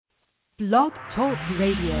Blog Talk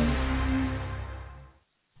Radio.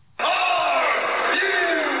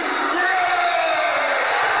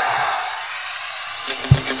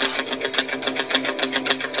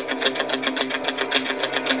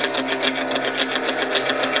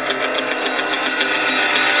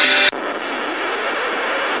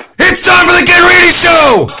 It's time for the Get Ready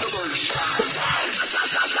Show!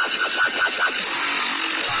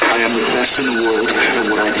 I am the best in the world at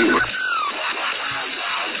what I do.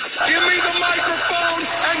 Give me the microphone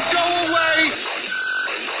and go away!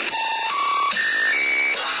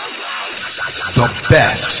 The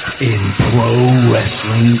best in pro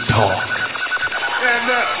wrestling talk. And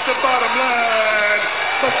that's the bottom line,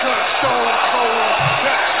 because Stone Cold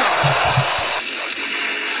Jackson.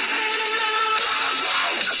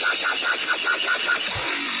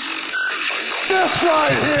 This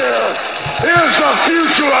right here is the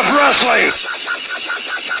future of wrestling.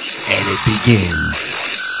 And it begins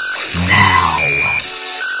now.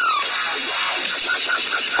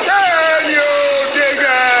 Can you dig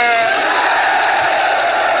it?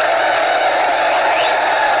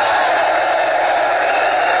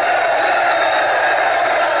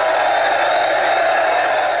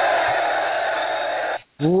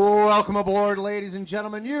 Welcome aboard, ladies and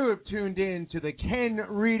gentlemen. You have tuned in to the Ken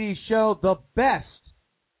Reedy Show, the best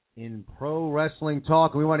in pro wrestling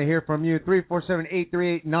talk. We want to hear from you.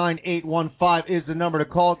 347-838-9815 is the number to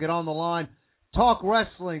call. Get on the line. Talk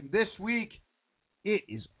wrestling. This week, it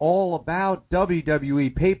is all about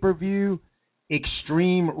WWE pay-per-view,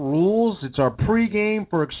 Extreme Rules. It's our pregame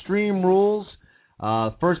for Extreme Rules.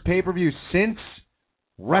 First pay-per-view since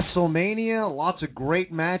WrestleMania. Lots of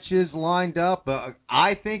great matches lined up.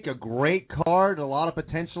 I think a great card. A lot of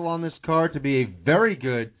potential on this card to be a very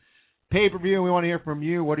good pay-per-view. We want to hear from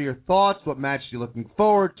you. What are your thoughts? What match are you looking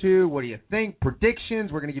forward to? What do you think?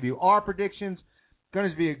 Predictions. We're going to give you our predictions. It's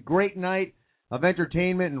going to be a great night of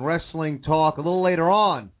entertainment and wrestling talk. A little later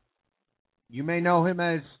on, you may know him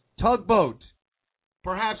as Tugboat,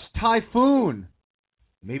 perhaps Typhoon,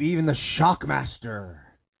 maybe even the Shockmaster.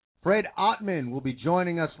 Fred Ottman will be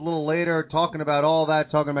joining us a little later, talking about all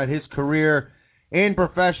that, talking about his career in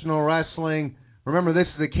professional wrestling. Remember, this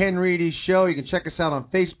is the Ken Reedy Show. You can check us out on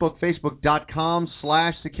Facebook,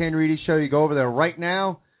 facebook.com/the Ken Reedy Show. You go over there right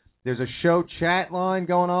now. There's a show chat line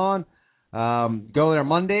going on. Go there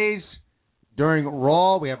Mondays during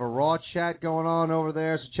Raw. We have a Raw chat going on over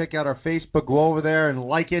there, so check out our Facebook. Go over there and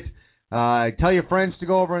like it. Tell your friends to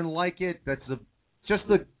go over and like it. That's just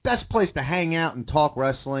the best place to hang out and talk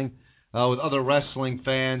wrestling with other wrestling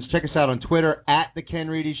fans. Check us out on Twitter, @The Ken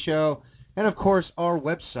Reedy Show. And, of course, our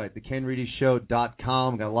website,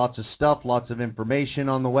 thekenreedyshow.com. Got lots of stuff, lots of information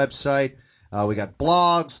on the website. We got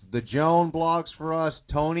blogs, the Joan blogs for us.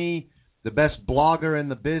 Tony, the best blogger in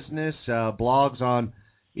the business, blogs on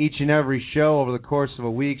each and every show over the course of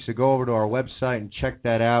a week. So go over to our website and check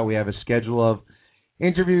that out. We have a schedule of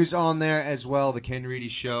interviews on there as well,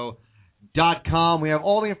 thekenreedyshow.com. We have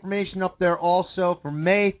all the information up there also for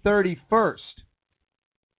May 31st,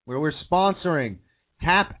 where we're sponsoring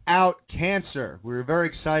Tap Out Cancer. We were very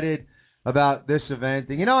excited about this event.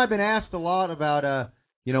 And, I've been asked a lot about,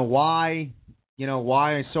 why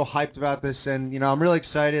I'm so hyped about this. And, I'm really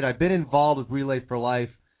excited. I've been involved with Relay for Life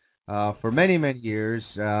for many, many years.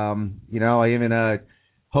 I even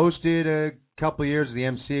hosted a couple of years, the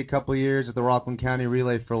MC a couple of years at the Rockland County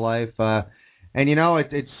Relay for Life. And,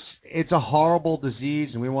 it's a horrible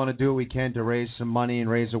disease, and we want to do what we can to raise some money and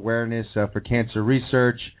raise awareness for cancer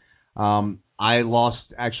research. I lost,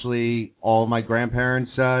 actually, all my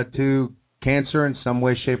grandparents to cancer in some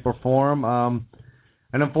way, shape, or form.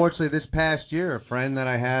 And unfortunately, this past year, a friend that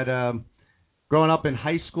I had growing up in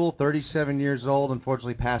high school, 37 years old,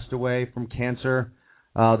 unfortunately passed away from cancer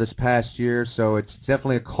this past year. So it's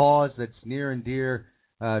definitely a cause that's near and dear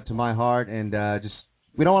to my heart. And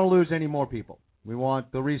we don't want to lose any more people. We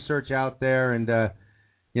want the research out there and to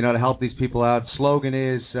help these people out. Slogan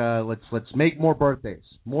is, let's make more birthdays.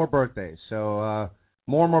 So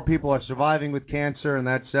more and more people are surviving with cancer, and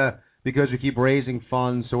that's because we keep raising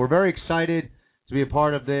funds. So we're very excited to be a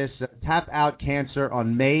part of this. Tap Out Cancer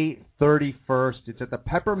on May 31st. It's at the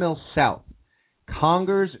Peppermill South,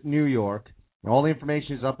 Congers, New York. All the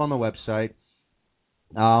information is up on the website.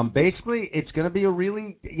 Basically, it's going to be a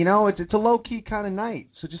really, it's a low-key kind of night.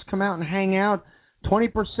 So just come out and hang out.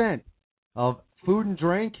 20% of food and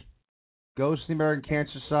drink goes to the American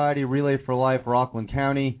Cancer Society, Relay for Life, Rockland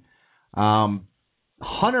County. 100%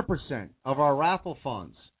 of our raffle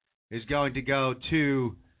funds is going to go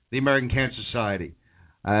to the American Cancer Society.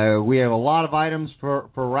 We have a lot of items for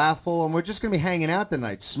raffle, and we're just going to be hanging out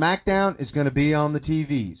tonight. SmackDown is going to be on the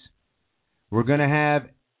TVs. We're going to have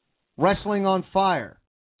Wrestling on Fire.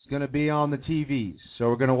 It's going to be on the TVs. So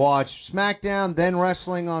we're going to watch SmackDown, then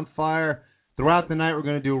Wrestling on Fire. Throughout the night, we're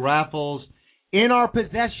going to do raffles. In our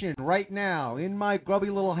possession right now, in my grubby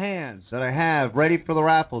little hands that I have ready for the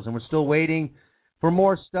raffles, and we're still waiting for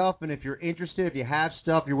more stuff. And if you're interested, if you have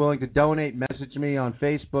stuff you're willing to donate, message me on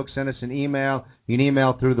Facebook, send us an email. You can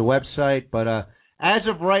email through the website. But as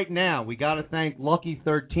of right now, we got to thank Lucky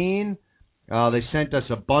 13. They sent us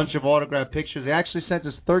a bunch of autographed pictures. They actually sent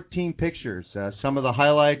us 13 pictures. Some of the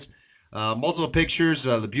highlights, multiple pictures,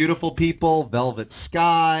 the beautiful people, Velvet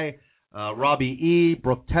Sky, Robbie E.,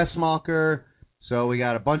 Brooke Tessmacher. So we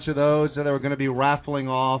got a bunch of those that we're going to be raffling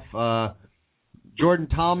off. Jordan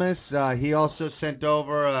Thomas, he also sent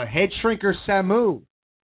over Head Shrinker Samu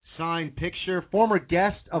signed picture. Former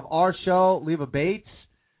guest of our show, Leva Bates,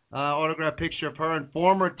 autographed picture of her. And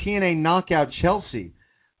former TNA Knockout Chelsea.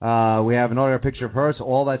 We have an autographed picture of her. So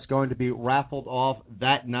all that's going to be raffled off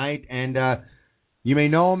that night. And you may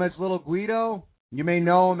know him as Little Guido. You may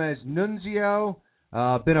know him as Nunzio.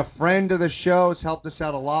 Been a friend of the show, has helped us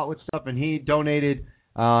out a lot with stuff, and he donated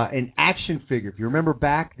an action figure. If you remember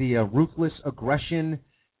back, the Ruthless Aggression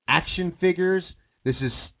action figures, this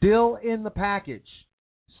is still in the package.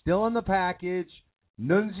 Still in the package.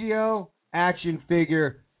 Nunzio action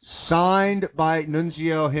figure signed by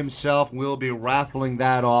Nunzio himself. We'll be raffling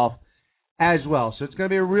that off as well. So it's going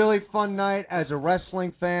to be a really fun night as a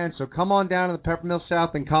wrestling fan. So come on down to the Peppermill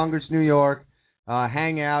South in Congress, New York.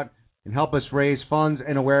 Hang out and help us raise funds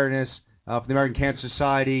and awareness for the American Cancer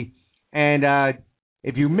Society. And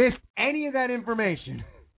if you missed any of that information,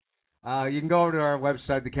 you can go over to our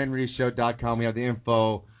website, thekenreedyshow.com. We have the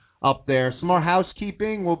info up there. Some more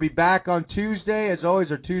housekeeping. We'll be back on Tuesday. As always,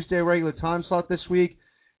 our Tuesday regular time slot this week.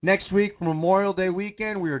 Next week, for Memorial Day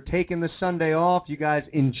weekend, we are taking the Sunday off. You guys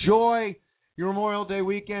enjoy your Memorial Day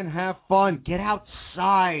weekend. Have fun. Get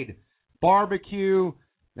outside. Barbecue.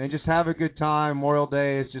 And just have a good time. Memorial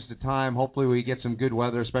Day is just a time. Hopefully we get some good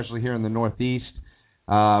weather, especially here in the Northeast.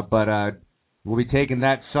 But we'll be taking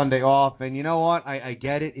that Sunday off. And you know what? I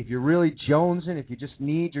get it. If you're really jonesing, if you just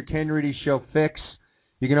need your Ken Reedy Show fix,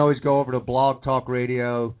 you can always go over to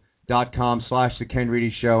blogtalkradio.com/The Ken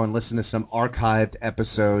Reedy Show and listen to some archived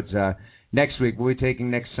episodes. Next week, we'll be taking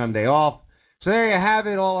next Sunday off. So there you have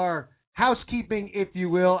it, all our housekeeping, if you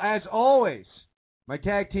will. As always, my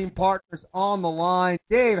tag team partners on the line.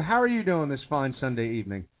 Dave, how are you doing this fine Sunday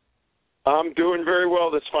evening? I'm doing very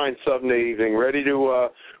well this fine Sunday evening. Ready to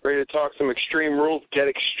talk some Extreme Rules, get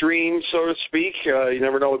extreme, so to speak. You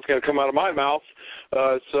never know what's going to come out of my mouth.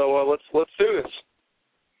 So let's do this.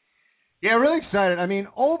 Yeah, really excited. I mean,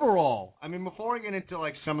 overall, before I get into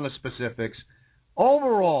like some of the specifics,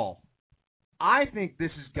 overall, I think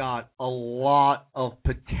this has got a lot of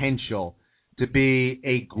potential to be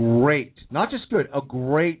a great, not just good, a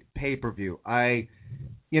great pay-per-view.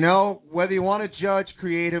 Whether you want to judge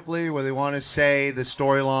creatively, whether you want to say the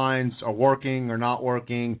storylines are working or not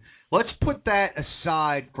working, let's put that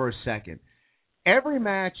aside for a second. Every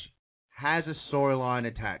match has a storyline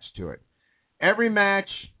attached to it. Every match,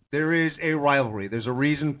 there is a rivalry. There's a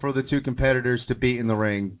reason for the two competitors to be in the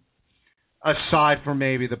ring, aside from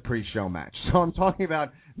maybe the pre-show match. So I'm talking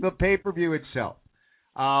about the pay-per-view itself.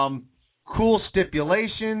 Cool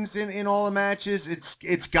stipulations in all the matches.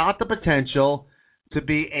 It's got the potential to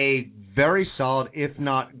be a very solid, if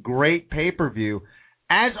not great, pay-per-view.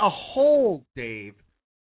 As a whole, Dave,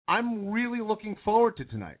 I'm really looking forward to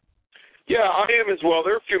tonight. Yeah, I am as well.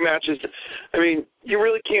 There are a few matches. I mean, you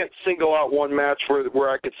really can't single out one match where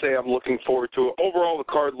I could say I'm looking forward to it. Overall, the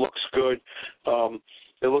card looks good.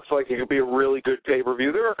 It looks like it could be a really good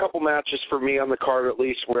pay-per-view. There are a couple matches for me on the card, at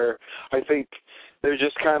least, where I think they're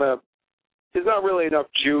just kind of, there's not really enough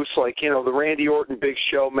juice. Like, the Randy Orton Big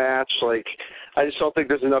Show match, like, I just don't think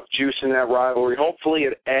there's enough juice in that rivalry. Hopefully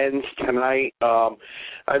it ends tonight.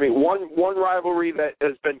 One rivalry that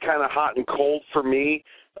has been kind of hot and cold for me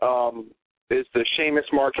is the Sheamus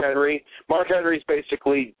Mark Henry. Mark Henry's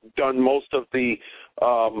basically done most of the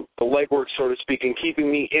legwork, so to speak, in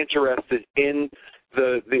keeping me interested in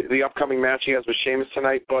the upcoming match he has with Sheamus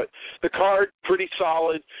tonight. But the card, pretty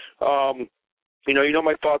solid. You know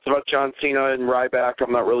my thoughts about John Cena and Ryback.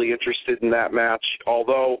 I'm not really interested in that match,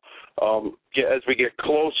 although as we get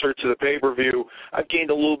closer to the pay-per-view, I've gained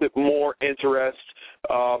a little bit more interest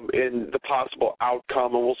in the possible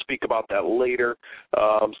outcome, and we'll speak about that later.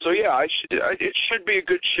 It should be a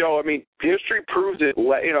good show. I mean, history proves it.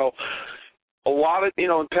 A lot of,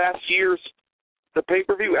 in past years, the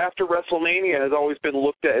pay-per-view after WrestleMania has always been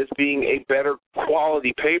looked at as being a better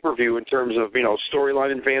quality pay-per-view in terms of,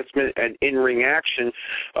 storyline advancement and in-ring action.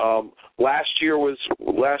 Last year was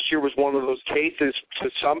one of those cases to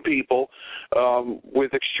some people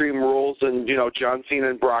with Extreme Rules and, John Cena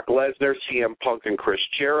and Brock Lesnar, CM Punk and Chris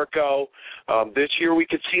Jericho. This year we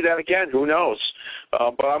could see that again. Who knows?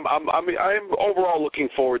 But I'm overall looking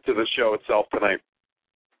forward to the show itself tonight.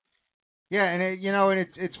 Yeah, and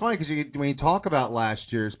it's funny because when you talk about last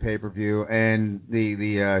year's pay-per-view and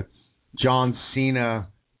the John Cena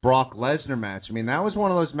Brock Lesnar match, I mean that was one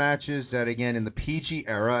of those matches that again in the PG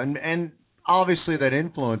era and obviously that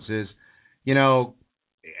influences,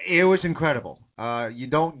 it was incredible. You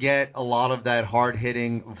don't get a lot of that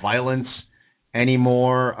hard-hitting violence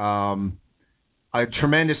anymore. A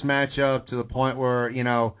tremendous matchup to the point where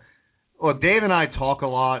well, Dave and I talk a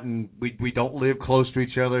lot, and we don't live close to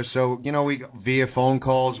each other. So, we via phone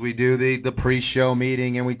calls, we do the pre-show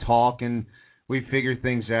meeting, and we talk, and we figure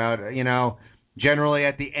things out. Generally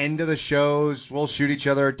at the end of the shows, we'll shoot each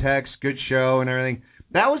other a text, good show, and everything.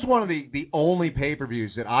 That was one of the only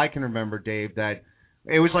pay-per-views that I can remember, Dave, that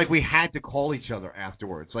it was like we had to call each other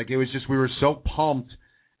afterwards. Like, it was just we were so pumped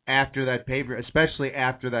after that pay-per-view, especially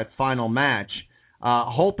after that final match.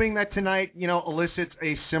 Hoping that tonight, elicits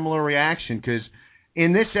a similar reaction because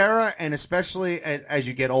in this era, and especially as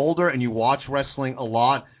you get older and you watch wrestling a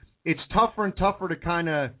lot, it's tougher and tougher to kind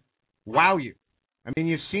of wow you. I mean,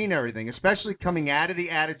 you've seen everything, especially coming out of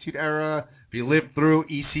the Attitude Era. If you lived through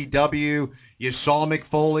ECW, you saw Mick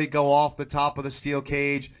Foley go off the top of the steel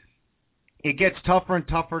cage. It gets tougher and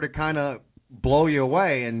tougher to kind of blow you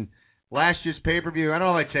away. And last year's pay-per-view, I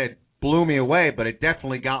don't know if I'd say it blew me away, but it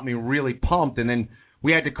definitely got me really pumped, and then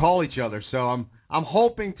we had to call each other. So I'm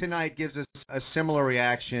hoping tonight gives us a similar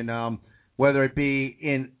reaction, whether it be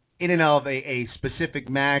in and of a specific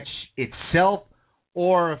match itself,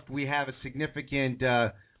 or if we have a significant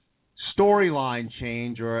storyline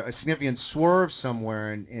change or a significant swerve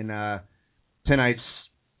somewhere in tonight's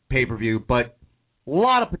pay-per-view. But a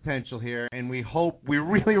lot of potential here, and we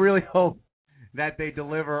really, really hope that they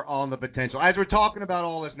deliver on the potential. As we're talking about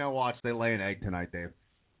all this, now watch they lay an egg tonight, Dave.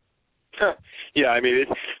 Yeah, I mean,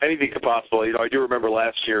 anything could possible. I do remember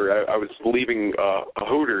last year I was leaving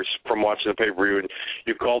Hooters from watching the pay-per-view, and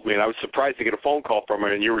you called me, and I was surprised to get a phone call from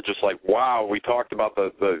it, and you were just like, wow, we talked about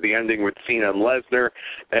the ending with Cena and Lesnar,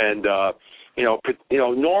 and,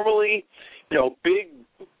 normally, big,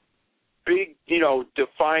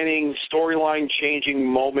 defining, storyline-changing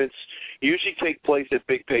moments usually take place at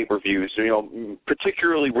big pay-per-views,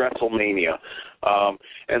 particularly WrestleMania.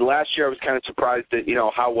 And last year I was kind of surprised at,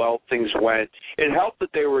 how well things went. It helped that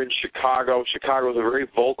they were in Chicago. Chicago is a very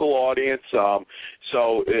vocal audience,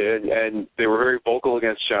 and they were very vocal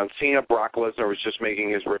against John Cena. Brock Lesnar was just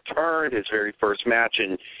making his return, his very first match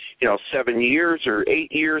in, 7 years or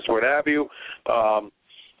 8 years, what have you.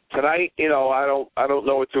 Tonight, I don't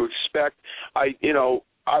know what to expect.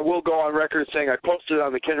 I will go on record saying I posted it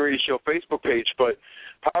on the Ken Reedy Show Facebook page, but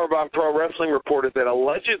Powerbomb Pro Wrestling reported that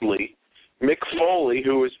allegedly Mick Foley,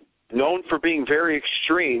 who is known for being very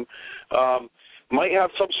extreme, might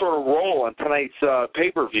have some sort of role on tonight's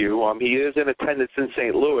pay-per-view. He is in attendance in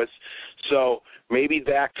St. Louis, so maybe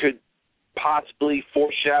that could possibly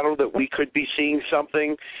foreshadow that we could be seeing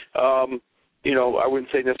something, I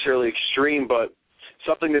wouldn't say necessarily extreme, but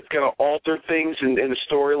something that's going to alter things in the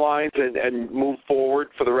storylines and move forward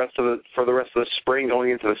for the rest of the spring going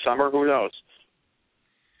into the summer. Who knows?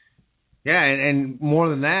 Yeah, and more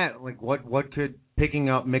than that, like what could picking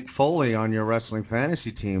up Mick Foley on your wrestling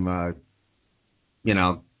fantasy team,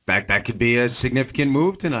 that could be a significant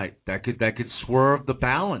move tonight. That could swerve the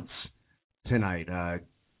balance tonight. I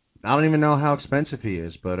don't even know how expensive he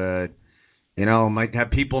is, but might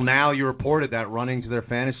have people now, you reported that, running to their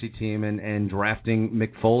fantasy team and drafting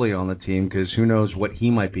Mick Foley on the team because who knows what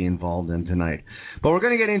he might be involved in tonight. But we're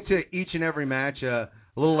going to get into each and every match a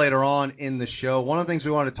little later on in the show. One of the things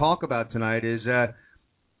we want to talk about tonight is a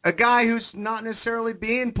guy who's not necessarily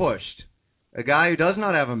being pushed, a guy who does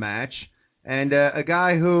not have a match, and a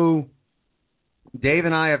guy who Dave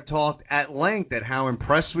and I have talked at length at how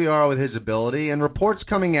impressed we are with his ability, and reports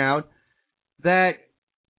coming out that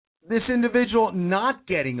this individual not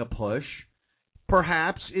getting a push,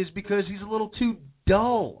 perhaps, is because he's a little too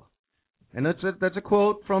dull. And that's a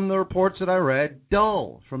quote from the reports that I read.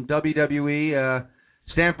 Dull from WWE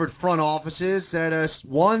Stanford front offices that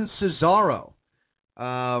one Cesaro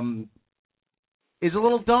is a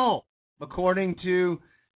little dull, according to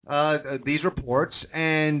these reports.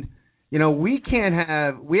 And we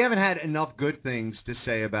haven't had enough good things to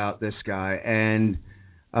say about this guy. And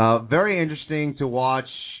Very interesting to watch,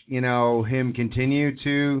 him continue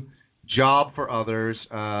to job for others.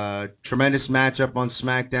 Tremendous matchup on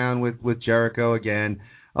SmackDown with Jericho again.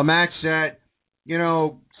 A match that,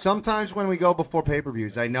 sometimes when we go before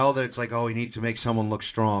pay-per-views, I know that it's like, oh, we need to make someone look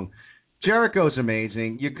strong. Jericho's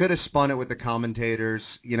amazing. You could have spun it with the commentators.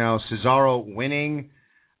 Cesaro winning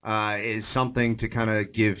is something to kind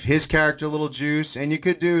of give his character a little juice. And you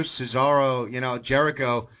could do Cesaro,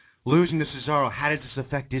 Jericho losing to Cesaro. How does this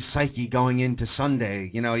affect his psyche going into Sunday?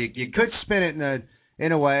 You could spin it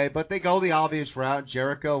in a way, but they go the obvious route.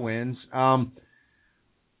 Jericho wins. I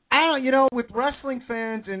don't, with wrestling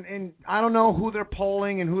fans, and I don't know who they're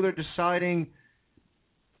polling and who they're deciding,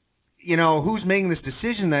 who's making this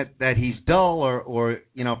decision that he's dull, or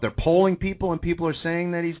if they're polling people and people are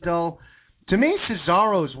saying that he's dull. To me,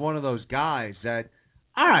 Cesaro is one of those guys that,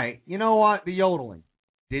 all right, you know what, the yodeling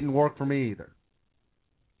didn't work for me either.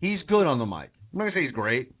 He's good on the mic. I'm not going to say he's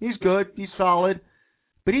great. He's good. He's solid.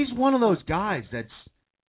 But he's one of those guys that's,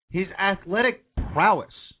 his athletic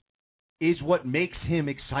prowess is what makes him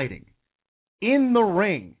exciting. In the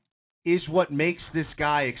ring is what makes this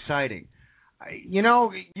guy exciting.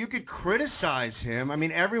 You could criticize him. I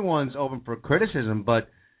mean, everyone's open for criticism, but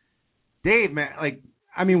Dave, man,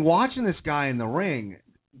 watching this guy in the ring,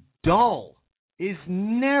 dull is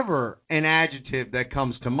never an adjective that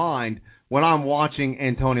comes to mind when I'm watching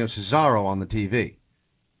Antonio Cesaro on the TV.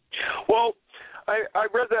 Well, I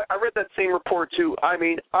read that same report too. I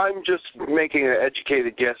mean, I'm just making an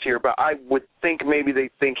educated guess here, but I would think maybe they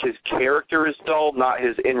think his character is dull, not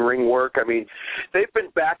his in-ring work. I mean, they've been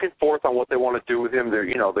back and forth on what they want to do with him.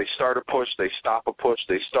 They start a push, they stop a push,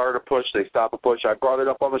 they start a push, they stop a push. I brought it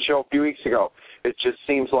up on the show a few weeks ago. It just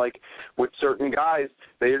seems like with certain guys,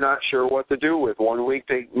 they're not sure what to do with. One week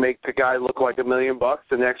they make the guy look like $1 million.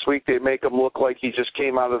 The next week they make him look like he just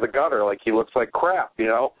came out of the gutter, like he looks like crap,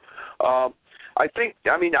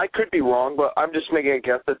 I could be wrong, but I'm just making a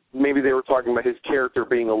guess that maybe they were talking about his character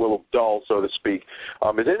being a little dull, so to speak.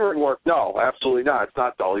 His in-ring work, no, absolutely not. It's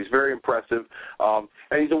not dull. He's very impressive, and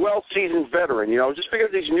he's a well-seasoned veteran. Just because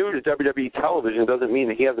he's new to WWE television doesn't mean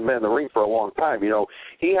that he hasn't been in the ring for a long time.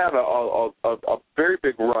 He had a very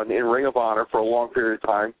big run in Ring of Honor for a long period of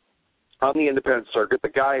time on the independent circuit. The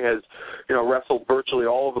guy has, wrestled virtually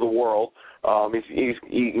all over the world.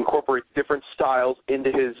 He incorporates different styles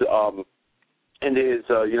into his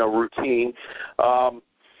routine. I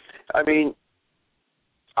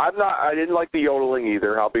didn't like the yodeling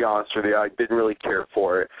either, I'll be honest with you. I didn't really care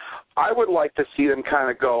for it. I would like to see them kind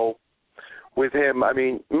of go with him. I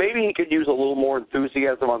mean, maybe he could use a little more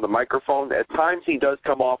enthusiasm on the microphone. At times he does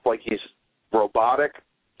come off like he's robotic.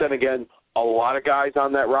 Then again, a lot of guys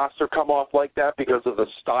on that roster come off like that because of the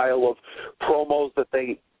style of promos that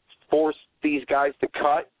they force these guys to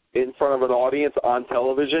cut in front of an audience on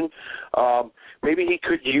television. Maybe he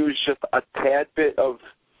could use just a tad bit of,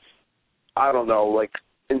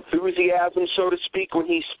 enthusiasm, so to speak, when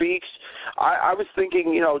he speaks. I was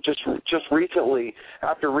thinking, just recently,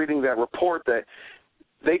 after reading that report, that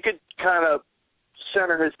they could kind of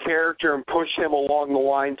center his character and push him along the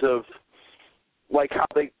lines of like how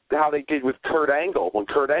they did with Kurt Angle when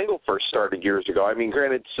Kurt Angle first started years ago. I mean,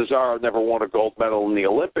 granted, Cesaro never won a gold medal in the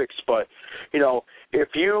Olympics, but if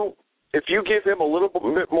you give him a little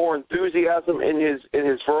bit more enthusiasm in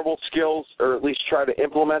his verbal skills, or at least try to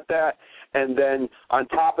implement that, and then on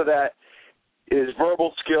top of that, his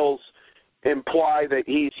verbal skills imply that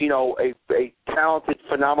he's a talented,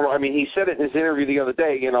 phenomenal. I mean, he said it in his interview the other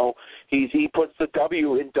day. He puts the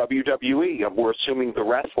W in WWE. We're assuming the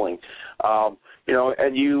wrestling.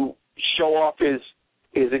 And you show off his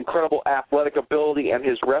incredible athletic ability and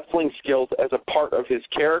his wrestling skills as a part of his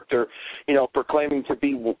character, proclaiming to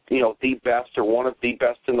be, the best or one of the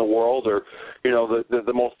best in the world, or,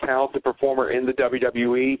 the most talented performer in the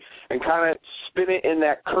WWE, and kind of spin it in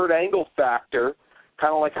that Kurt Angle factor,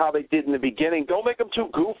 kind of like how they did in the beginning. Don't make them too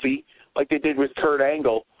goofy like they did with Kurt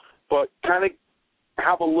Angle, but kind of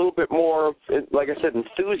have a little bit more of, like I said,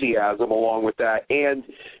 enthusiasm along with that, and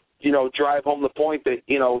drive home the point that,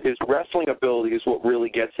 his wrestling ability is what really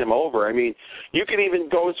gets him over. I mean, you can even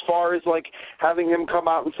go as far as, like, having him come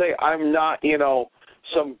out and say, I'm not,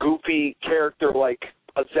 some goofy character like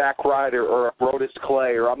a Zack Ryder or a Brodus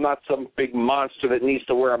Clay, or I'm not some big monster that needs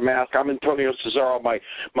to wear a mask. I'm Antonio Cesaro.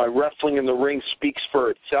 My wrestling in the ring speaks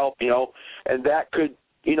for itself, and that could,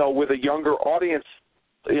 with a younger audience,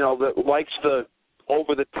 that likes the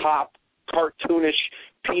over-the-top, cartoonish,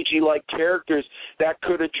 PG-like characters, that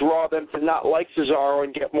could draw them to not like Cesaro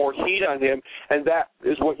and get more heat on him, and that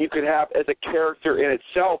is what you could have as a character in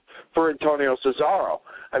itself for Antonio Cesaro.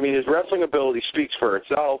 I mean, his wrestling ability speaks for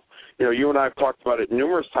itself. you and I have talked about it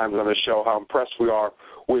numerous times on the show, how impressed we are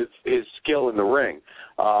with his skill in the ring.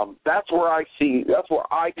 That's where I see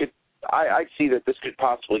that this could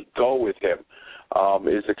possibly go with him,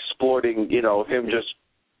 is exploiting, him just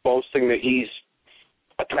boasting that he's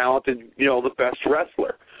a talented, the best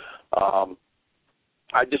wrestler.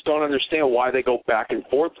 I just don't understand why they go back and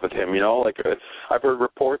forth with him, I've heard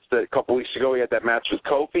reports that a couple weeks ago he had that match with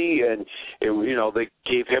Kofi, and, they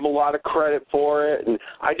gave him a lot of credit for it, and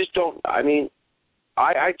I just don't, I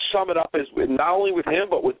sum it up as not only with him,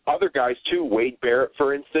 but with other guys too, Wade Barrett,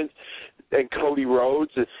 for instance, and Cody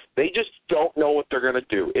Rhodes. They just don't know what they're going to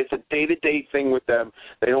do. It's a day-to-day thing with them.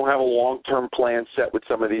 They don't have a long-term plan set with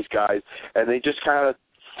some of these guys, and they just kind of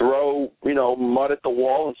throw, mud at the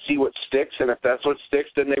wall and see what sticks, and if that's what sticks,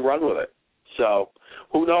 then they run with it. So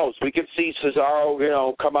who knows? We could see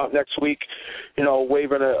Cesaro, come out next week,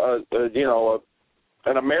 waving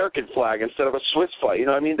an American flag instead of a Swiss flag.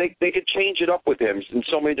 They could change it up with him in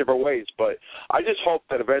so many different ways, but I just hope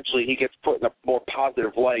that eventually he gets put in a more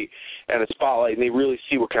positive light and a spotlight, and they really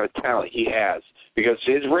see what kind of talent he has. Because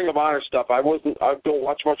his Ring of Honor stuff, I don't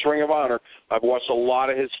watch much Ring of Honor. I've watched a lot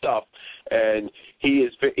of his stuff, and he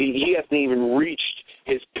hasn't even reached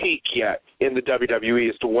his peak yet in the WWE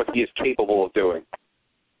as to what he is capable of doing.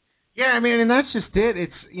 Yeah, and that's just it.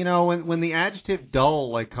 It's when the adjective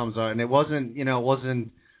dull comes out, and it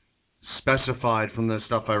wasn't specified from the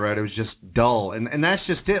stuff I read. It was just dull, and that's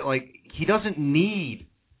just it. He doesn't need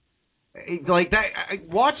that.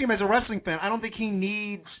 Watching him as a wrestling fan, I don't think he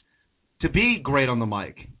needs to be great on the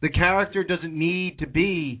mic. The character doesn't need to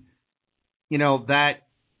be, that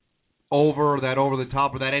over the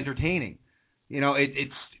top or that entertaining.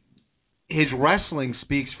 It's his wrestling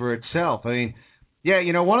speaks for itself.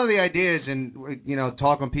 One of the ideas, and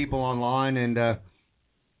talking to people online, and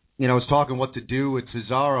was talking what to do with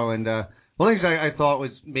Cesaro, and one of the things I thought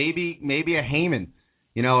was maybe a Heyman.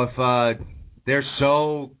 If they're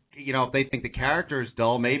so, if they think the character is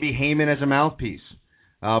dull, maybe Heyman as a mouthpiece.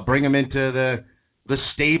 Bring him into the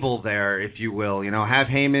stable there, if you will. Have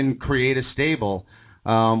Heyman create a stable.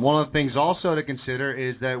 One of the things also to consider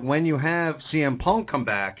is that when you have CM Punk come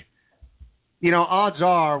back, odds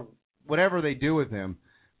are, whatever they do with him,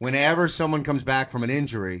 whenever someone comes back from an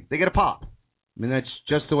injury, they get a pop. That's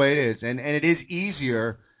just the way it is. And it is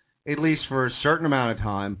easier, at least for a certain amount of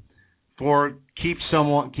time, for keeping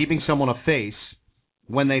someone a face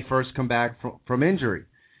when they first come back from injury.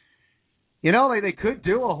 They could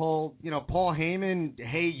do a whole, Paul Heyman,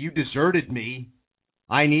 hey, you deserted me.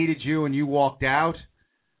 I needed you and you walked out.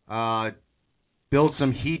 Build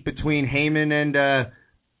some heat between Heyman and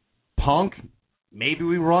Punk. Maybe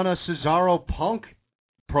we run a Cesaro Punk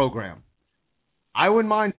program. I wouldn't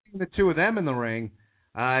mind seeing the two of them in the ring.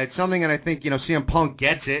 It's something that I think, CM Punk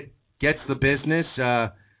gets the business.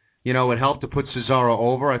 It would help to put Cesaro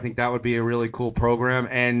over. I think that would be a really cool program.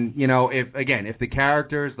 And, if the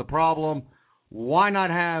character is the problem, why not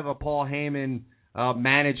have a Paul Heyman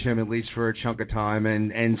manage him at least for a chunk of time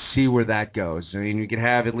and see where that goes? You could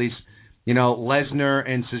have at least, Lesnar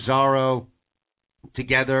and Cesaro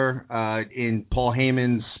together in Paul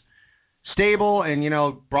Heyman's stable, and,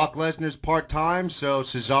 Brock Lesnar's part-time, so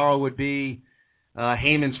Cesaro would be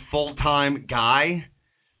Heyman's full-time guy.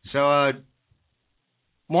 So,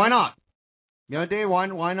 why not? Dave,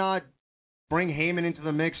 why not bring Heyman into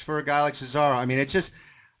the mix for a guy like Cesaro? It's just,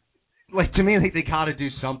 to me, they got to do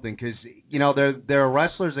something, because, there are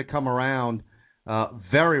wrestlers that come around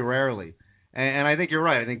very rarely. And I think you're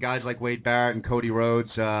right. I think guys like Wade Barrett and Cody Rhodes,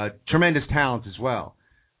 tremendous talents as well.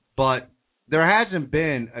 But there hasn't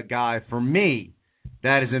been a guy, for me,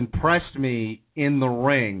 that has impressed me in the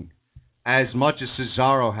ring as much as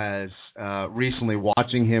Cesaro has recently,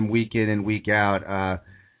 watching him week in and week out.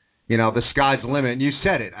 The sky's the limit. And you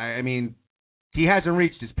said it. He hasn't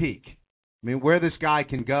reached his peak. Where this guy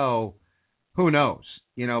can go, who knows?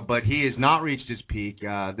 But he has not reached his peak.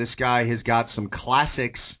 This guy has got some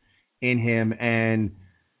classics in him, and,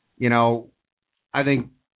 I think,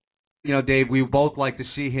 Dave, we both like to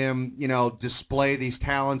see him, display these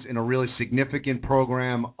talents in a really significant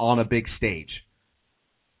program on a big stage.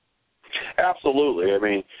 Absolutely.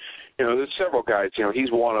 There's several guys, he's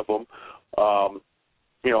one of them.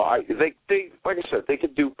 They like I said, they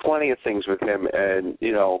could do plenty of things with him, and,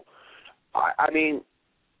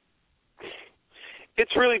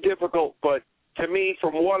 it's really difficult, but to me,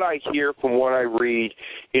 from what I hear, from what I read,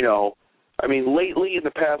 lately in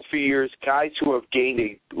the past few years, guys who have gained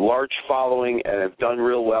a large following and have done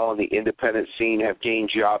real well in the independent scene have gained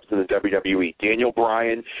jobs in the WWE. Daniel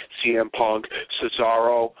Bryan, CM Punk,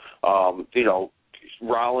 Cesaro,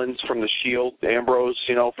 Rollins from the Shield, Ambrose,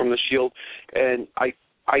 from the Shield. And I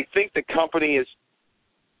I think the company is.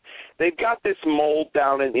 They've got this mold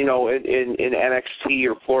down in NXT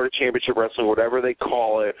or Florida Championship Wrestling, whatever they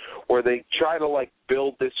call it, where they try to like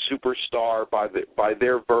build this superstar by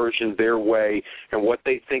their version, their way, and what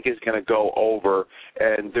they think is going to go over.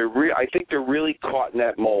 And I think they're really caught in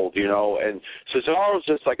that mold, And Cesaro's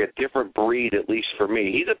just like a different breed, at least for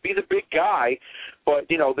me. He's a big guy, but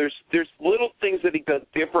there's little things that he does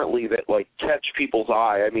differently that like catch people's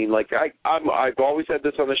eye. I mean, like I've always said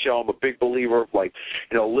this on the show. I'm a big believer of like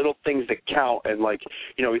little things that count, and like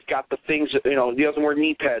he's got the things he doesn't wear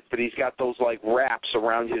knee pads, but he's got those like wraps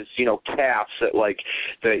around his calves that like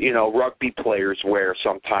rugby players wear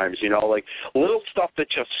sometimes. Like little stuff that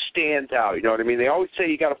just stands out. You know what I mean? They always say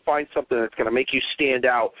you got to find something that's going to make you stand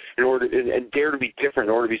out in order and dare to be different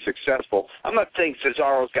in order to be successful. I'm not saying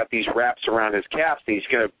Cesaro's got these wraps around his calves and he's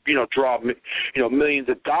going to draw millions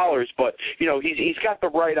of dollars, but he's got the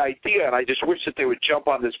right idea, and I just wish that they would jump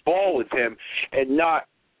on this ball with him and not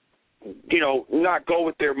go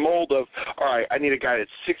with their mold of, all right, I need a guy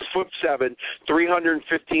that's 6'7",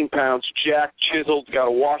 315 pounds, jacked, chiseled, got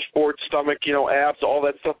a washboard stomach, abs, all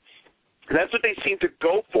that stuff. And that's what they seem to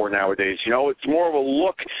go for nowadays. It's more of a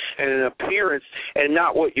look and an appearance, and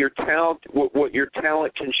not what your talent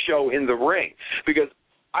can show in the ring. Because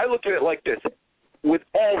I look at it like this. With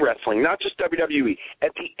all wrestling, not just WWE,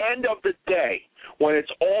 at the end of the day, when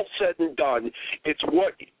it's all said and done, it's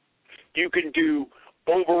what you can do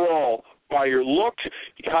overall by your look,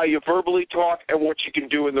 how you verbally talk, and what you can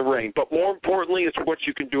do in the ring. But more importantly, it's what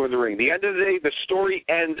you can do in the ring. At the end of the day, the story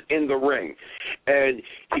ends in the ring. And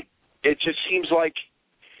it just seems like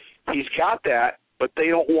he's got that, but they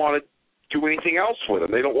don't want to do anything else with him.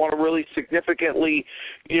 They don't want to really significantly,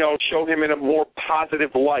 show him in a more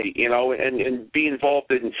positive light, and be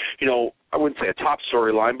involved in, I wouldn't say a top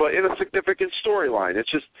storyline, but in a significant storyline. It's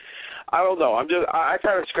just, I don't know. I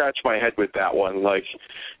kind of scratch my head with that one. Like,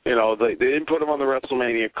 they didn't put him on the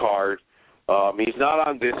WrestleMania card. He's not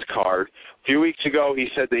on this card. A few weeks ago, he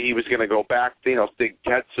said that he was going to go back. They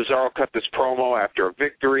had Cesaro cut this promo after a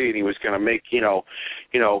victory, and he was going to make,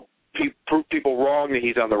 prove people wrong that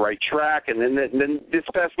he's on the right track. And then this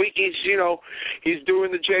past week, he's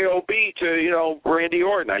doing the job to Randy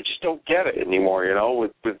Orton. I just don't get it anymore,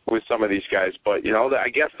 with some of these guys. But I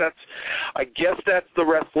guess that's the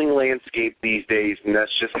wrestling landscape these days, and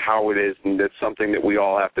that's just how it is, and that's something that we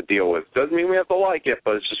all have to deal with. Doesn't mean we have to like it,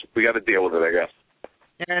 but it's just we got to deal with it, I guess.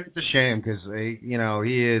 And it's a shame because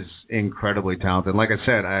he is incredibly talented. Like I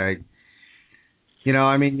said,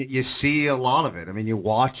 you see a lot of it. I mean, you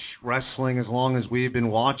watch wrestling as long as we've been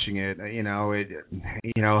watching it.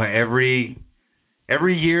 Every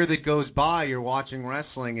year that goes by, you're watching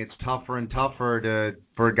wrestling. It's tougher and tougher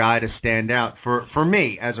for a guy to stand out. For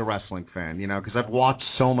me as a wrestling fan, because I've watched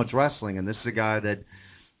so much wrestling, and this is a guy that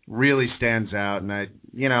really stands out. And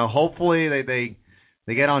hopefully they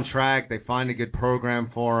get on track. They find a good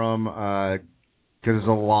program for him. Because there's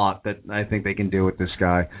a lot that I think they can do with this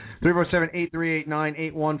guy.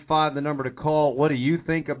 347-838-9815, the number to call. What do you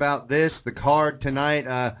think about this, the card tonight?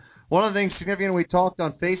 One of the things significant, we talked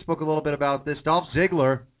on Facebook a little bit about this. Dolph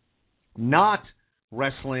Ziggler not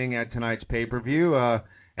wrestling at tonight's pay-per-view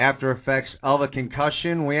after effects of a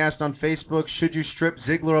concussion. We asked on Facebook, should you strip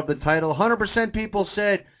Ziggler of the title? 100% people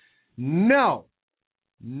said, no,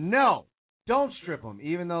 don't strip him,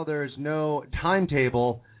 even though there's no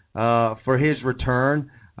timetable for his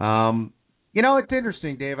return. It's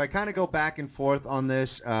interesting, Dave. I kind of go back and forth on this.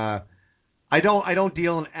 I don't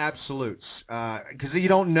deal in absolutes because you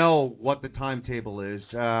don't know what the timetable is.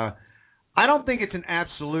 I don't think it's an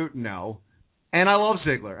absolute no. And I love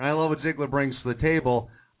Ziggler. And I love what Ziggler brings to the table.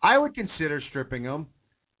 I would consider stripping him.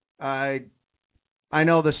 I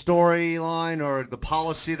know the storyline or the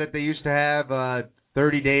policy that they used to have,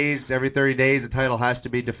 30 days, every 30 days the title has to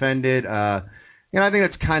be defended. I think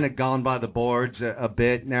it's kind of gone by the boards a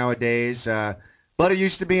bit nowadays, but it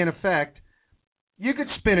used to be in effect. You could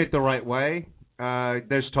spin it the right way.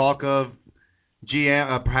 There's talk of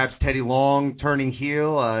GM, perhaps Teddy Long turning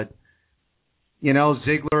heel.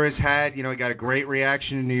 Ziggler has had, he got a great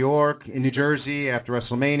reaction in New Jersey after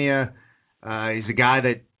WrestleMania. He's a guy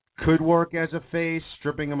that could work as a face.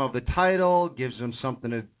 Stripping him of the title gives him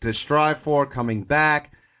something to strive for coming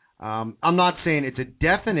back. I'm not saying it's a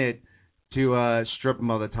definite to strip him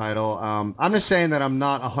of the title. I'm just saying that I'm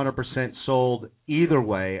not 100% sold either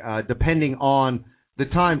way, depending on the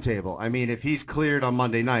timetable. I mean, if he's cleared on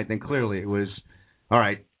Monday night, then clearly it was, all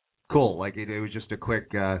right, cool. Like, it was just a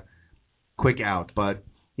quick out. But,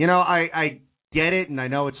 I get it, and I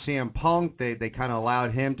know it's CM Punk. They kind of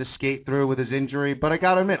allowed him to skate through with his injury. But I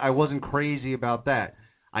got to admit, I wasn't crazy about that.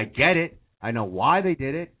 I get it. I know why they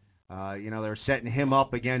did it. They're setting him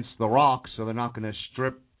up against The Rock, so they're not going to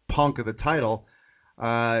strip Punk of the title.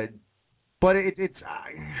 But it's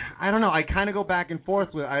I don't know. I kind of go back and forth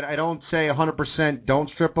with. I don't say 100% don't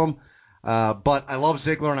strip him, but I love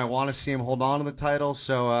Ziggler and I want to see him hold on to the title.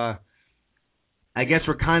 So I guess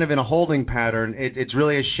we're kind of in a holding pattern. It's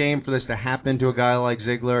really a shame for this to happen to a guy like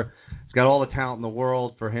Ziggler. He's got all the talent in the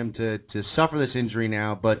world for him to suffer this injury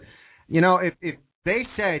now. But if they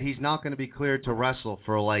said he's not going to be cleared to wrestle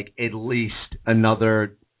for like at least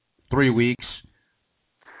another 3 weeks,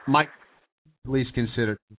 might at least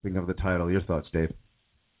consider stripping of the title. Your thoughts, Dave?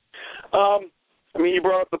 You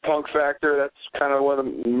brought up the Punk factor. That's kind of one of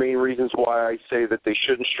the main reasons why I say that they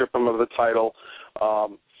shouldn't strip him of the title.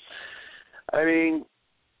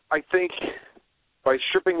 I think by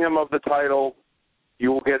stripping him of the title,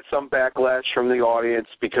 you will get some backlash from the audience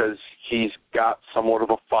because he's got somewhat of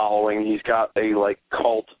a following. He's got a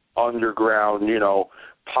cult underground,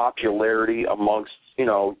 popularity amongst,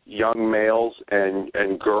 young males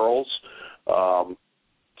and girls.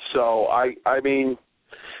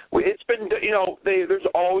 It's been, there's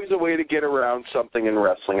always a way to get around something in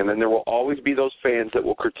wrestling, and then there will always be those fans that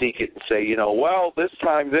will critique it and say, well, this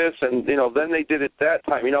time this, and, then they did it that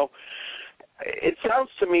time. It sounds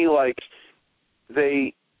to me like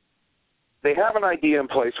they have an idea in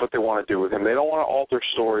place what they want to do with him. They don't want to alter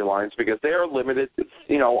storylines because they are limited,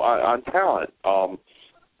 on talent.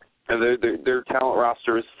 And their talent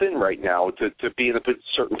roster is thin right now to be in the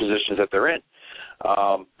certain positions that they're in.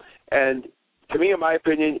 And to me, in my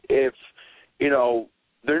opinion, if,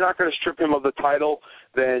 they're not going to strip him of the title,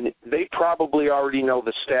 then they probably already know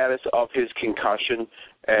the status of his concussion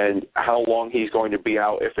and how long he's going to be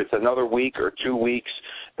out. If it's another week or 2 weeks,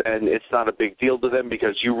 then it's not a big deal to them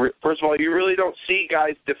because, first of all, you really don't see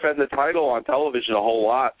guys defend the title on television a whole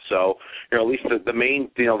lot. So, at least the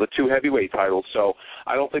main, the two heavyweight titles. So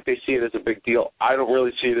I don't think they see it as a big deal. I don't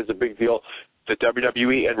really see it as a big deal. The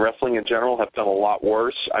WWE and wrestling in general have done a lot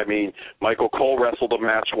worse. Michael Cole wrestled a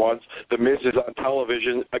match once. The Miz is on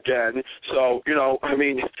television again. So,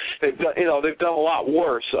 they've done a lot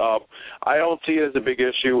worse. I don't see it as a big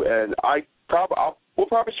issue, and we'll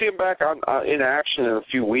probably see him back in action in a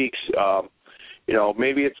few weeks.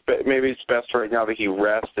 Maybe it's best right now that he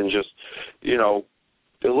rests and just,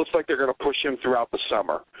 it looks like they're going to push him throughout the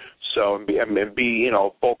summer. So and be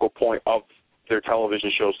focal point of their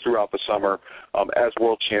television shows throughout the summer as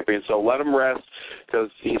world champion. So let him rest because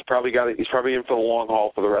he's probably in for the long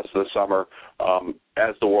haul for the rest of the summer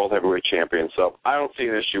as the world heavyweight champion. So I don't see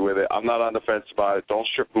an issue with it. I'm not on the fence about it. Don't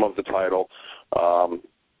strip him of the title.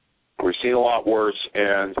 We've seen a lot worse,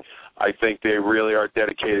 and I think they really are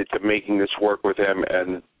dedicated to making this work with him,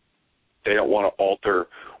 and they don't want to alter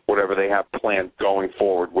whatever they have planned going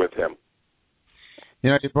forward with him.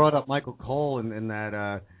 You brought up Michael Cole and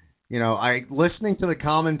that. Listening to the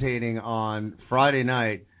commentating on Friday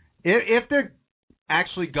night, if they're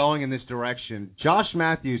actually going in this direction, Josh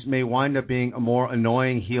Matthews may wind up being a more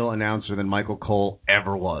annoying heel announcer than Michael Cole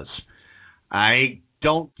ever was. I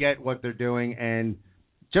don't get what they're doing, and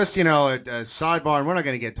just, a sidebar, and we're not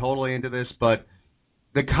going to get totally into this, but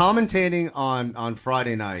the commentating on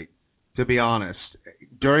Friday night, to be honest,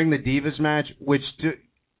 during the Divas match, which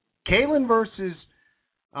Kaylen versus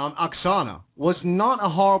Oksana was not a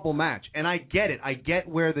horrible match, and I get it. I get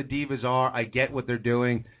where the Divas are. I get what they're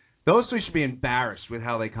doing. Those three should be embarrassed with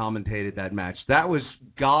how they commentated that match. That was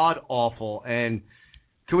god-awful, and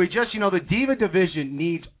could we just, the Diva division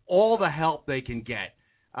needs all the help they can get.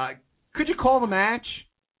 Could you call the match?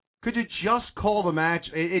 Could you just call the match?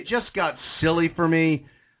 It just got silly for me.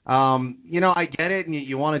 I get it, and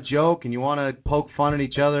you want to joke, and you want to poke fun at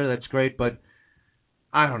each other. That's great, but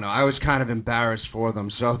I don't know. I was kind of embarrassed for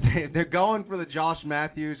them. So they're going for the Josh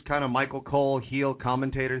Matthews kind of Michael Cole heel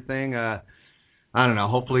commentator thing. I don't know.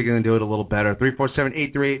 Hopefully you're going to do it a little better.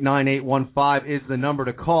 347-838-9815 is the number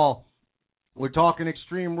to call. We're talking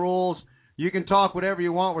Extreme Rules. You can talk whatever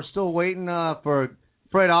you want. We're still waiting for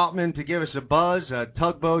Fred Ottman to give us a buzz.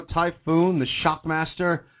 Tugboat Typhoon, the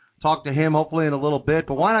Shockmaster. Talk to him hopefully in a little bit.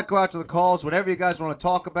 But why not go out to the calls? Whatever you guys want to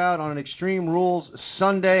talk about on an Extreme Rules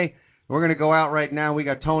Sunday. We're going to go out right now. We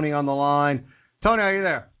got Tony on the line. Tony, are you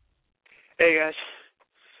there? Hey, guys.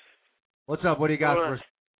 What's up? What do you got for us?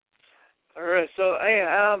 All right. So,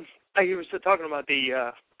 you were talking about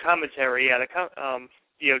the commentary. Yeah,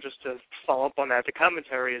 just to follow up on that, the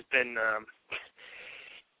commentary has been, I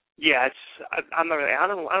don't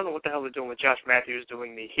know what the hell they're doing with Josh Matthews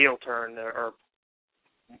doing the heel turn or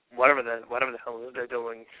whatever the hell they're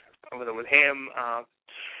doing over there with him.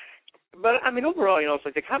 But I mean, overall, it's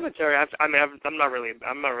like the commentary. I'm not really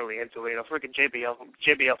into it. Freaking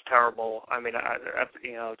JBL's terrible. I mean,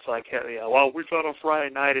 it's like, well, we fought on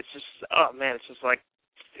Friday night. It's just, oh man, it's just like,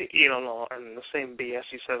 and the same BS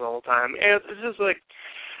he says all the time. And it's just like,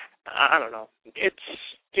 I don't know. It's,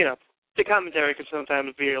 the commentary can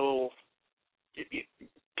sometimes be a little,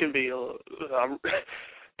 can be a little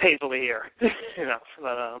painful to hear,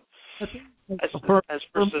 But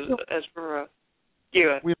as for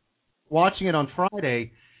watching it on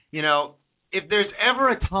Friday, if there's ever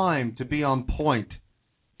a time to be on point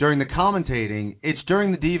during the commentating, it's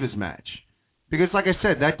during the Divas match. Because, like I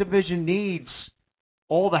said, that division needs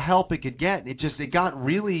all the help it could get. It got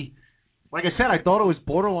really, like I said, I thought it was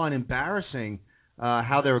borderline embarrassing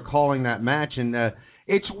how they were calling that match. And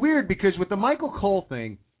it's weird because with the Michael Cole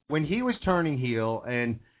thing, when he was turning heel,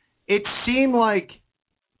 and it seemed like,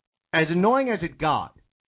 as annoying as it got,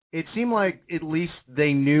 it seemed like at least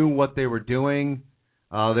they knew what they were doing.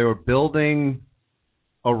 They were building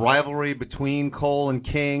a rivalry between Cole and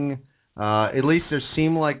King. At least there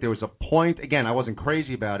seemed like there was a point. Again, I wasn't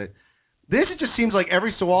crazy about it. This, it just seems like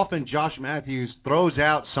every so often Josh Matthews throws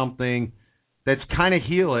out something that's kind of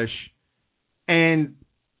heelish, and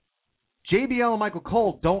JBL and Michael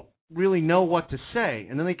Cole don't really know what to say.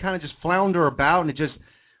 And then they kind of just flounder about, and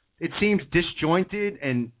it seems disjointed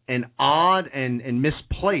and odd and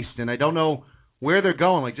misplaced, and I don't know where they're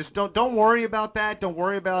going. Like, just don't worry about that. Don't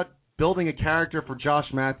worry about building a character for Josh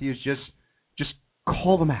Matthews. Just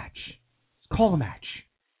call the match. Just call the match.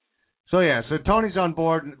 So Tony's on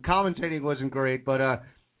board. Commentating wasn't great, but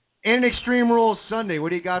in Extreme Rules Sunday, what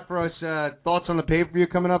do you got for us? Thoughts on the pay-per-view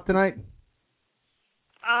coming up tonight?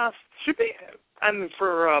 Should be. I mean,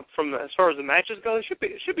 from as far as the matches go, it should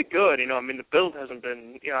be good. I mean, the build hasn't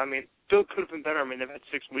been. Build could have been better. I mean, they've had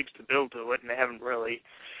 6 weeks to build to it, and they haven't really.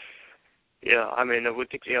 I mean, I would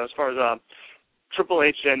think. As far as Triple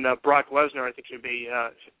H and Brock Lesnar, I think should be.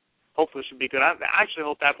 Hopefully, should be good. I actually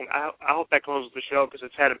hope that one. I hope that closes the show because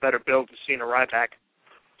it's had a better build to Cena Ryback.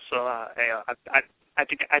 So, I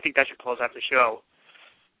think that should close out the show.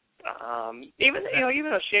 Even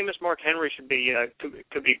a Sheamus Mark Henry should be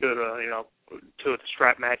could be good. To the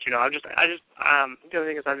strap match. The other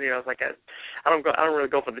thing is, it's like I don't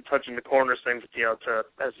really go for the touching the corners thing, as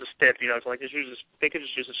the stiff. It's like they could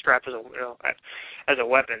just use a strap as a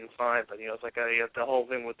weapon, fine. But it's like the whole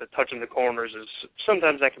thing with the touching the corners is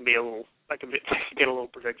sometimes that can get a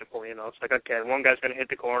little predictable. It's like, okay, one guy's gonna hit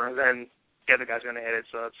the corner, then the other guy's gonna hit it.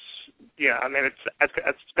 So it's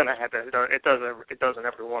it's gonna happen. It does in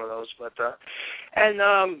every one of those. But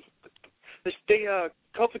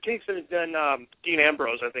Kofi Kingston and then Dean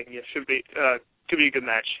Ambrose, I think could be a good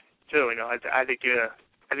match too. I think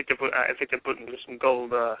they're putting some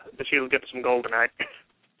gold. The Shield get some gold tonight.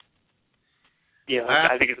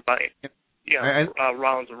 I think it's about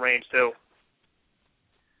Rollins and Reigns too.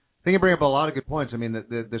 I think you bring up a lot of good points. I mean,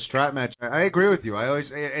 the strap match. I agree with you.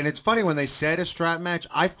 And it's funny when they said a strap match,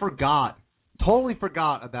 I totally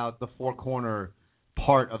forgot about the four corner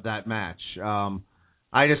part of that match.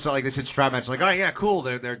 I just thought, like, they said strap match, like, oh yeah, cool,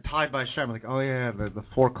 they're tied by a strap. I'm like, oh yeah, the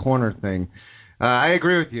four corner thing. I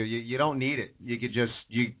agree with you. You don't need it. You could just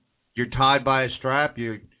you're tied by a strap.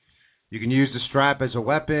 You can use the strap as a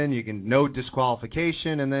weapon. You can no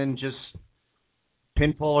disqualification, and then just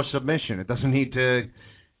pinfall or submission. It doesn't need to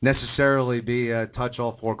necessarily be touch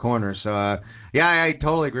all four corners. So I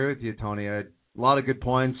totally agree with you, Tony. A lot of good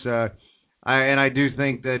points. And I do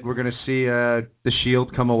think that we're going to see the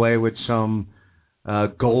Shield come away with some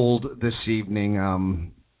gold this evening.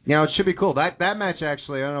 It should be cool. That match,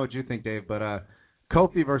 actually, I don't know what you think, Dave, but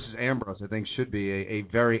Kofi versus Ambrose, I think, should be a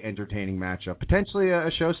very entertaining matchup. Potentially a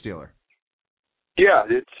show stealer. Yeah,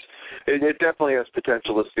 it definitely has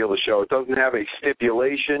potential to steal the show. It doesn't have a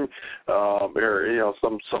stipulation or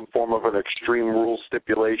some form of an Extreme Rules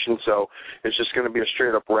stipulation, so it's just going to be a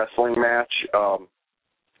straight up wrestling match,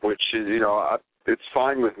 which is it's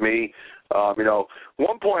fine with me.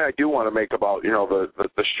 One point I do want to make about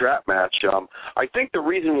the strap match. I think the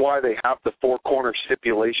reason why they have the four corner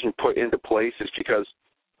stipulation put into place is because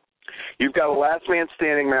you've got a last man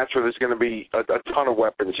standing match where there's going to be a ton of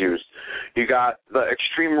weapons used. You got the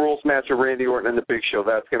Extreme Rules match with Randy Orton and the Big Show.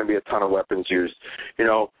 That's going to be a ton of weapons used.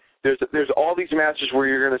 There's all these matches where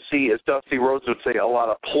you're going to see, as Dusty Rhodes would say, a lot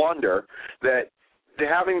of plunder. That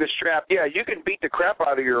having the strap, yeah, you can beat the crap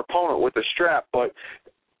out of your opponent with the strap, but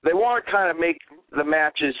they want to kind of make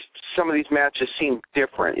some of these matches seem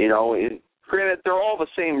different, Granted, they're all the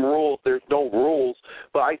same rules. There's no rules,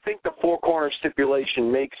 but I think the four-corner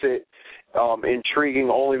stipulation makes it intriguing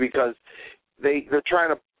only because they're trying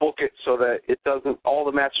to book it so that it doesn't, all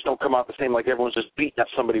the matches don't come out the same, like everyone's just beating up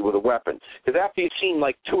somebody with a weapon. Because after you've seen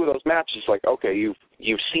like 2 of those matches, like, okay,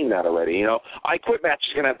 you've seen that already, you know. I Quit match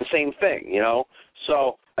is going to have the same thing, you know.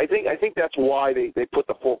 So I think that's why they put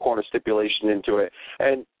the 4-corner stipulation into it.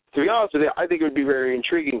 And to be honest with you, I think it would be very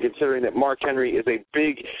intriguing considering that Mark Henry is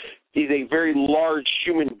he's a very large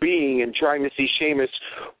human being, and trying to see Sheamus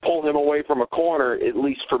pull him away from a corner, at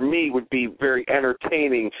least for me, would be very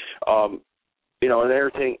entertaining, you know, an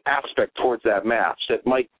entertaining aspect towards that match that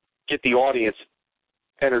might get the audience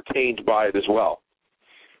entertained by it as well.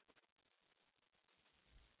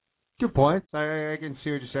 Good point. I can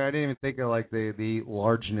see what you're saying. I didn't even think of like the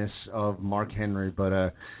largeness of Mark Henry,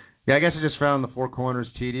 but yeah, I guess I just found the 4 corners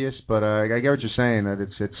tedious. But I get what you're saying, that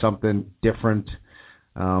it's something different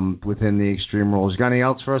within the Extreme Rules. You got anything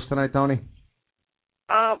else for us tonight, Tony?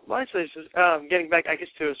 Well, actually, getting back, I guess,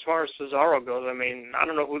 to as far as Cesaro goes, I mean, I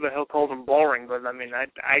don't know who the hell called him boring, but I mean,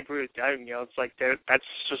 I agree with you. You know, it's like that's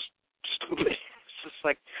just stupid. It's just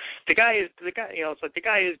like the guy, you know, it's like the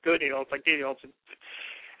guy is good. You know, it's like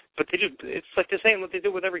but it's like the same what they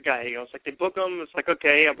do with every guy. You know, it's like they book him. It's like,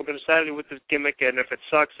 okay, we're going to Saturday with this gimmick, and if it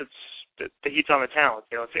sucks, it's the heat's on the talent.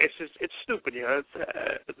 You know, it's stupid. You know, it's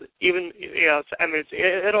even, you know, I mean,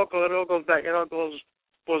 it all goes back. It all goes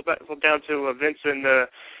back down to Vince and the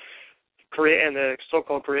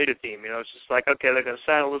so-called creative team. You know, it's just like, okay, they're going to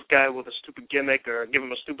saddle this guy with a stupid gimmick or give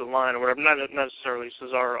him a stupid line or whatever. Not necessarily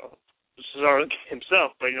Cesaro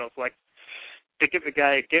himself, but, you know, it's like they give the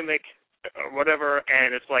guy a gimmick or whatever,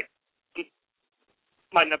 and it's like, it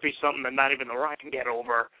might not be something that not even The Rock can get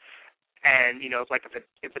over. And, you know, it's like, if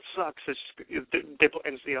it sucks, it's, you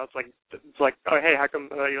know, it's like, oh, hey, how come,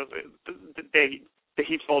 you know, the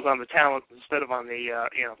heat falls on the talent instead of on the,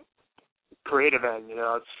 you know, creative end. You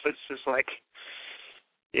know, it's just like,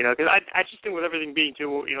 you know, because I just think with everything being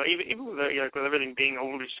too, you know, even with, you know, with everything being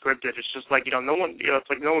overly scripted, it's just like, you know, no one, you know, it's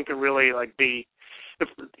like no one can really like be.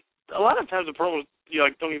 A lot of times the promos, you know,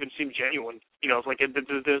 like, don't even seem genuine. You know, it's like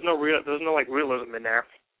there's no like realism in there.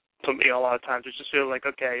 To me, a lot of times it just feels like,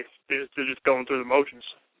 okay, they're just going through the motions.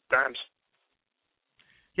 Times.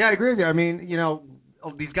 Yeah, I agree with you. I mean, you know,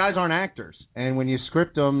 these guys aren't actors, and when you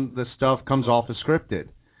script them, the stuff comes off as scripted.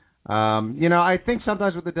 You know, I think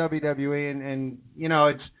sometimes with the WWE, and you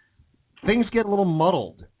know, things get a little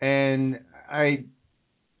muddled, and I've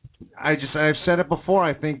said it before.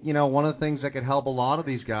 I think, you know, one of the things that could help a lot of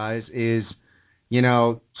these guys is, you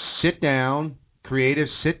know, sit down,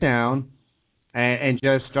 creatives sit down, and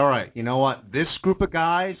just, all right, you know what, this group of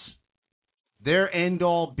guys, their end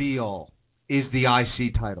all be all is the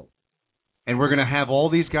IC title. And we're going to have all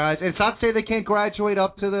these guys, and it's not to say they can't graduate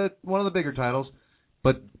up to one of the bigger titles,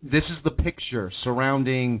 but this is the picture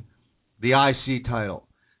surrounding the IC title.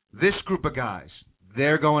 This group of guys,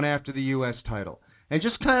 they're going after the U.S. title. And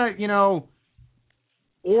just kind of, you know,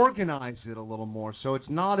 organize it a little more so it's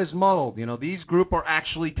not as muddled. You know, these group are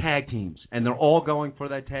actually tag teams, and they're all going for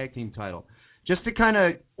that tag team title. Just to kind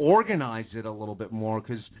of organize it a little bit more,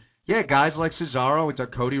 because, yeah, guys like Cesaro, it's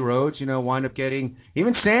Cody Rhodes, you know, wind up getting,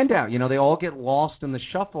 even Sandow, you know, they all get lost in the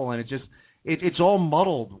shuffle, and it's all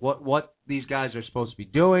muddled what these guys are supposed to be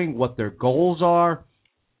doing, what their goals are,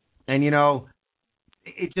 and, you know,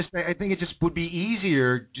 I think it just would be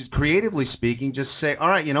easier, just creatively speaking, just say, all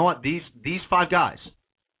right, you know what, these 5 guys,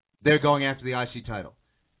 they're going after the IC title.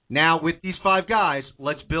 Now, with these 5 guys,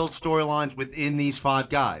 let's build storylines within these 5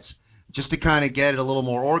 guys, just to kind of get it a little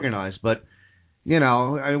more organized. But, you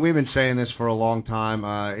know, I mean, we've been saying this for a long time.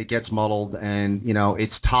 It gets muddled, and, you know,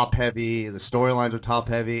 it's top-heavy. The storylines are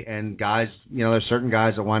top-heavy, and guys, you know, there's certain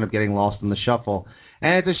guys that wind up getting lost in the shuffle.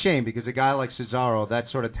 And it's a shame, because a guy like Cesaro, that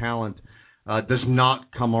sort of talent, does not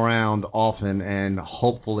come around often, and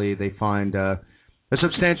hopefully they find a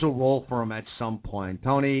substantial role for him at some point.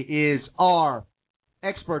 Tony is our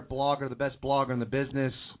expert blogger, the best blogger in the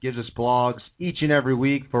business, gives us blogs each and every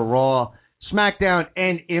week for Raw, SmackDown,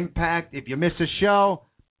 and Impact. If you miss a show,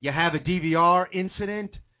 you have a DVR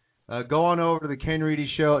incident, go on over to the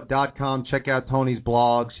KenReedyShow.com, check out Tony's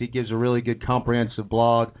blogs. He gives a really good comprehensive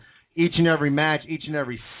blog. Each and every match, each and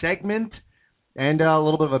every segment, and a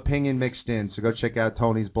little bit of opinion mixed in. So go check out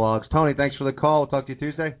Tony's blogs. Tony, thanks for the call. We'll talk to you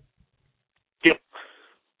Tuesday. Yep.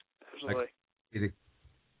 Absolutely. Easy.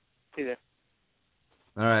 See you.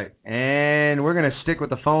 All right. And we're going to stick with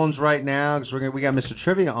the phones right now because we got Mr.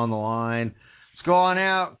 Trivia on the line. Let's go on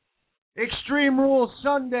out. Extreme Rules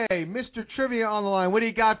Sunday. Mr. Trivia on the line. What do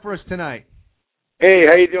you got for us tonight? Hey,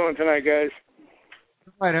 how you doing tonight, guys?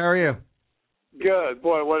 All right. How are you? Good.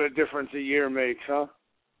 Boy, what a difference a year makes, huh?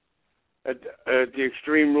 At the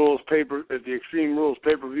Extreme Rules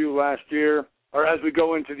pay-per-view last year, or as we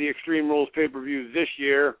go into the Extreme Rules pay-per-view this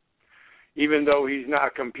year, even though he's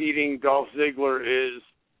not competing, Dolph Ziggler is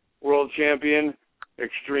world champion.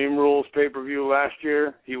 Extreme Rules pay-per-view last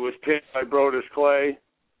year, he was pinned by Brodus Clay,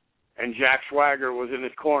 and Jack Swagger was in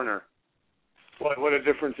his corner. What a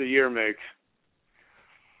difference a year makes.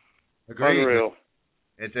 Agreed. Unreal.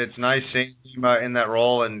 It's nice seeing him in that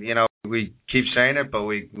role, and we keep saying it, but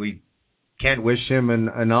we can't wish him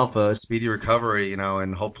enough a speedy recovery,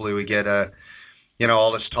 and hopefully we get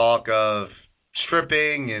all this talk of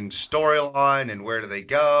stripping and storyline and where do they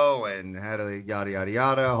go and how do they yada yada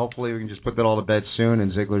yada. Hopefully we can just put that all to bed soon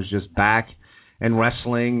and Ziggler's just back and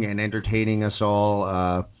wrestling and entertaining us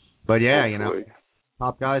all. But yeah, hopefully.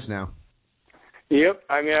 Top guys now. Yep.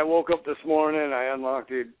 I mean, I woke up this morning, I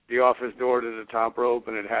unlocked the office door to the top rope,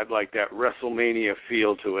 and it had like that WrestleMania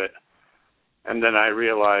feel to it. And then I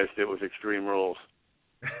realized it was Extreme Rules.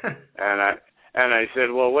 and I said,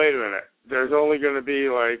 well, wait a minute. There's only going to be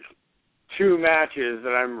like 2 matches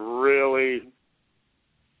that I'm really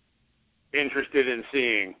interested in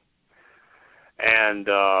seeing. And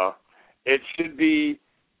it should be,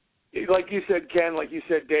 like you said, Ken, like you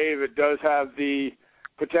said, Dave, it does have the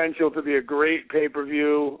potential to be a great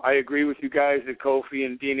pay-per-view. I agree with you guys that Kofi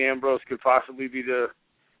and Dean Ambrose could possibly be the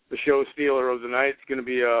show stealer of the night. It's going to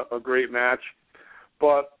be a great match.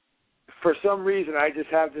 But for some reason, I just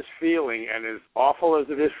have this feeling, and as awful as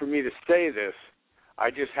it is for me to say this, I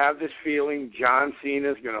just have this feeling John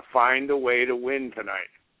Cena is going to find a way to win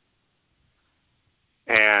tonight.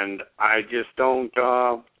 And I just don't,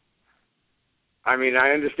 I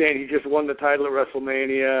understand he just won the title at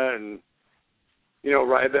WrestleMania, and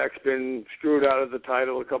Ryback's been screwed out of the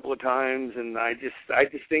title a couple of times, and I just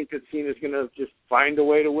think that Cena's going to just find a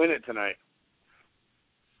way to win it tonight.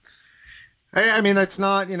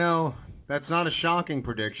 That's not a shocking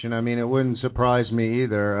prediction. it wouldn't surprise me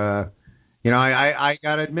either. I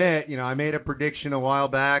got to admit, I made a prediction a while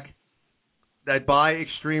back that by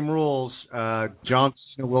Extreme Rules, John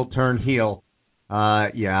Cena will turn heel.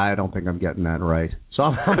 I don't think I'm getting that right.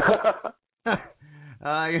 So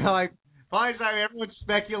everyone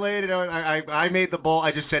speculated. I made the ball.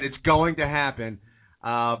 I just said it's going to happen.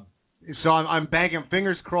 So I'm banking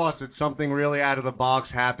fingers crossed that something really out of the box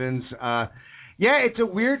happens. It's a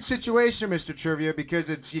weird situation, Mr. Trivia, because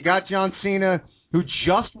you got John Cena who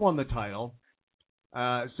just won the title.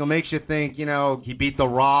 So it makes you think, he beat The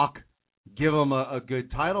Rock, give him a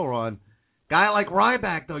good title run. Guy like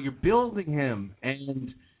Ryback, though, you're building him,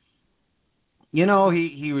 and he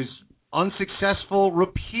was unsuccessful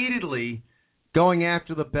repeatedly going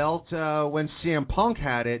after the belt when CM Punk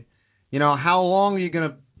had it. How long are you going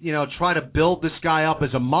to, try to build this guy up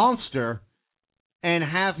as a monster and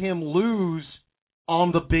have him lose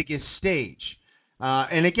on the biggest stage?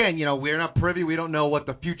 And again, we're not privy. We don't know what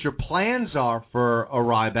the future plans are for a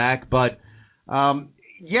Ryback, but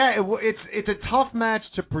it's a tough match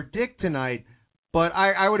to predict tonight. But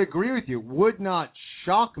I would agree with you. Would not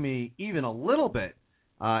shock me even a little bit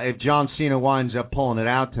if John Cena winds up pulling it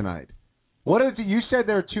out tonight. You said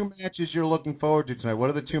there are 2 matches you're looking forward to tonight. What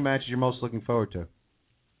are the 2 matches you're most looking forward to?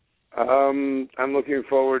 I'm looking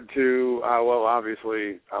forward to,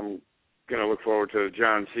 obviously, I'm going to look forward to the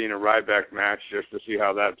John Cena-Ryback match just to see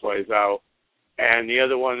how that plays out. And the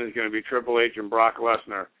other one is going to be Triple H and Brock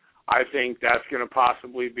Lesnar. I think that's going to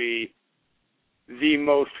possibly be the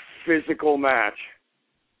most physical match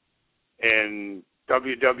in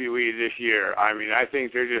WWE this year. I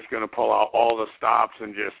think they're just going to pull out all the stops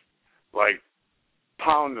and just,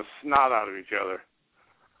 pound the snot out of each other.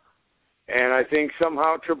 And I think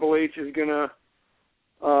somehow Triple H is going to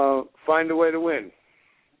find a way to win.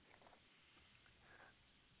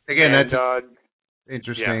 Again, that's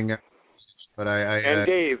interesting. Yeah. But and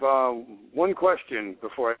Dave, one question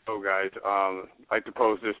before I go, guys. I'd like to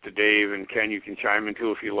pose this to Dave, and Ken, you can chime in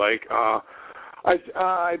too if you like.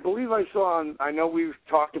 I believe I saw I know we've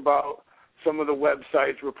talked about some of the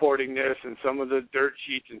websites reporting this and some of the dirt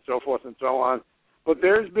sheets and so forth and so on, but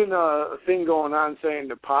there's been a thing going on saying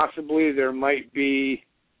that possibly there might be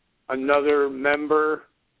another member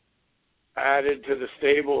added to the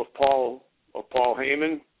stable of Paul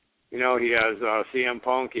Heyman. He has CM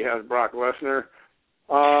Punk, he has Brock Lesnar.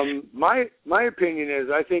 My opinion is,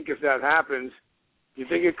 I think if that happens, do you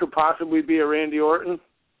think it could possibly be a Randy Orton?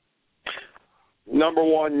 Number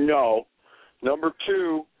one, no. Number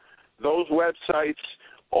two, those websites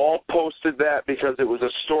all posted that because it was a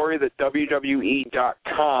story that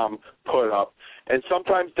WWE.com put up. And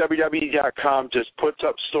sometimes WWE.com just puts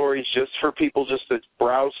up stories just for people just to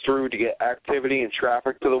browse through to get activity and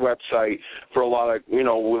traffic to the website for a lot of,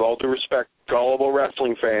 with all due respect, gullible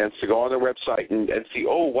wrestling fans to go on their website and see,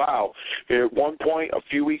 oh, wow. At one point, a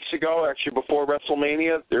few weeks ago, actually before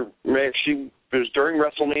WrestleMania, it was during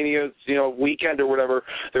WrestleMania, weekend or whatever,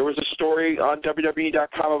 there was a story on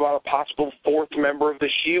WWE.com about a possible fourth member of the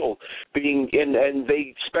Shield being in, and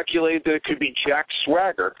they speculated that it could be Jack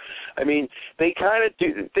Swagger. I mean, they kind of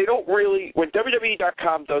do, they don't really, when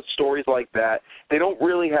WWE.com does stories like that, they don't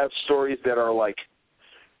really have stories that are like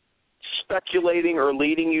speculating or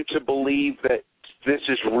leading you to believe that this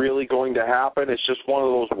is really going to happen. It's just one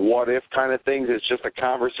of those what-if kind of things. It's just a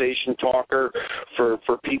conversation talker for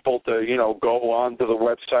people to, go on to the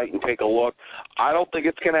website and take a look. I don't think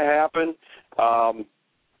it's going to happen.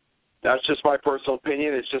 That's just my personal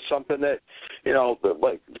opinion. It's just something that,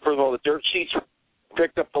 first of all, the dirt sheets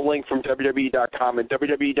picked up the link from WWE.com, and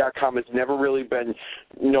WWE.com has never really been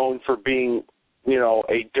known for being,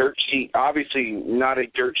 a dirt sheet, obviously not a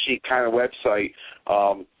dirt sheet kind of website.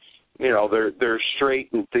 They're straight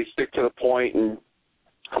and they stick to the point and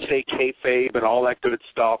say kayfabe and all that good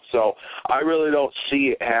stuff. So I really don't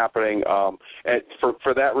see it happening and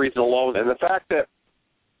for that reason alone. And the fact that,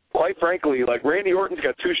 quite frankly, like Randy Orton's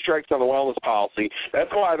got 2 strikes on the wellness policy.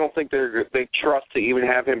 That's why I don't think they trust to even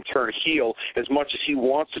have him turn heel as much as he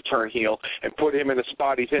wants to turn heel and put him in the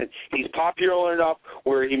spot he's in. He's popular enough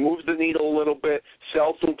where he moves the needle a little bit,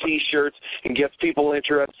 sells some T-shirts, and gets people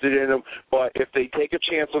interested in him. But if they take a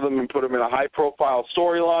chance with him and put him in a high-profile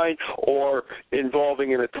storyline or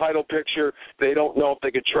involving in a title picture, they don't know if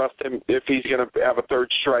they can trust him if he's going to have a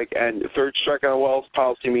 3rd strike. And a 3rd strike on a wellness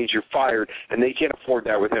policy means you're fired, and they can't afford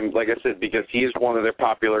that with him. Like I said, because he is one of their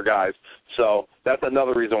popular guys. So that's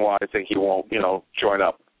another reason why I think he won't, join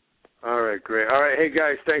up. All right, great. All right, hey,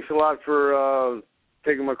 guys, thanks a lot for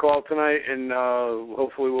taking my call tonight, and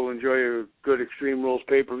hopefully we'll enjoy a good Extreme Rules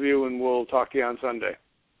pay-per-view, and we'll talk to you on Sunday.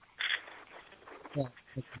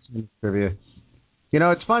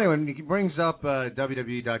 It's funny when he brings up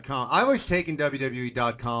WWE.com. I've always taken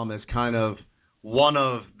WWE.com as kind of one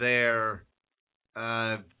of their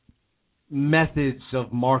methods of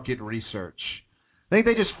market research. I think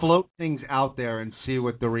they just float things out there and see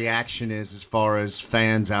what the reaction is as far as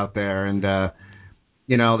fans out there, and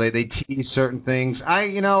they tease certain things.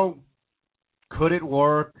 Could it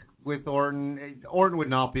work with Orton? Orton would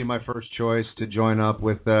not be my first choice to join up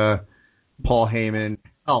with Paul Heyman.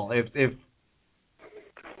 Oh, if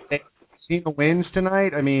Cena wins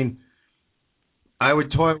tonight, I would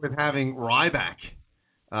toy with having Ryback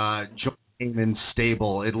join Heyman's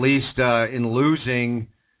stable. At least in losing,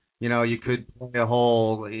 you could play a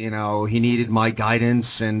whole, he needed my guidance,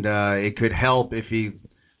 and it could help if he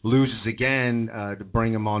loses again to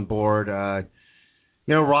bring him on board.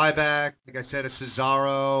 Ryback, like I said, a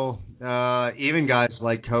Cesaro, even guys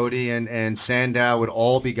like Cody and Sandow would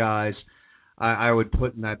all be guys I would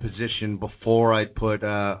put in that position before I'd put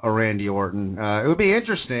a Randy Orton. It would be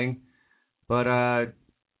interesting, but I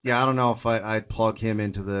don't know if I'd plug him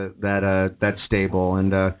into that stable.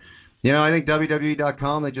 And I think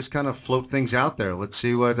WWE.com, they just kind of float things out there. Let's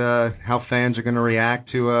see how fans are going to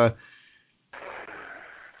react to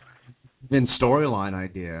in storyline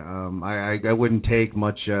idea. I wouldn't take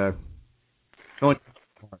much.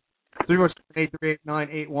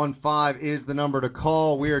 318-389-815 is the number to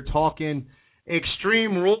call. We are talking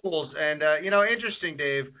Extreme Rules, and interesting,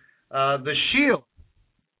 Dave. The Shield.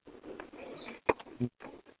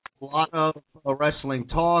 A lot of wrestling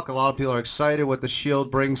talk. A lot of people are excited what the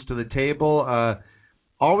Shield brings to the table.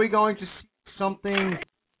 Are we going to see something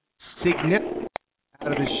significant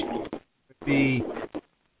out of the Shield? Could be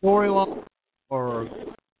storyline or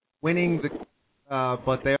winning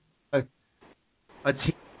but they are a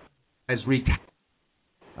team has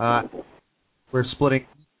we're splitting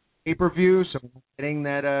pay-per-view, so we're getting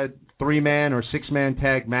that 3-man or 6-man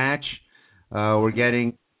tag match. We're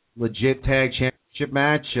getting legit tag championship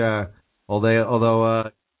match,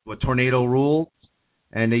 although with tornado rules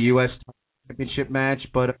and a U.S. championship match.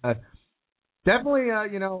 But definitely,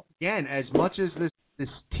 again, as much as this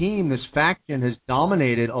team, this faction has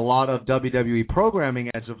dominated a lot of WWE programming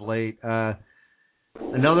as of late,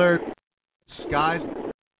 another guys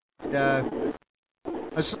a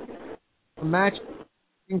match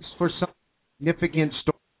for some significant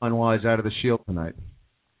storyline-wise out of the Shield tonight.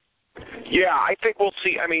 Yeah, I think we'll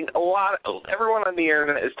see. Everyone on the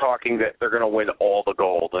internet is talking that they're going to win all the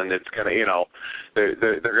gold, and it's going to,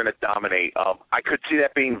 they're going to dominate. I could see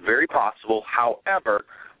that being very possible. However,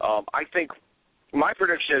 I think my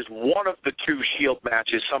prediction is one of the two Shield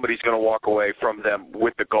matches, somebody's going to walk away from them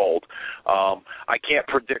with the gold. I can't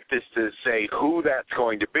predict this to say who that's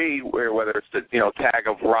going to be, whether it's the tag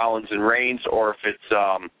of Rollins and Reigns, or if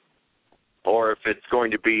it's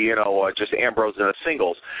going to be just Ambrose in a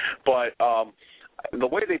singles. But the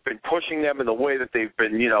way they've been pushing them and the way that they've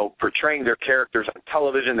been portraying their characters on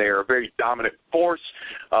television, they are a very dominant force.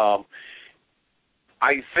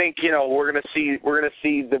 I think we're going to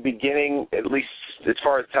see the beginning, at least as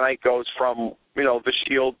far as tonight goes, from the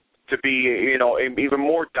Shield to be an even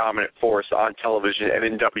more dominant force on television and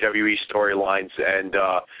in WWE storylines. And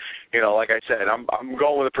like I said, I'm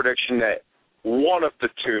going with a prediction that one of the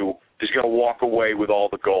two is going to walk away with all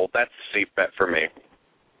the gold. That's a safe bet for me.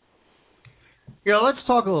 Let's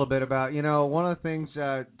talk a little bit about one of the things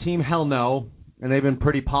Team Hell No, and they've been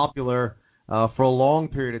pretty popular for a long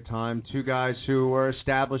period of time. Two guys who were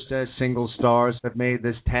established as single stars have made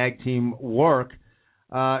this tag team work.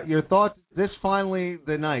 Your thoughts, this finally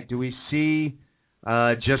the night, do we see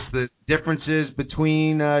just the differences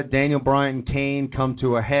between Daniel Bryan and Kane come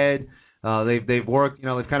to a head? They've worked,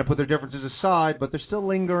 they've kind of put their differences aside, but they're still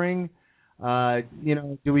lingering.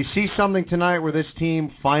 Do we see something tonight where this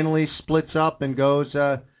team finally splits up and goes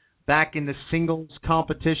back into singles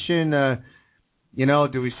competition? Do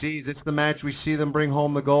we see, is this the match we see them bring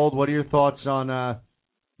home the gold? What are your thoughts on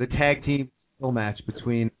the tag team match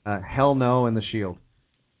between Hell No and the Shield?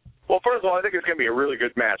 Well, first of all, I think it's going to be a really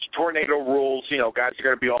good match. Tornado rules, guys are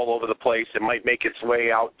going to be all over the place. It might make its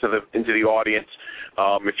way out into the audience.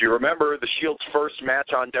 If you remember, the Shield's first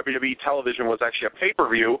match on WWE television was actually a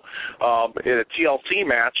pay-per-view, in a TLC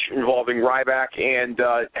match involving Ryback and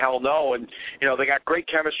Hell No, and they got great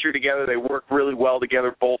chemistry together. They work really well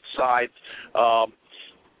together, both sides.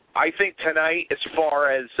 I think tonight, as far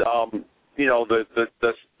as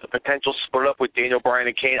the potential split up with Daniel Bryan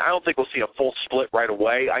and Kane, I don't think we'll see a full split right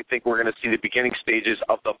away. I think we're going to see the beginning stages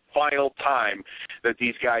of the final time that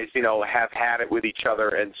these guys, have had it with each other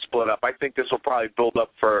and split up. I think this will probably build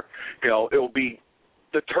up for, it will be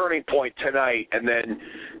the turning point tonight, and then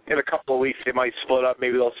in a couple of weeks they might split up.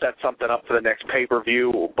 Maybe they'll set something up for the next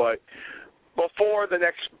pay-per-view. But before the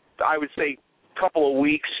next, I would say, couple of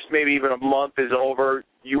weeks, maybe even a month is over,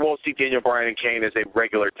 you won't see Daniel Bryan and Kane as a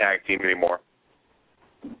regular tag team anymore.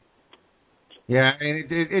 Yeah, and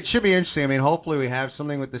it should be interesting. Hopefully we have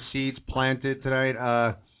something with the seeds planted tonight.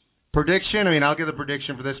 Prediction, I'll give the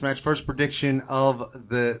prediction for this match. First prediction of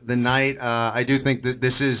the night. I do think that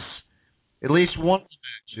this is at least one of the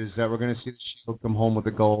matches that we're going to see the Shield come home with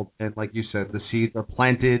the gold. And like you said, the seeds are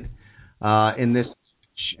planted in this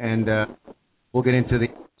match. And we'll get into the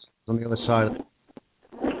on the other side of the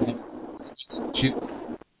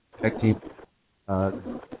tag team. I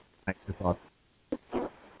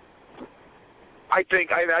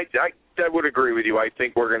think I would agree with you. I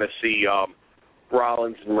think we're going to see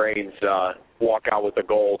Rollins and Reigns walk out with the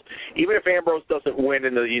gold. Even if Ambrose doesn't win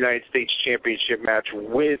in the United States Championship match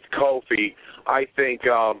with Kofi, I think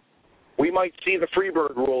we might see the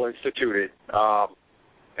Freebird rule instituted.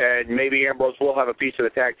 And maybe Ambrose will have a piece of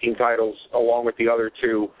the tag team titles along with the other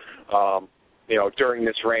two, during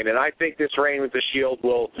this reign. And I think this reign with the Shield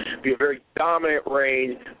will be a very dominant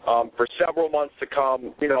reign for several months to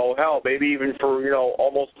come. Maybe even for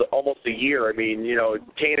almost a year.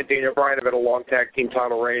 Kane and Daniel Bryan have had a long tag team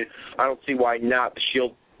title reign. I don't see why not. The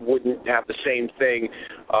Shield wouldn't have the same thing.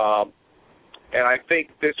 And I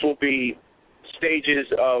think this will be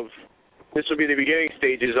the beginning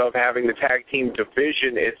stages of having the tag team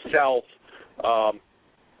division itself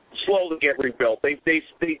slowly get rebuilt. They've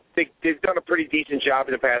done a pretty decent job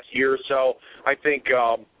in the past year or so. I think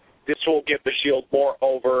this will get the Shield more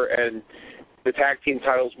over and the tag team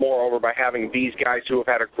titles more over by having these guys who have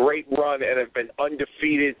had a great run and have been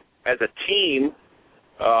undefeated as a team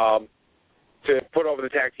to put over the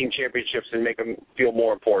tag team championships and make them feel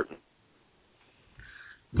more important.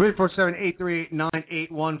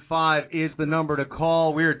 347-838-9815 is the number to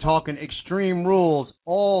call. We are talking Extreme Rules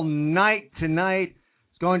all night tonight.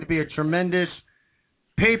 It's going to be a tremendous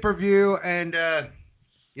pay-per-view. And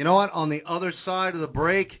you know what? On the other side of the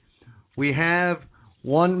break, we have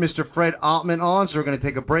one Mr. Fred Ottman on. So we're going to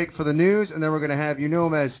take a break for the news, and then we're going to have,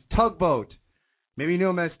 him as Tugboat. Maybe you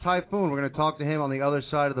know him as Typhoon. We're going to talk to him on the other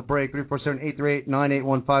side of the break.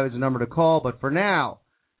 347-838-9815 is the number to call. But for now,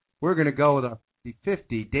 we're going to go with the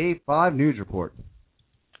 50 Day 5 News Report.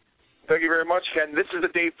 Thank you very much, Ken. This is the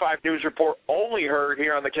Day 5 News Report, only heard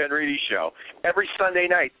here on the Ken Reedy Show, every Sunday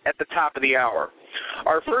night at the top of the hour.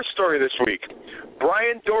 Our first story this week,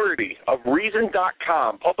 Brian Doherty of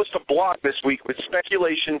Reason.com published a blog this week with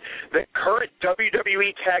speculation that current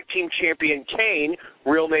WWE Tag Team Champion Kane,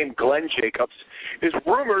 real name Glenn Jacobs, is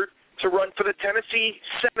rumored to run for the Tennessee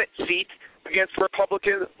Senate seat against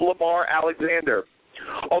Republican Lamar Alexander.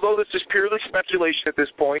 Although this is purely speculation at this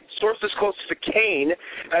point, sources closest to Kane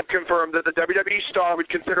have confirmed that the WWE star would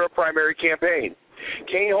consider a primary campaign.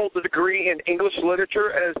 Kane holds a degree in English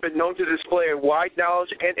literature and has been known to display a wide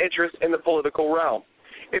knowledge and interest in the political realm.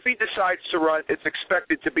 If he decides to run, it's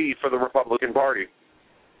expected to be for the Republican Party.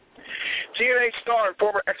 TNA star and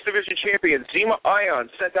former X Division champion Zema Ion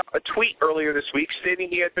sent out a tweet earlier this week stating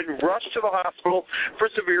he had been rushed to the hospital for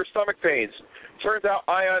severe stomach pains. Turns out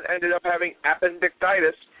Ion ended up having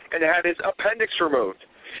appendicitis and had his appendix removed.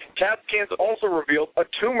 CAT scans also revealed a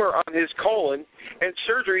tumor on his colon, and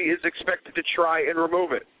surgery is expected to try and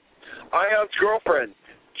remove it. Ion's girlfriend,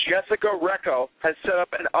 Jessica Recco, has set up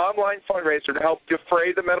an online fundraiser to help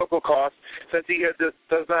defray the medical costs since he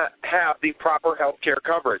does not have the proper health care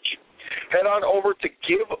coverage. Head on over to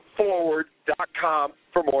giveforward.com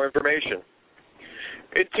for more information.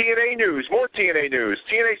 In TNA news, more TNA news.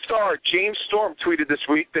 TNA star James Storm tweeted this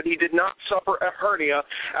week that he did not suffer a hernia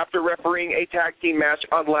after refereeing a tag team match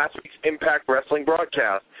on last week's Impact Wrestling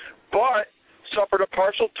broadcast, but suffered a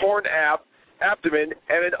partial torn abdomen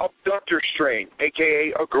and an abductor strain,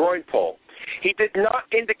 a.k.a. a groin pull. He did not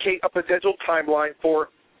indicate a potential timeline for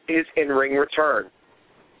his in-ring return.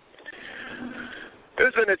 This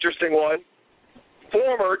is an interesting one.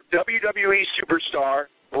 Former WWE superstar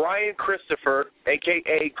Brian Christopher,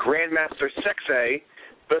 a.k.a. Grandmaster Sexay,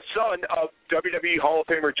 the son of WWE Hall of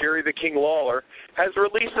Famer Jerry the King Lawler, has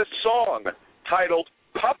released a song titled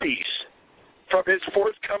Puppies from his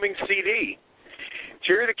forthcoming CD.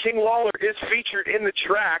 Jerry the King Lawler is featured in the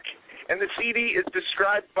track, and the CD is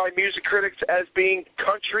described by music critics as being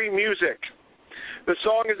country music. The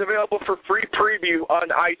song is available for free preview on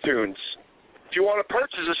iTunes. If you want to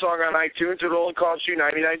purchase a song on iTunes, it will only cost you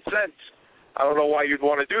 99 cents. I don't know why you'd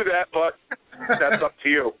want to do that, but that's up to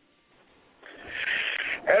you.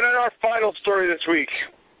 And in our final story this week,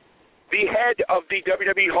 the head of the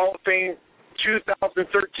WWE Hall of Fame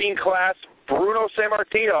 2013 class, Bruno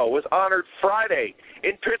Sammartino, was honored Friday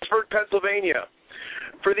in Pittsburgh, Pennsylvania,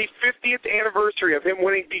 for the 50th anniversary of him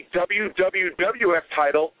winning the WWF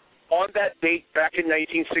title on that date back in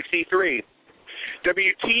 1963.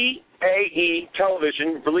 WTAE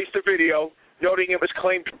Television released a video noting it was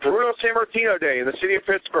claimed Bruno Sammartino Day in the city of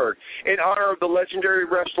Pittsburgh in honor of the legendary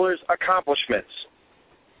wrestler's accomplishments.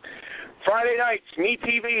 Friday nights,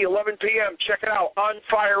 MeTV, 11 p.m. Check it out. On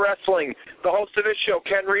Fire Wrestling. The host of this show,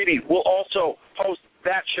 Ken Reedy, will also host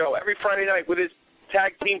that show every Friday night with his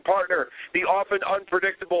tag team partner, the often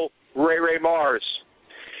unpredictable Ray Mars.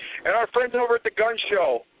 And our friends over at The Gun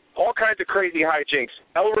Show, all kinds of crazy hijinks.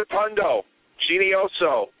 El Rotundo,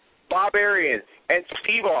 Genioso, Bob Arian, and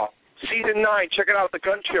Steve-Off. Season 9, check it out, The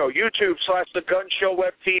Gun Show, YouTube/The Gun Show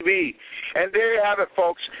Web TV. And there you have it,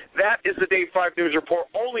 folks. That is the Day 5 News Report,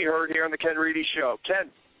 only heard here on The Ken Reedy Show. Ken,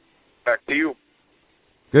 back to you.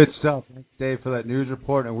 Good stuff. Thanks, Dave, for that news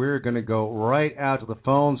report. And we're going to go right out to the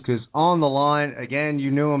phones because on the line, again, you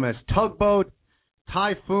knew him as Tugboat,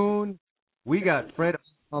 Typhoon. We got Fred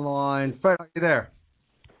on the line. Fred, are you there?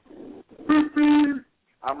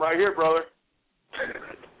 I'm right here, brother.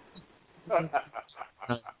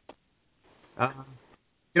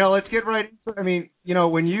 Let's get right into it. I mean,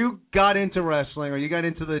 when you got into wrestling or you got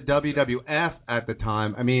into the WWF at the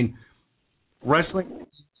time, I mean, wrestling,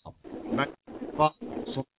 one, what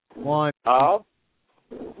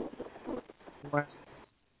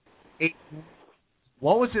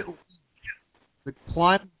was it, the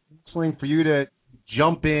climb wrestling for you to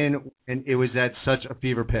jump in and it was at such a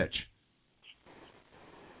fever pitch?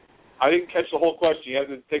 I didn't catch the whole question. You have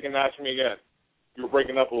to take and ask me again. You were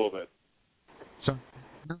breaking up a little bit. So,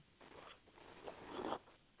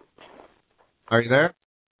 are you there?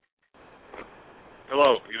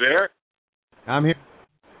 Hello, you there? I'm here.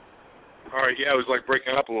 All right, yeah, it was like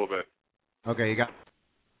breaking up a little bit. Okay, you got.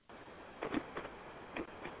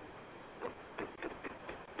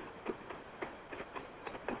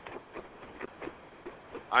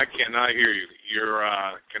 I cannot hear you. Your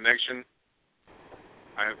connection,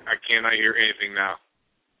 I cannot hear anything now.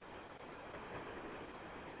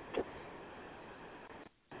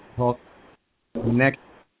 Well, next,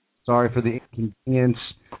 sorry for the inconvenience.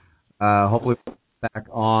 Hopefully back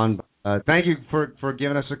on. Thank you for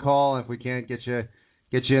giving us a call. And if we can't get you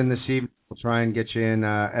in this evening, we'll try and get you in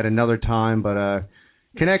at another time. But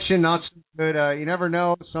connection not so good. You never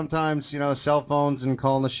know. Sometimes cell phones and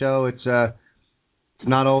calling the show. It's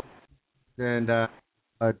not old. And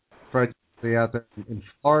Fred out there in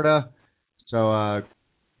Florida. So,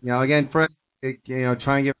 again, Fred,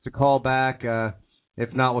 try and give us a call back.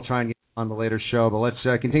 If not, we'll try and get on the later show. But let's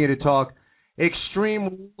continue to talk Extreme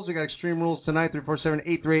Rules. We got Extreme Rules tonight.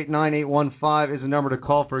 347-838-9815 is the number to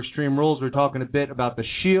call for Extreme Rules. We're talking a bit about the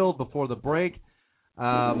Shield before the break.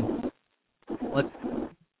 The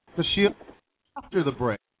Shield after the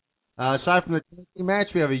break. Aside from the match,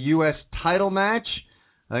 we have a U.S. title match.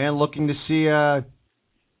 Again, looking to see,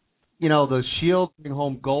 the Shield bring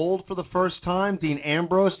home gold for the first time. Dean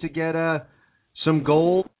Ambrose to get some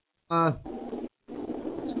gold. I'm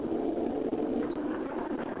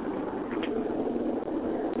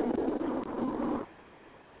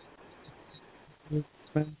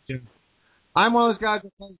one of those guys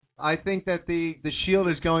that think, I think that the Shield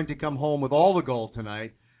is going to come home with all the gold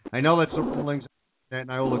tonight. I know that's the rulings,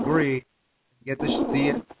 and I will agree. Get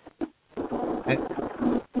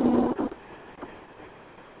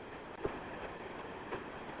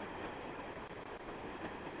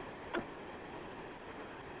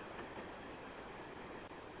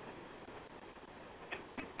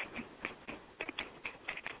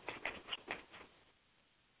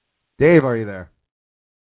Dave, are you there?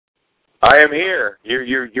 I am here.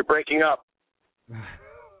 You're breaking up.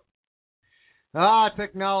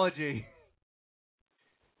 Technology.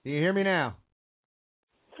 Can you hear me now?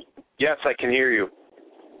 Yes, I can hear you.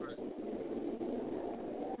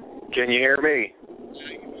 Can you hear me?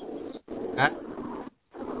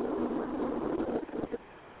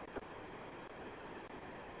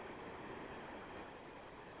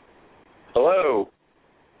 Hello.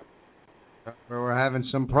 We're having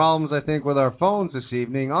some problems, I think, with our phones this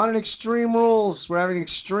evening. On an Extreme Rules, we're having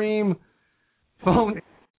extreme phone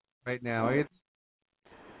right now.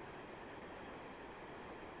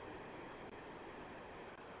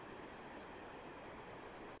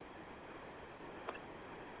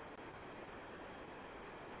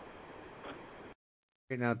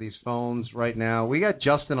 Getting out these phones right now. We got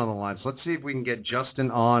Justin on the line, so let's see if we can get Justin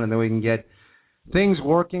on, and then we can get things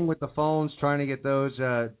working with the phones, trying to get those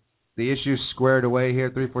the issues squared away here.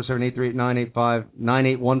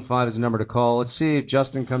 347-838-9815 is the number to call. Let's see if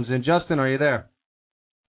Justin comes in. Justin, are you there?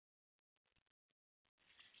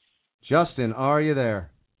 Justin, are you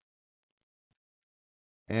there?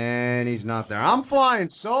 And he's not there. I'm flying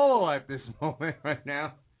solo at this moment right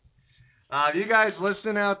now. You guys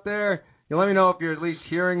listen out there. You let me know if you're at least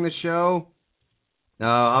hearing the show.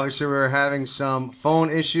 Obviously, we're having some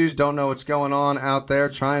phone issues. Don't know what's going on out there.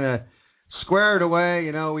 Trying to square it away.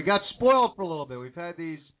 We got spoiled for a little bit. We've had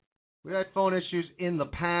phone issues in the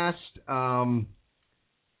past,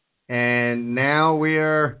 and now we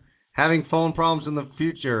are having phone problems in the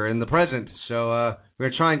future, in the present. So we're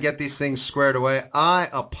going to try and get these things squared away. I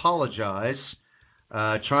apologize.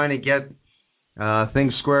 Trying to get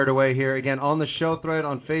things squared away here. Again, on the show thread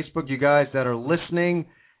on Facebook, you guys that are listening,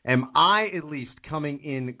 am I at least coming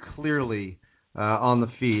in clearly on the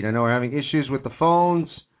feed? I know we're having issues with the phones.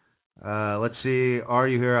 Let's see. Are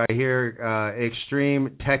you here? I hear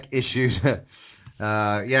extreme tech issues.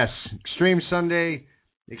 Yes, Extreme Sunday,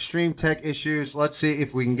 extreme tech issues. Let's see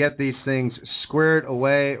if we can get these things squared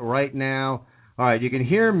away right now. All right, you can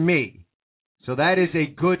hear me. So that is a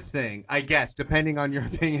good thing, I guess, depending on your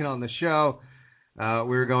opinion on the show.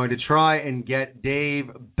 We're going to try and get Dave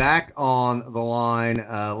back on the line.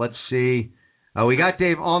 Let's see. We got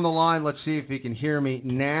Dave on the line. Let's see if he can hear me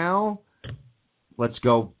now. Let's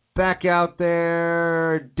go back out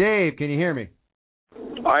there. Dave, can you hear me?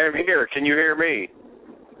 I am here. Can you hear me?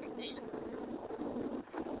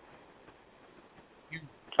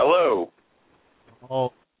 Hello.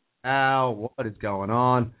 Oh, ow, what is going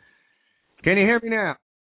on? Can you hear me now?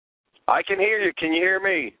 I can hear you. Can you hear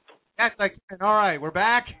me? Yes, I can. All right, we're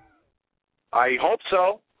back. I hope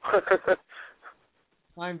so.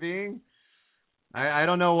 Time being, I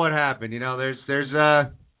don't know what happened. There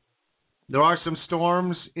are some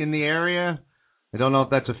storms in the area. I don't know if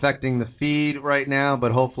that's affecting the feed right now,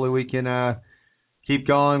 but hopefully we can keep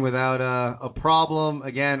going without a problem.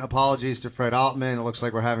 Again, apologies to Fred Ottman. It looks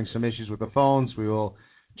like we're having some issues with the phones. We will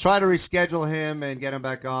try to reschedule him and get him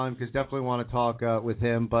back on because definitely want to talk with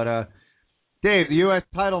him. But Dave, the U.S.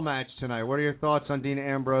 title match tonight. What are your thoughts on Dean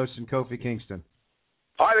Ambrose and Kofi Kingston?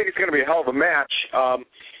 I think it's going to be a hell of a match.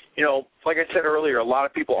 Like I said earlier, a lot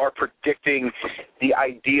of people are predicting the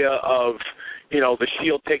idea of, the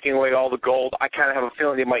Shield taking away all the gold. I kind of have a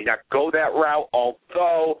feeling they might not go that route,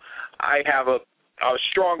 although I have a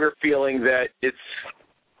stronger feeling that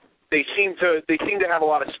they seem to have a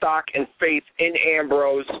lot of stock and faith in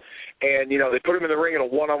Ambrose. And, they put him in the ring in a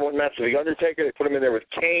one-on-one match with The Undertaker. They put him in there with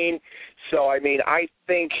Kane. So, I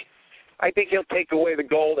think I think he'll take away the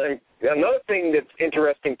gold. And another thing that's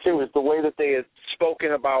interesting, too, is the way that they had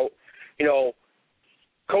spoken about,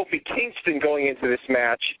 Kofi Kingston going into this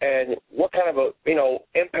match and what kind of a,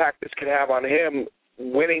 impact this could have on him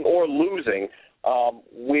winning or losing.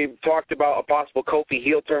 We've talked about a possible Kofi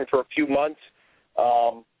heel turn for a few months.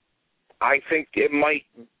 I think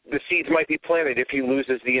the seeds might be planted if he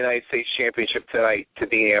loses the United States Championship tonight to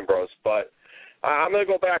Dean Ambrose. But I'm going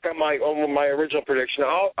to go back on my original prediction.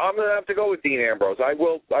 I'm going to have to go with Dean Ambrose. I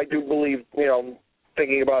do believe,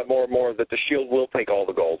 thinking about it more and more, that the Shield will take all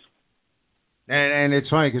the golds. And it's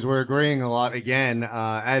funny because we're agreeing a lot again.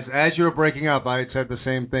 As you were breaking up, I had said the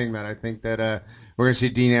same thing, man. I think that we're going to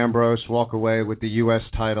see Dean Ambrose walk away with the U.S.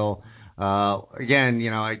 title. Again,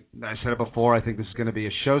 I said it before. I think this is going to be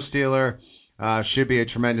a show stealer. Should be a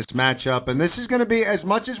tremendous matchup. And this is going to be, as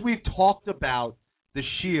much as we've talked about the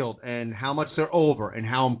Shield and how much they're over and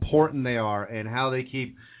how important they are and how they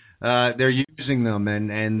keep they're using them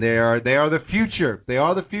and they are the future. They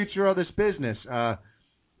are the future of this business.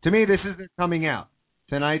 To me, this is their coming out.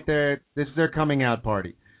 Tonight, this is their coming out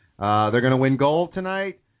party. They're going to win gold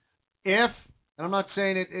tonight. And I'm not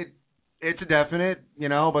saying it's a definite,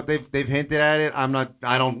 but they've hinted at it.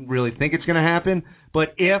 I don't really think it's going to happen.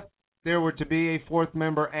 But if there were to be a fourth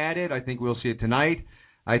member added, I think we'll see it tonight.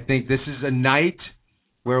 I think this is a night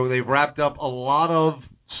where they've wrapped up a lot of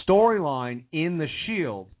storyline in the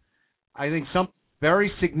Shield. I think something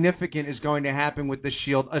very significant is going to happen with the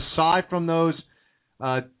Shield. Aside from those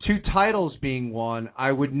 2 titles being won,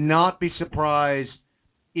 I would not be surprised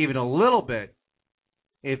even a little bit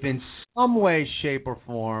if in some way, shape, or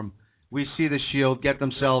form we see the Shield get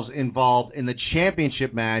themselves involved in the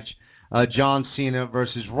championship match, John Cena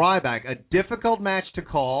versus Ryback. A difficult match to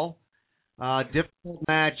call, difficult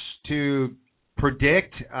match to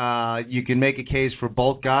predict. You can make a case for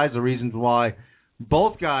both guys, the reasons why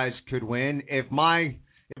both guys could win. If my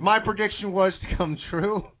prediction was to come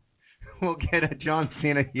true, we'll get a John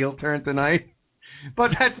Cena heel turn tonight.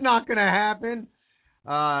 But that's not going to happen.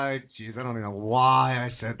 I don't even know why I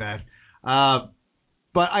said that.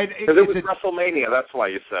 But because it was WrestleMania, that's why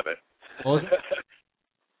you said it. Was it?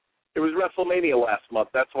 It was WrestleMania last month,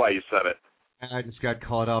 that's why you said it. I just got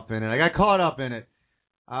caught up in it.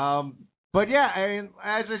 But yeah,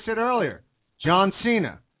 as I said earlier, John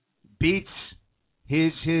Cena beats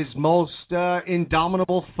his most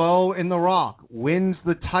indomitable foe in The Rock, wins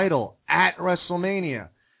the title at WrestleMania.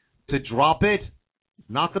 To drop it,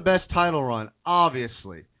 not the best title run,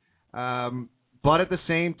 obviously. But at the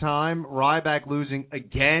same time, Ryback losing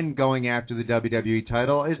again going after the WWE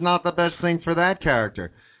title is not the best thing for that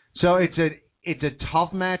character. So it's a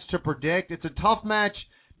tough match to predict. It's a tough match,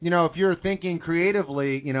 if you're thinking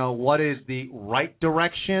creatively, what is the right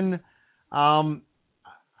direction.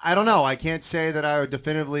 I don't know. I can't say that I would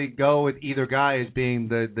definitively go with either guy as being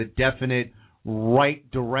the definite right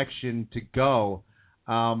direction to go.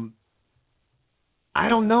 I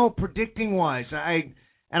don't know predicting-wise. I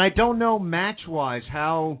don't know match-wise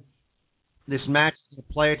how this match is going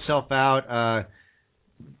to play itself out.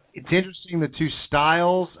 It's interesting, the 2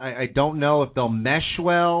 styles. I don't know if they'll mesh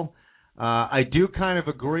well. I do kind of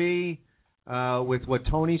agree with what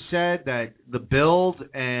Tony said, that the build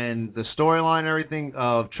and the storyline and everything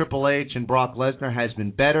of Triple H and Brock Lesnar has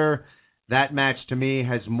been better. That match, to me,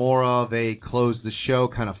 has more of a close-the-show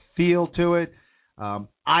kind of feel to it. I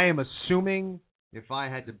am assuming, if I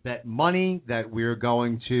had to bet money, that we're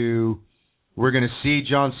going to see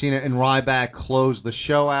John Cena and Ryback close the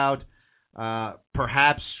show out.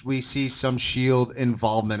 Perhaps we see some Shield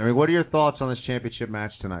involvement. What are your thoughts on this championship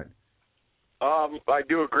match tonight? I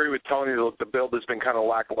do agree with Tony. The build has been kind of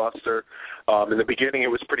lackluster. In the beginning, it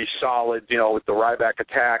was pretty solid, with the Ryback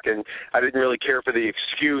attack, and I didn't really care for the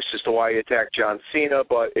excuse as to why he attacked John Cena,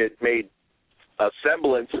 but it made a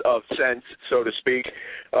semblance of sense, so to speak.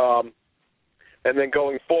 And then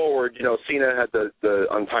going forward, Cena had the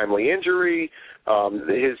untimely injury.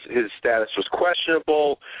 His status was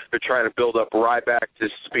questionable. They're trying to build up Ryback to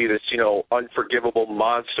be this, unforgivable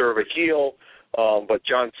monster of a heel. But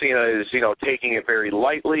John Cena is, taking it very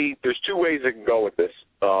lightly. There's 2 ways it can go with this.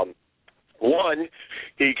 One,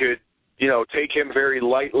 he could, take him very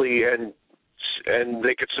lightly and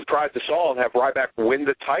they could surprise us all and have Ryback win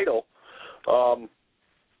the title, for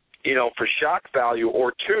shock value.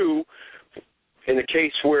 Or 2, in the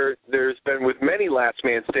case where there's been with many last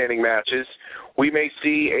man standing matches, we may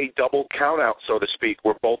see a double count out, so to speak,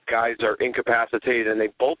 where both guys are incapacitated and they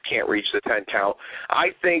both can't reach the 10 count. I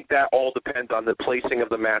think that all depends on the placing of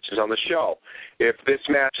the matches on the show. If this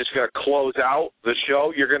match is going to close out the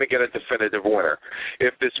show, you're going to get a definitive winner.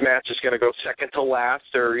 If this match is going to go second to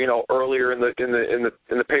last or earlier in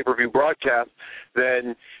the pay-per-view broadcast,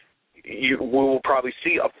 then we will probably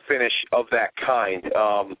see a finish of that kind.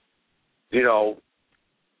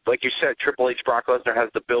 Like you said, Triple H Brock Lesnar has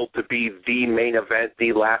the build to be the main event,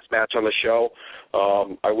 the last match on the show.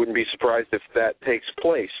 I wouldn't be surprised if that takes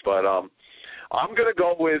place. But I'm going to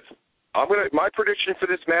go with my prediction for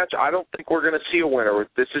this match. I don't think we're going to see a winner.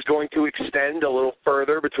 This is going to extend a little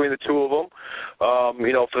further between the two of them,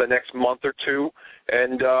 for the next month or two.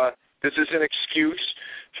 And this is an excuse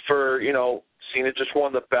for, Cena just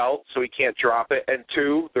won the belt, so he can't drop it. And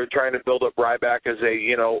two, they're trying to build up Ryback as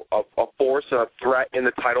a force and a threat in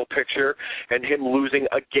the title picture. And him losing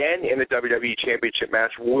again in the WWE Championship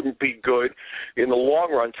match wouldn't be good in the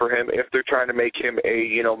long run for him if they're trying to make him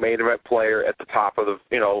a main event player at the top of the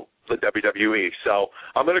WWE. So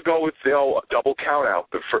I'm going to go with a double count out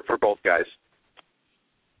for both guys.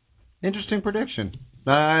 Interesting prediction.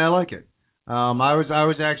 I like it. I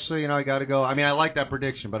was actually, I got to go. I mean, I like that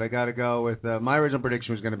prediction, but I got to go with my original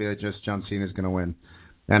prediction was going to be that just John Cena is going to win,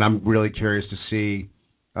 and I'm really curious to see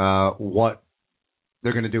what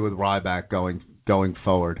they're going to do with Ryback going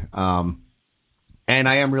forward. And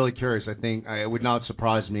I am really curious. I think it would not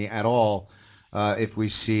surprise me at all if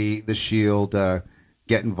we see the Shield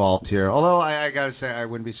get involved here. Although I got to say, I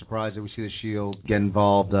wouldn't be surprised if we see the Shield get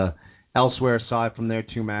involved elsewhere aside from their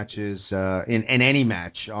two matches in any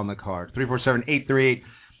match on the card.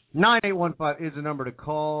 347-838-9815 is the number to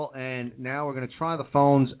call. And now we're going to try the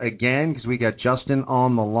phones again because we got Justin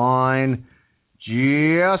on the line.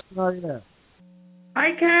 Justin, are you there? Hi,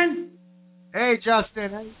 Ken. Hey,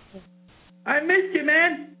 Justin. How you doing? I missed you,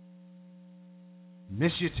 man.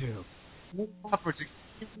 Miss you too. For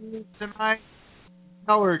tonight,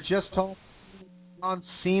 we're just talking on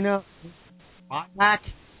Cena. Ryback.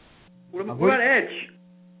 What about Edge?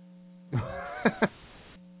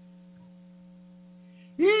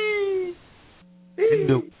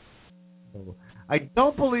 I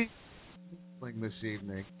don't believe this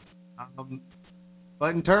evening. But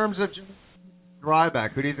in terms of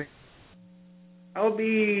Ryback, who do you think? I'll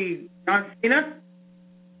be John Cena.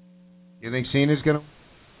 You think Cena's going to?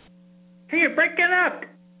 Hey, you're breaking up.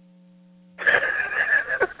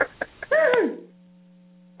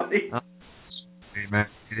 Hey, man.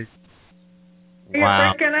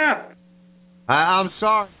 Wow. You're breaking up. I'm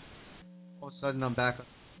sorry. All of a sudden, I'm back.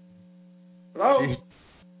 Hello?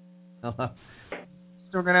 Hello.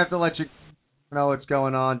 We're going to have to let you know what's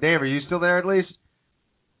going on. Dave, are you still there at least?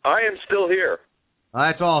 I am still here.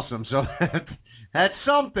 That's awesome. So that's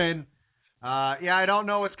something. I don't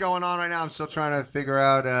know what's going on right now. I'm still trying to figure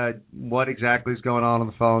out what exactly is going on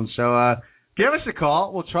the phone. So give us a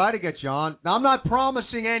call. We'll try to get you on. Now, I'm not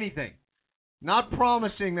promising anything. Not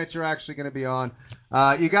promising that you're actually going to be on.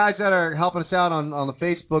 You guys that are helping us out on the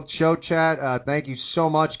Facebook show chat, thank you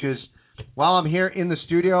so much, because while I'm here in the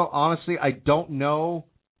studio, honestly, I don't know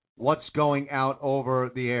what's going out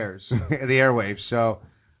over the airs, the airwaves. So,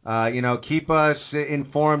 keep us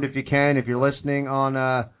informed if you can. If you're listening on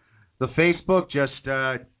the Facebook, just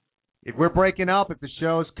if we're breaking up, if the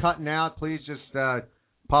show's cutting out, please just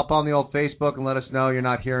pop on the old Facebook and let us know you're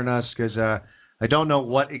not hearing us, because I don't know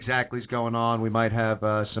what exactly is going on. We might have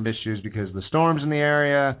some issues because of the storms in the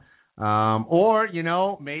area. Or,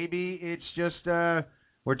 maybe it's just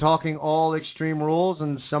we're talking all Extreme Rules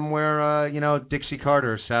and somewhere, Dixie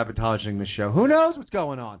Carter is sabotaging the show. Who knows what's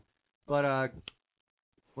going on? But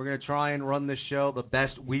we're going to try and run this show the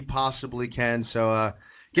best we possibly can. So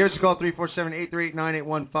give us a call,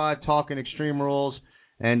 347-838-9815, talking Extreme Rules,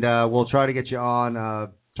 and we'll try to get you on,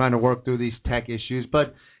 trying to work through these tech issues.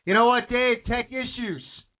 But you know what, Dave? Tech issues,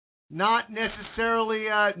 not necessarily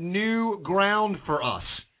new ground for us.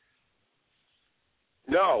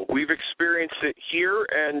 No, we've experienced it here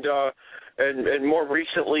and more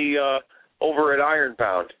recently over at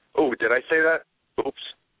Ironbound. Oh, did I say that?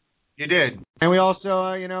 Oops. You did. And we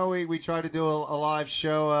also, we tried to do a live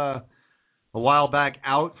show a while back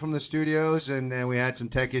out from the studios, and we had some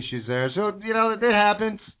tech issues there. So, it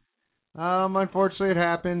happens. Unfortunately, it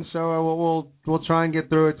happened, so we'll try and get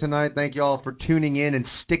through it tonight. Thank you all for tuning in and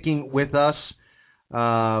sticking with us.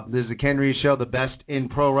 This is the Ken Reed Show, the best in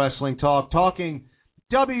pro wrestling talk, talking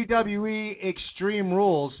WWE Extreme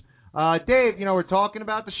Rules. Dave, we're talking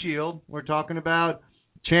about the Shield. We're talking about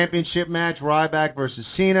championship match, Ryback versus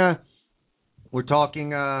Cena. We're talking,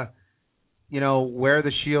 where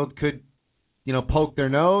the Shield could, poke their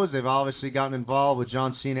nose. They've obviously gotten involved with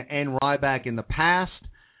John Cena and Ryback in the past.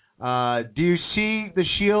 Do you see the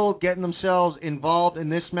Shield getting themselves involved in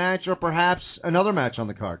this match or perhaps another match on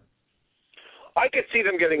the card? I could see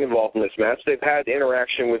them getting involved in this match. They've had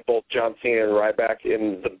interaction with both John Cena and Ryback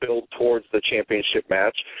in the build towards the championship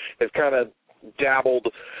match. They've kind of dabbled.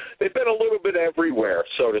 They've been a little bit everywhere,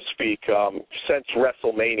 so to speak, since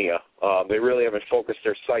WrestleMania. They really haven't focused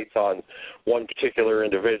their sights on one particular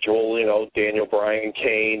individual, Daniel Bryan,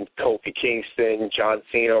 Kane, Kofi Kingston, John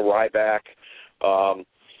Cena, Ryback. I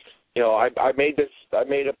made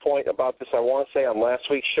a point about this, I want to say, on last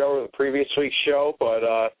week's show or the previous week's show, but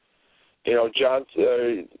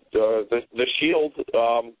the Shield,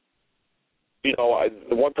 the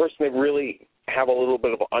one person they really have a little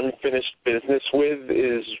bit of unfinished business with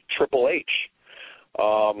is Triple H.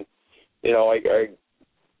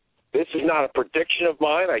 This is not a prediction of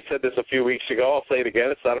mine. I said this a few weeks ago. I'll say it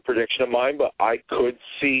again. It's not a prediction of mine, but I could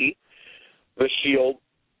see the Shield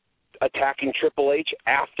attacking Triple H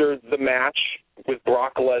after the match with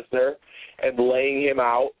Brock Lesnar and laying him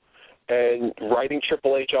out and writing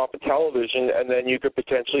Triple H off of television, and then you could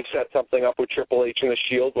potentially set something up with Triple H and the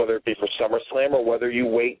Shield, whether it be for SummerSlam or whether you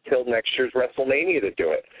wait till next year's WrestleMania to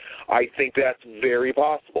do it. I think that's very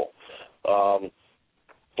possible. The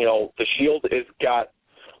Shield has got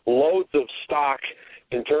loads of stock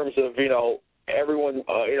in terms of, everyone,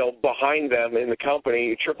 behind them in the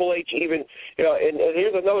company. Triple H even, and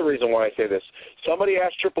here's another reason why I say this. Somebody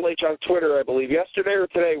asked Triple H on Twitter, I believe yesterday or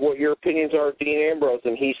today, what your opinions are of Dean Ambrose,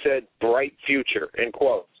 and he said, bright future, in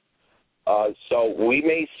quotes. So we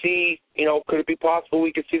may see, could it be possible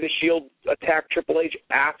we could see the Shield attack Triple H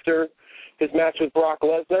after his match with Brock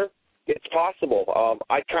Lesnar? It's possible.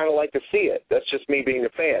 I'd kind of like to see it. That's just me being a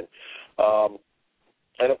fan.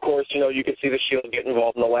 And, of course, you could see the Shield get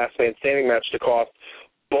involved in the last man standing match to cost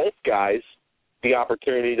both guys the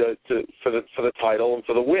opportunity for the title and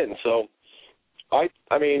for the win. So, I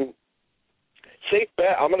mean, safe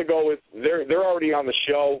bet. I'm going to go with they're already on the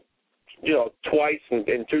show, twice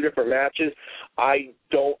in two different matches. I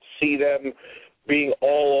don't see them being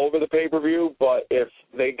all over the pay-per-view, but if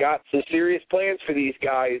they got some serious plans for these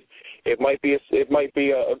guys, it might be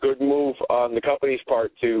a good move on the company's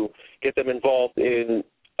part to get them involved in,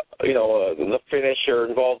 the finish or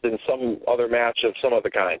involved in some other match of some other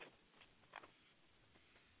kind.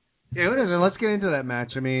 Yeah, let's get into that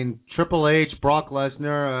match. I mean, Triple H, Brock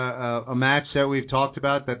Lesnar, a match that we've talked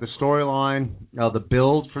about, that the storyline, the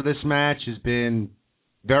build for this match has been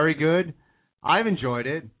very good. I've enjoyed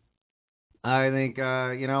it. I think,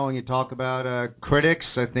 when you talk about critics,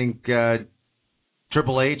 I think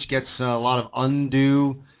Triple H gets a lot of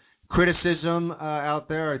undue criticism out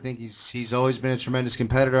there. I think he's always been a tremendous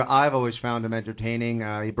competitor. I've always found him entertaining.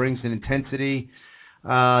 He brings an intensity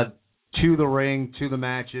to the ring, to the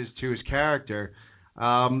matches, to his character.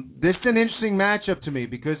 This is an interesting matchup to me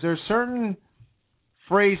because there's certain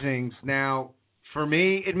phrasings. Now, for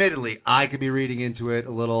me, admittedly, I could be reading into it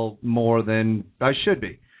a little more than I should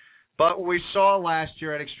be. But we saw last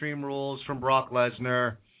year at Extreme Rules from Brock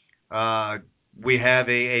Lesnar, we have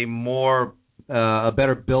a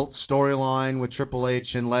better built storyline with Triple H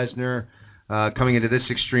and Lesnar coming into this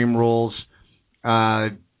Extreme Rules. A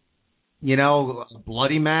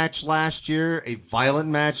bloody match last year, a violent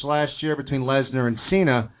match last year between Lesnar and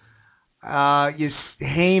Cena.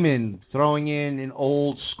 Heyman throwing in an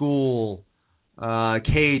old school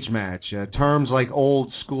cage match, terms like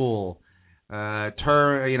old school.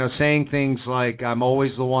 Saying things like, I'm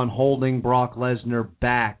always the one holding Brock Lesnar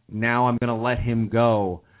back. Now I'm going to let him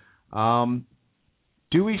go.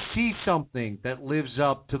 Do we see something that lives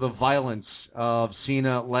up to the violence of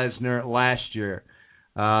Cena-Lesnar last year?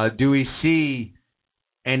 Do we see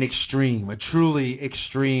a truly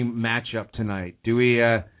extreme matchup tonight? Do we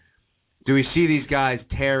see these guys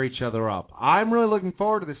tear each other up? I'm really looking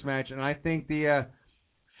forward to this match, and I think the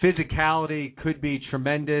physicality could be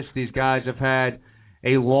tremendous. These guys have had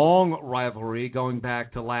a long rivalry going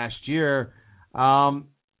back to last year. I'm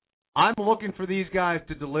looking for these guys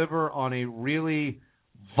to deliver on a really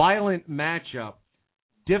violent matchup.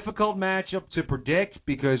 Difficult matchup to predict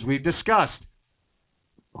because we've discussed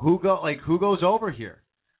who goes over here.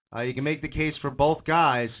 You can make the case for both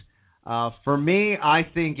guys. For me, I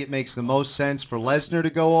think it makes the most sense for Lesnar to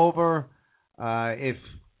go over. I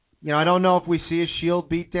don't know if we see a Shield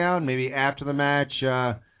beatdown. Maybe after the match,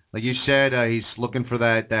 like you said, he's looking for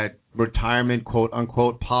that retirement quote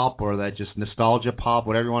unquote pop or that just nostalgia pop,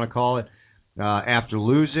 whatever you want to call it, after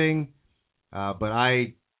losing. But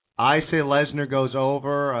I say Lesnar goes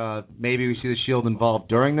over. Maybe we see the Shield involved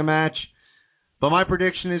during the match. But my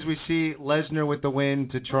prediction is we see Lesnar with the win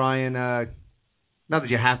to try and, not that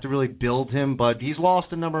you have to really build him, but he's lost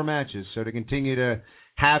a number of matches. So to continue to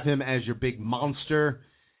have him as your big monster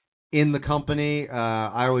in the company,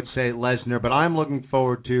 I would say Lesnar. But I'm looking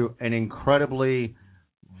forward to an incredibly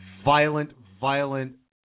violent,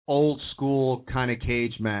 old school kind of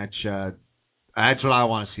cage match. That's what I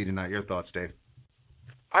want to see tonight. Your thoughts, Dave?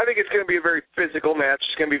 I think it's going to be a very physical match.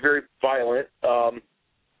 It's going to be very violent.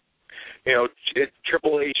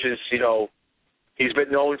 Triple H is, he's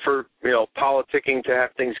been known for, politicking to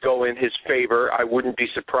have things go in his favor. I wouldn't be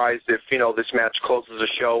surprised if, this match closes the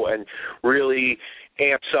show and really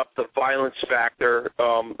amps up the violence factor,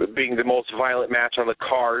 being the most violent match on the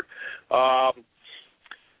card.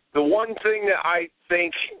 The one thing that I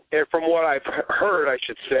think, from what I've heard, I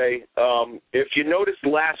should say, if you noticed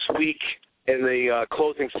last week in the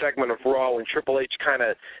closing segment of Raw when Triple H kind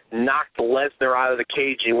of knocked Lesnar out of the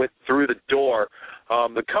cage and went through the door,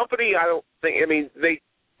 the company, they,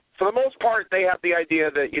 for the most part, they have the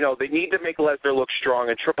idea that, they need to make Lesnar look strong,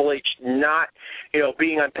 and Triple H not,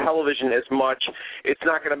 being on television as much, it's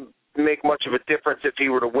not going to make much of a difference if he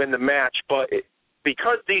were to win the match, but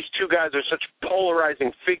because these two guys are such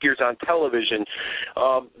polarizing figures on television,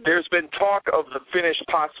 there's been talk of the finish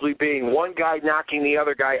possibly being one guy knocking the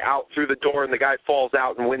other guy out through the door and the guy falls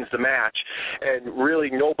out and wins the match. And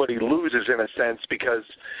really nobody loses in a sense because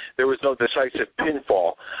there was no decisive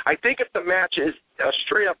pinfall. I think if the match is a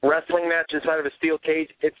straight-up wrestling match inside of a steel cage,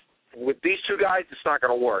 with these two guys, it's not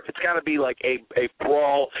going to work. It's got to be like a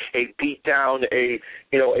brawl, a beatdown, a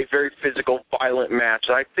very physical, violent match.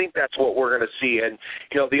 And I think that's what we're going to see. And,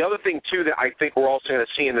 the other thing, too, that I think we're also going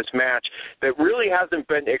to see in this match that really hasn't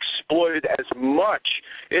been exploited as much,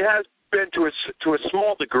 it has been to a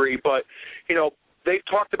small degree, but, they've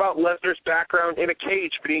talked about Lesnar's background in a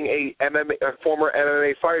cage, being a former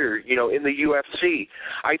MMA fighter, in the UFC.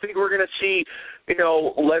 I think we're going to see,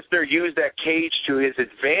 Lesnar use that cage to his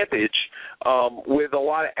advantage with a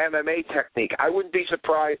lot of MMA technique. I wouldn't be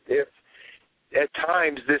surprised if at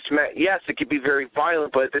times this match, yes, it could be very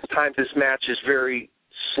violent, but at this time this match is very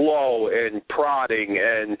slow and prodding,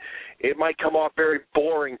 and it might come off very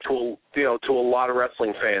boring to a lot of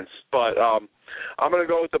wrestling fans. But I'm going to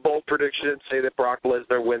go with the bold prediction and say that Brock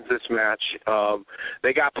Lesnar wins this match.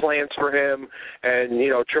 They got plans for him, and,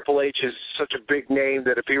 Triple H is such a big name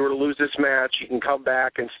that if he were to lose this match, he can come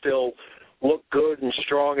back and still look good and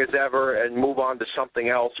strong as ever and move on to something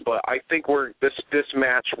else. But I think this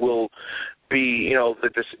match will be,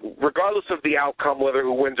 regardless of the outcome, whether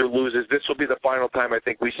who wins or loses, this will be the final time I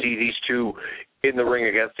think we see these two in the ring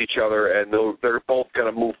against each other, and they're both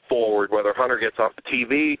going to move forward, whether Hunter gets off the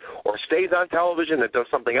TV or stays on television and does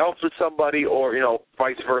something else with somebody, or,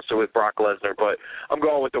 vice versa with Brock Lesnar. But I'm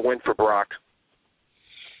going with the win for Brock.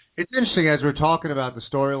 It's interesting as we're talking about the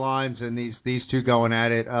storylines and these two going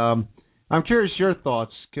at it. I'm curious your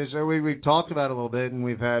thoughts, because we've talked about it a little bit, and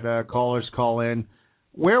we've had callers call in.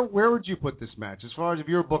 Where would you put this match? As far as if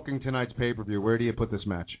you're booking tonight's pay-per-view, where do you put this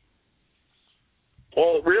match?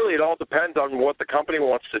 Well, really, it all depends on what the company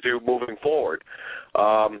wants to do moving forward.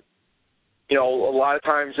 A lot of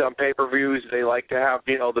times on pay-per-views, they like to have,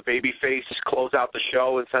 the babyface close out the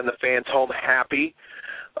show and send the fans home happy.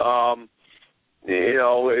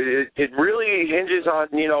 It really hinges on,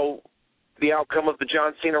 the outcome of the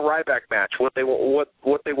John Cena Ryback match, what they want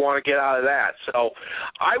to get out of that. So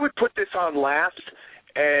I would put this on last,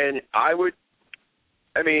 and I would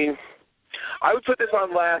put this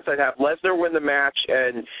on last. I'd have Lesnar win the match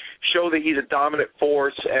and show that he's a dominant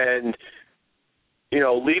force, and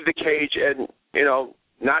leave the cage, and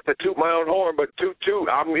not to toot my own horn, but toot.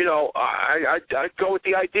 I'd go with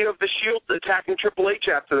the idea of the Shield attacking Triple H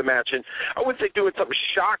after the match, and I wouldn't say doing something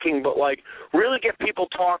shocking, but really get people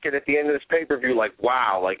talking at the end of this pay-per-view,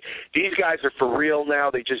 wow, these guys are for real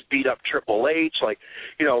now. They just beat up Triple H,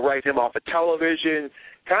 write him off of television.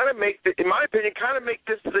 In my opinion, make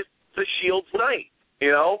this the Shield's night,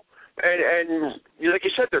 and like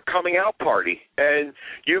you said, their coming out party, and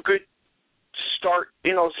you could start,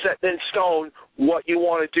 setting in stone what you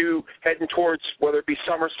want to do heading towards, whether it be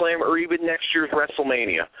SummerSlam or even next year's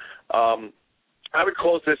WrestleMania. I would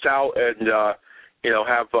close this out and,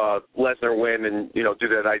 have Lesnar win and, do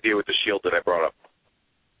that idea with the Shield that I brought up.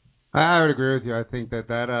 I would agree with you. I think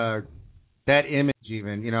that image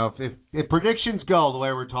even, if predictions go the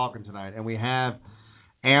way we're talking tonight, and we have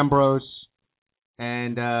Ambrose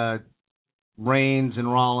and Reigns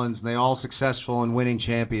and Rollins, and they all successful in winning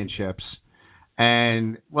championships,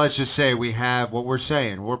 and let's just say we have what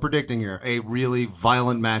we're predicting here, a really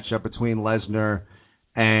violent matchup between Lesnar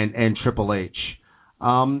and Triple H.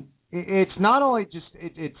 It's not only just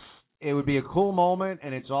it's it would be a cool moment,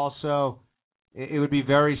 and it's also it would be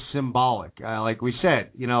very symbolic. Like we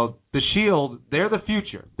said, the Shield, they're the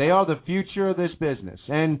future. They are the future of this business,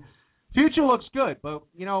 and future looks good. But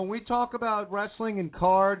when we talk about wrestling and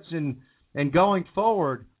cards and going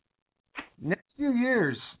forward, next few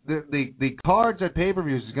years, the cards at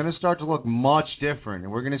pay-per-views is going to start to look much different,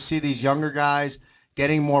 and we're going to see these younger guys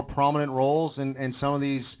getting more prominent roles, and some of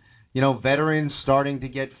these veterans starting to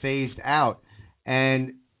get phased out.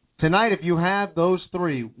 And tonight, if you have those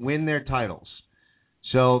three win their titles,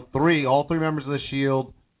 so all three members of the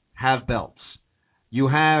Shield have belts. You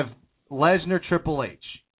have Lesnar Triple H,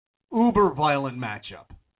 uber violent matchup,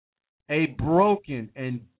 a broken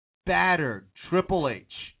and battered Triple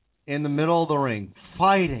H in the middle of the ring,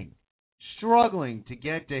 fighting, struggling to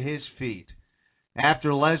get to his feet after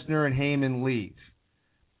Lesnar and Heyman leave.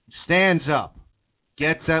 Stands up,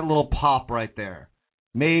 gets that little pop right there.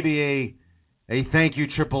 Maybe a thank you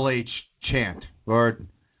Triple H chant or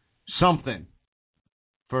something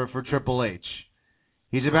for Triple H.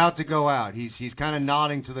 He's about to go out. He's kind of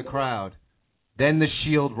nodding to the crowd. Then the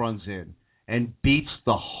Shield runs in and beats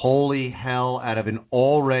the holy hell out of an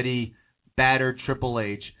already battered Triple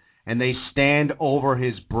H, and they stand over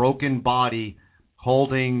his broken body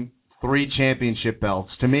holding 3 championship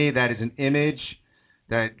belts. To me, that is an image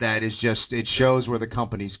that is just, it shows where the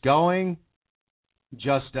company's going.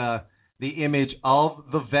 Just the image of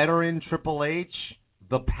the veteran Triple H,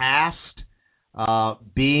 the past,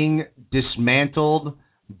 being dismantled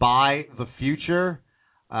by the future.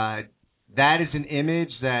 That is an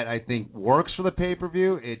image that I think works for the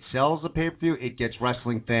pay-per-view. It sells the pay-per-view. It gets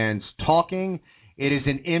wrestling fans talking. It is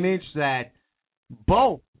an image that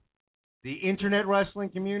both the internet wrestling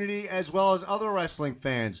community as well as other wrestling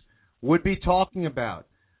fans would be talking about.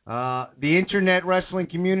 The internet wrestling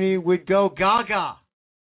community would go gaga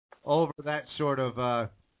over that sort of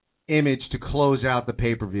image to close out the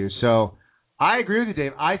pay-per-view. So I agree with you,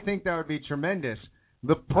 Dave. I think that would be tremendous.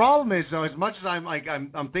 The problem is, though, as much as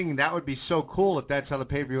I'm thinking that would be so cool if that's how the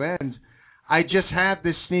pay-per-view ends, I just have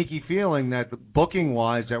this sneaky feeling that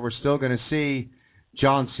booking-wise that we're still going to see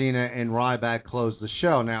John Cena and Ryback close the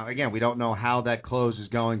show. Now, again, we don't know how that close is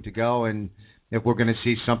going to go and if we're going to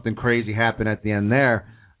see something crazy happen at the end there.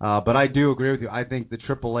 But I do agree with you. I think the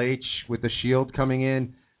Triple H with the Shield coming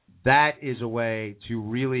in, that is a way to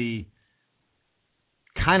really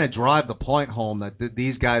kind of drive the point home that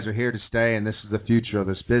these guys are here to stay and this is the future of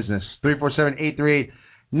this business.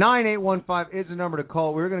 347-838-9815 is the number to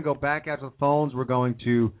call. We're going to go back out to the phones. We're going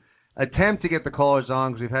to attempt to get the callers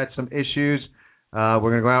on because we've had some issues. We're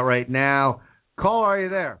going to go out right now. Caller, are you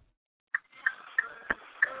there?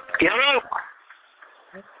 Hello.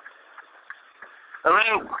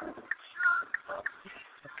 Hello.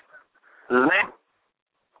 Hello.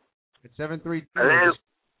 It's 732. Hello.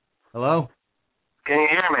 Hello? Can you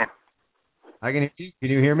hear me? I can hear you. Can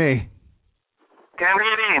you hear me? Can you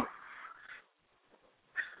hear me?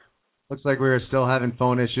 Looks like we are still having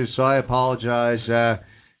phone issues, so I apologize.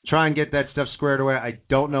 Try and get that stuff squared away. I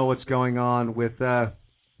don't know what's going on with the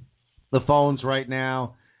phones right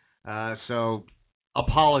now, so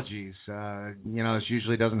apologies. This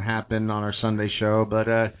usually doesn't happen on our Sunday show, but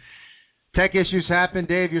tech issues happen.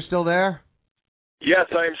 Dave, you're still there? Yes,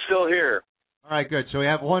 I am still here. All right, good. So we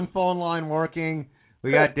have one phone line working.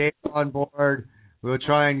 We got Dave on board. We'll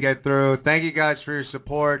try and get through. Thank you guys for your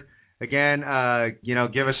support. Again,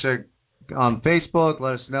 give us on Facebook.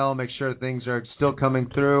 Let us know. Make sure things are still coming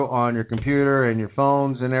through on your computer and your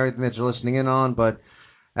phones and everything that you're listening in on. But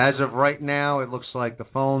as of right now, it looks like the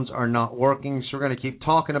phones are not working. So we're going to keep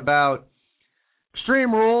talking about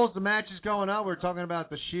Extreme Rules. The match is going on. We're talking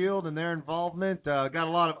about the Shield and their involvement. Got a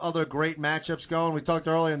lot of other great matchups going. We talked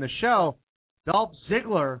earlier in the show. Dolph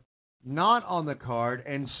Ziggler not on the card,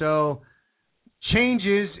 and so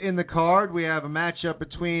changes in the card. We have a matchup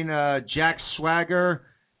between Jack Swagger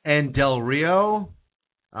and Del Rio,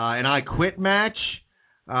 an I Quit match.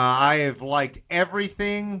 I have liked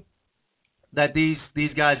everything that these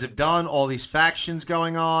guys have done, all these factions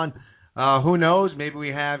going on. Who knows? Maybe we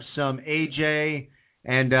have some AJ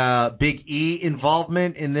and Big E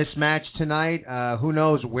involvement in this match tonight. Who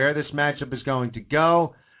knows where this matchup is going to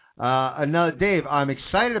go? Dave, I'm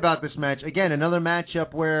excited about this match. Again, another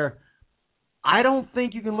matchup where I don't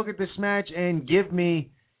think you can look at this match and give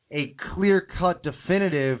me a clear-cut,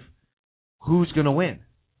 definitive who's going to win.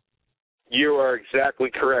 You are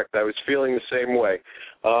exactly correct. I was feeling the same way.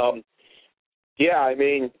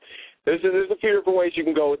 There's a few different ways you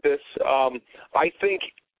can go with this. I think,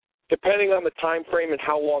 depending on the time frame and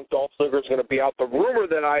how long Dolph Ziggler is going to be out, the rumor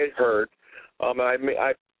that I had heard,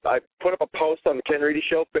 I put up a post on the Ken Reedy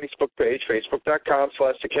Show Facebook page,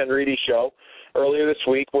 facebook.com/The Ken Reedy Show, earlier this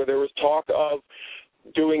week, where there was talk of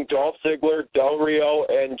doing Dolph Ziggler, Del Rio,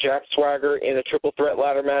 and Jack Swagger in a triple threat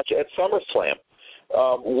ladder match at SummerSlam,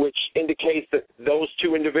 which indicates that those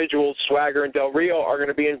two individuals, Swagger and Del Rio, are going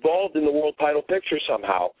to be involved in the world title picture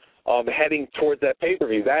somehow, heading towards that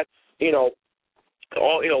pay-per-view. That's, a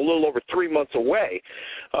little over 3 months away.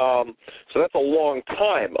 So that's a long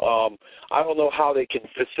time. I don't know how they can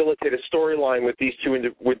facilitate a storyline with these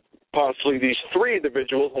with possibly these three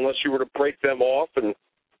individuals, unless you were to break them off and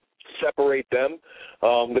separate them.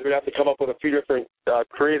 They would have to come up with a few different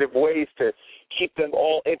creative ways to keep them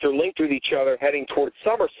all interlinked with each other heading towards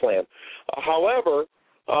SummerSlam. However,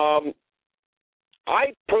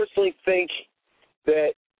 I personally think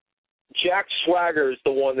that Jack Swagger is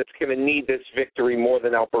the one that's going to need this victory more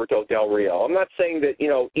than Alberto Del Rio. I'm not saying that,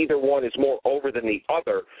 either one is more over than the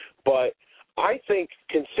other, but I think,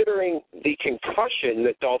 considering the concussion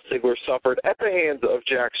that Dolph Ziggler suffered at the hands of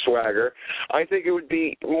Jack Swagger, I think it would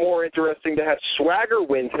be more interesting to have Swagger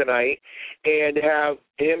win tonight and have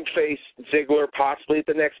him face Ziggler possibly at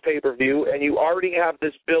the next pay-per-view, and you already have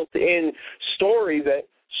this built-in story that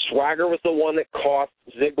Swagger was the one that cost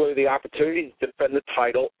Ziggler the opportunity to defend the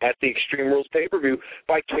title at the Extreme Rules pay-per-view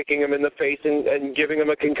by kicking him in the face and giving him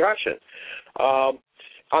a concussion.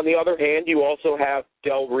 On the other hand, you also have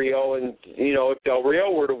Del Rio, and, if Del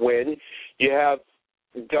Rio were to win, you have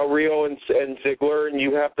Del Rio and Ziggler, and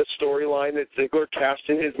you have the storyline that Ziggler cashed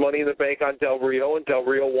in his money in the bank on Del Rio, and Del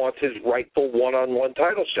Rio wants his rightful one-on-one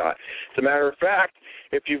title shot. As a matter of fact,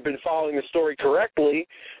 if you've been following the story correctly,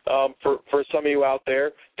 for some of you out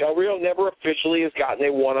there, Del Rio never officially has gotten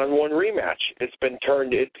a one-on-one rematch. It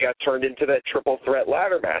got turned into that triple threat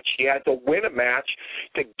ladder match. He had to win a match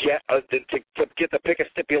to get the pick a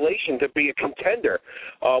stipulation to be a contender,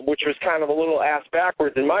 which was kind of a little ass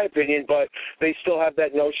backwards in my opinion. But they still have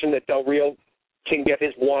that notion that Del Rio can get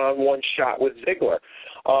his one-on-one shot with Ziggler.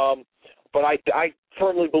 But I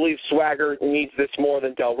firmly believe Swagger needs this more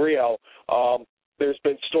than Del Rio. There's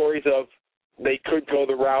been stories of they could go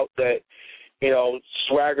the route that,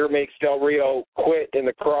 Swagger makes Del Rio quit in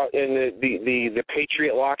the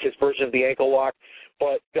Patriot lock, his version of the ankle lock,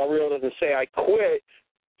 but Del Rio doesn't say I quit.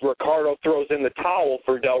 Ricardo throws in the towel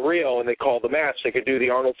for Del Rio, and they call the match. They could do the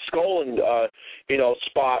Arnold Skolin,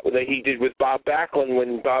 spot that he did with Bob Backlund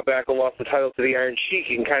when Bob Backlund lost the title to the Iron Sheik.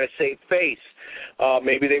 He can kind of save face.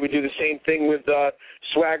 Maybe they would do the same thing with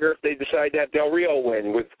Swagger if they decide to have Del Rio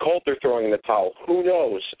win, with Coulter throwing in the towel. Who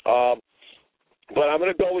knows? But I'm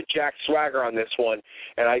going to go with Jack Swagger on this one,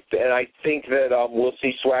 and I think that we'll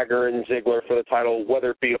see Swagger and Ziggler for the title,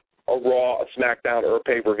 whether it be a Raw, a SmackDown, or a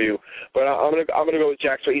pay-per-view. But I'm gonna go with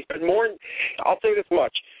Jack Swagger. He's been more. I'll say this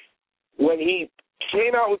much: when he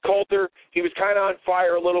came out with Coulter, he was kind of on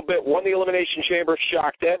fire a little bit. Won the Elimination Chamber,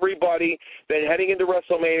 shocked everybody. Then heading into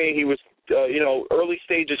WrestleMania, he was. Early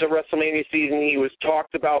stages of WrestleMania season, he was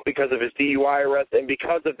talked about because of his DUI arrest and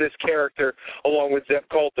because of this character, along with Zeb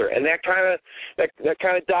Coulter, and that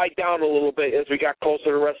kind of died down a little bit as we got closer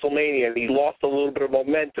to WrestleMania, and he lost a little bit of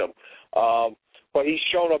momentum. But he's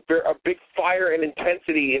shown a big fire and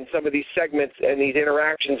intensity in some of these segments and these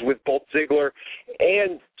interactions with both Ziggler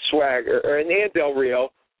and Swagger and Del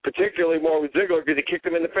Rio. Particularly more with Ziggler because he kicked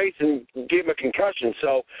him in the face and gave him a concussion.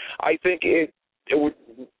 So I think it would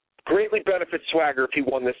greatly benefit Swagger if he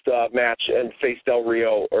won this match and faced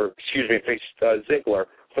Ziggler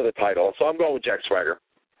for the title. So I'm going with Jack Swagger.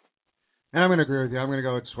 And I'm going to agree with you. I'm going to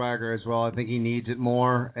go with Swagger as well. I think he needs it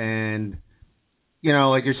more. And,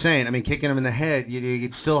 like you're saying, kicking him in the head,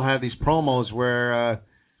 you'd still have these promos where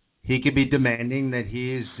he could be demanding that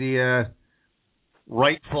he's the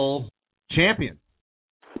rightful champion.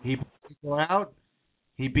 He go out,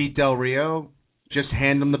 he beat Del Rio. Just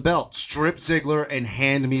hand him the belt. Strip Ziggler and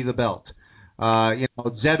hand me the belt.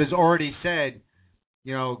 Zeb has already said,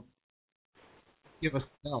 give us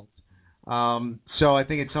the belt. So I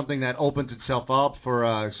think it's something that opens itself up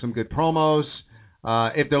for some good promos.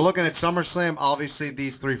 If they're looking at SummerSlam, obviously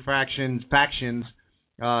these three factions,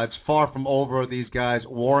 it's far from over, these guys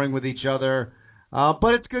warring with each other.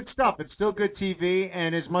 But it's good stuff. It's still good TV,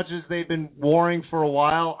 and as much as they've been warring for a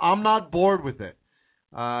while, I'm not bored with it.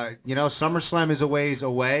 SummerSlam is a ways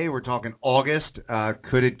away. We're talking August.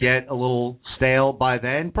 Could it get a little stale by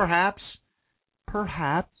then? Perhaps.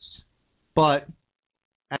 But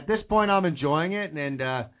at this point, I'm enjoying it, and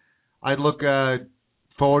I look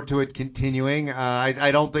forward to it continuing.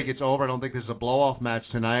 I don't think it's over. I don't think there's a blow-off match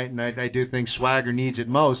tonight, and I do think Swagger needs it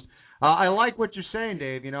most. I like what you're saying,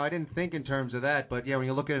 Dave. I didn't think in terms of that, but, when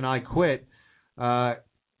you look at an I Quit,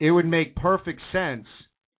 it would make perfect sense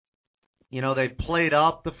they've played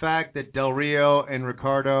up the fact that Del Rio and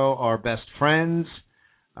Ricardo are best friends,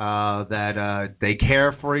 that they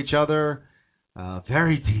care for each other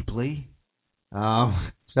very deeply.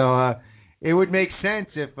 So it would make sense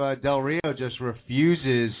if Del Rio just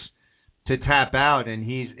refuses to tap out and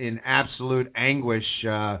he's in absolute anguish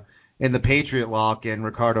in the Patriot lock and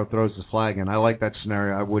Ricardo throws the flag in. I like that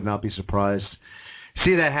scenario. I would not be surprised to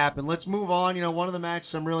see that happen. Let's move on. One of the matches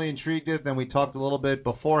I'm really intrigued with, and we talked a little bit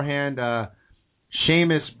beforehand,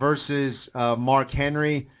 Sheamus versus Mark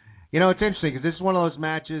Henry. It's interesting because this is one of those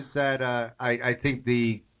matches that I think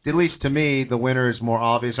at least to me, the winner is more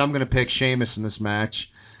obvious. I'm going to pick Sheamus in this match.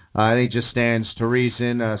 I think it just stands to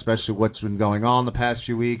reason, especially what's been going on the past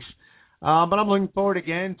few weeks. But I'm looking forward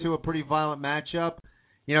again to a pretty violent matchup.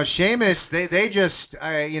 Sheamus, they just,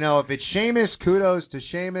 if it's Sheamus, kudos to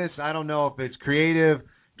Sheamus. I don't know if it's creative,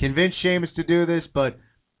 convince Sheamus to do this, but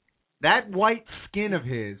that white skin of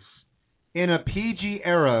his in a PG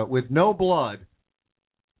era with no blood,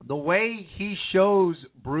 the way he shows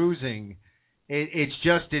bruising,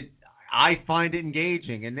 I find it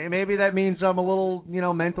engaging, and maybe that means I'm a little,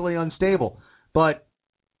 mentally unstable. But,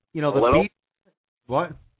 the little? beat.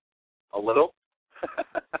 What? A little?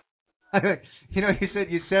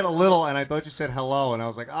 You said a little, and I thought you said hello, and I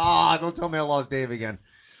was like, don't tell me I lost Dave again.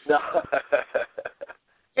 No.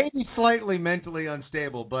 Maybe slightly mentally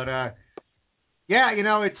unstable, but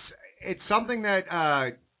it's something that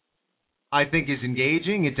I think is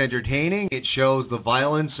engaging. It's entertaining. It shows the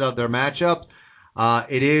violence of their matchup.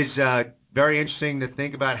 It is very interesting to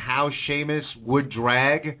think about how Sheamus would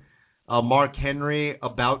drag Mark Henry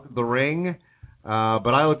about the ring. But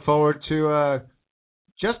I look forward to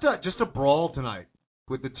just a brawl tonight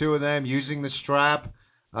with the two of them using the strap.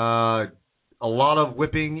 A lot of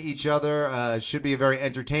whipping each other. Should be a very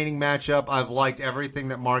entertaining matchup. I've liked everything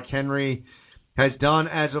that Mark Henry has done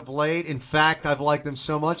as of late. In fact, I've liked him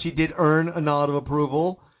so much he did earn a nod of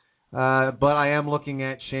approval. But I am looking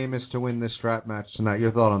at Sheamus to win this strap match tonight.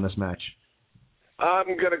 Your thought on this match? I'm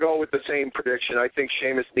going to go with the same prediction. I think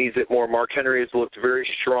Sheamus needs it more. Mark Henry has looked very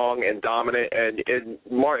strong and dominant, and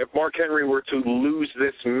if Mark Henry were to lose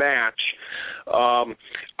this match,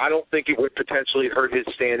 I don't think it would potentially hurt his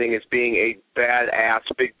standing as being a badass,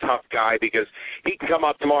 big, tough guy, because he can come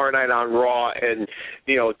up tomorrow night on Raw and,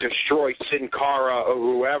 destroy Sin Cara or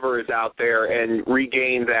whoever is out there and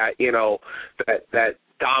regain that, that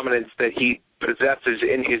dominance that he possesses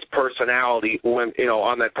in his personality when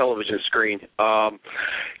on that television screen.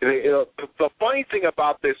 The funny thing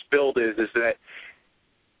about this build is that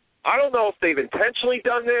I don't know if they've intentionally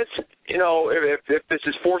done this, if this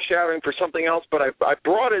is foreshadowing for something else, but I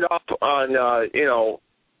brought it up on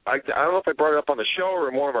I don't know if I brought it up on the show or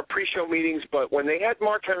in one of our pre-show meetings, but when they had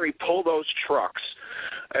Mark Henry pull those trucks,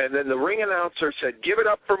 and then the ring announcer said, "Give it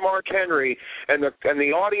up for Mark Henry," and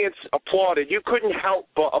the audience applauded. You couldn't help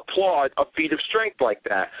but applaud a feat of strength like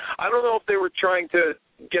that. I don't know if they were trying to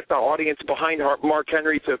get the audience behind Mark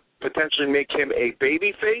Henry to potentially make him a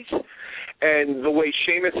baby face. And the way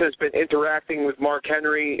Sheamus has been interacting with Mark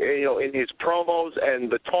Henry, in his promos and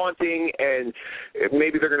the taunting, and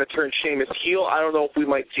maybe they're going to turn Sheamus heel. I don't know if we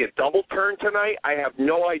might see a double turn tonight. I have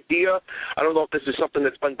no idea. I don't know if this is something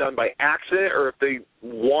that's been done by accident or if they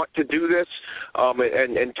want to do this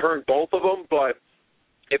and turn both of them. But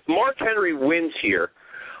if Mark Henry wins here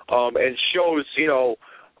and shows,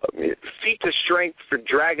 feats of strength for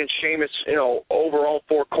dragging Sheamus, over all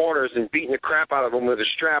four corners and beating the crap out of him with a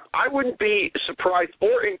strap, I wouldn't be surprised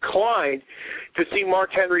or inclined to see Mark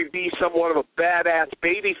Henry be somewhat of a badass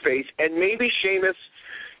babyface, and maybe Sheamus,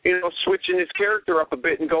 switching his character up a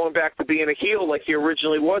bit and going back to being a heel like he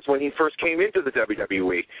originally was when he first came into the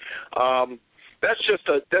WWE. That's just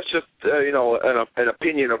an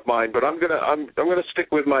opinion of mine, but I'm gonna stick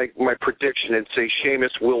with my prediction and say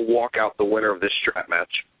Sheamus will walk out the winner of this strap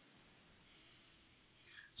match.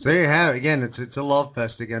 So there you have it. Again, it's a love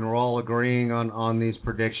fest. Again, we're all agreeing on these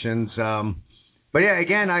predictions. But yeah,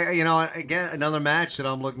 again, again another match that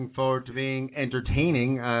I'm looking forward to being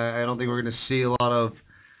entertaining. I don't think we're going to see a lot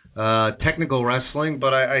of technical wrestling,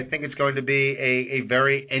 but I think it's going to be a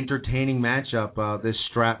very entertaining matchup. This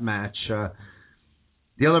strap match.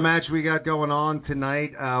 The other match we got going on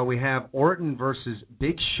tonight, we have Orton versus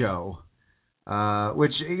Big Show,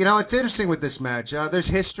 which, it's interesting with this match. There's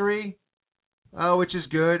history, which is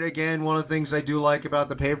good. Again, one of the things I do like about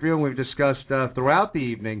the pay-per-view, and we've discussed throughout the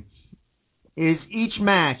evening, is each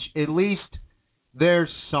match, at least there's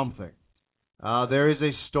something. There is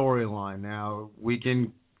a storyline. Now, we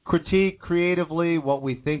can critique creatively what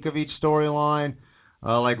we think of each storyline.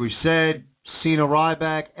 Like we said, Cena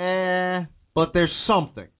Ryback, but there's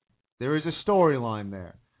something. There is a storyline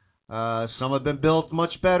there. Some have been built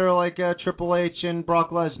much better, like Triple H and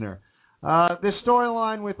Brock Lesnar. This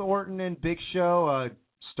storyline with Orton and Big Show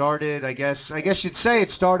started, I guess you'd say it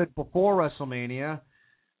started before WrestleMania,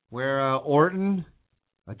 where Orton,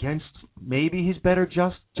 against maybe his better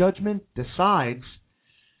judgment, decides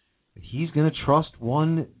that he's going to trust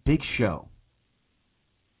one Big Show.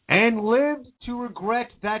 And lived to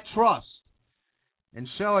regret that trust. And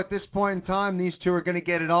so at this point in time, these two are going to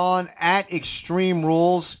get it on at Extreme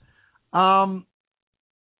Rules. I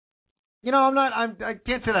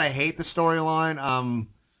can't say that I hate the storyline. I'm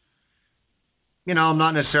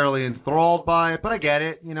not necessarily enthralled by it, but I get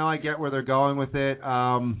it. I get where they're going with it.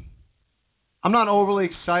 I'm not overly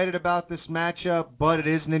excited about this matchup, but it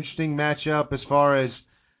is an interesting matchup as far as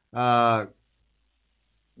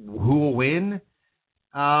who will win.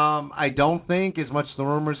 I don't think, as much as the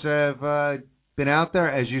rumors have been out there,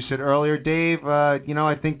 as you said earlier, Dave,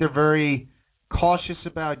 I think they're very cautious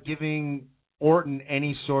about giving Orton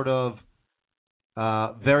any sort of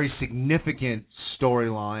very significant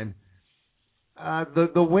storyline.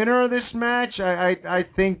 The winner of this match, I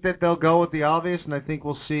think that they'll go with the obvious, and I think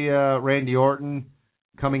we'll see Randy Orton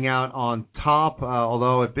coming out on top.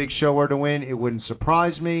 Although if Big Show were to win, it wouldn't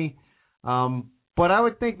surprise me. But I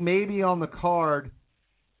would think maybe on the card,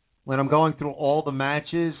 when I'm going through all the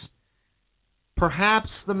matches, perhaps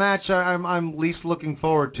the match I'm least looking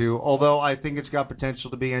forward to, although I think it's got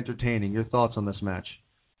potential to be entertaining. Your thoughts on this match?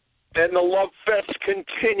 And the love fest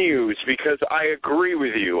continues because I agree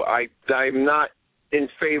with you. I'm not in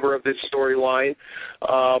favor of this storyline.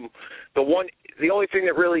 The only thing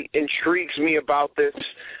that really intrigues me about this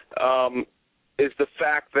is the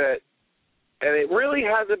fact that, and it really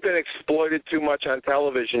hasn't been exploited too much on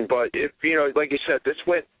television, but if like you said, this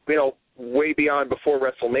went way beyond before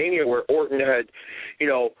WrestleMania, where Orton had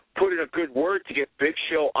put in a good word to get Big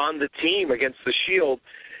Show on the team against the Shield,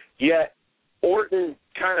 yet Orton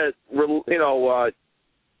kind of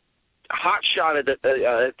hot-shotted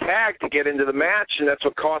a tag to get into the match, and that's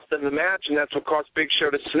what cost them the match, and that's what cost Big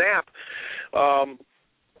Show to snap.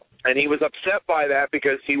 And he was upset by that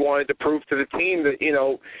because he wanted to prove to the team that,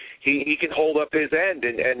 he can hold up his end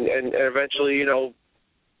and eventually,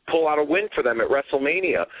 pull out a win for them at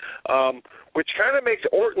WrestleMania, which kind of makes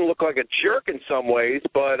Orton look like a jerk in some ways,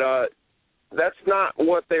 but that's not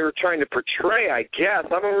what they were trying to portray, I guess.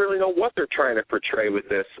 I don't really know what they're trying to portray with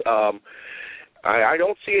this. I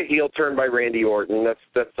don't see a heel turn by Randy Orton.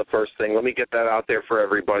 That's the first thing. Let me get that out there for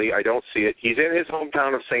everybody. I don't see it. He's in his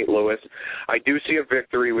hometown of St. Louis. I do see a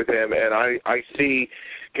victory with him, and I see,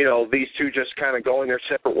 these two just kind of going their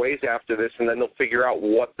separate ways after this, and then they'll figure out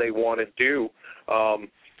what they want to do.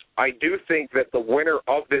 I do think that the winner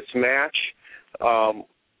of this match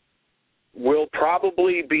will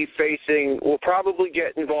probably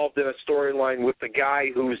get involved in a storyline with the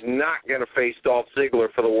guy who's not going to face Dolph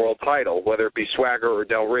Ziggler for the world title, whether it be Swagger or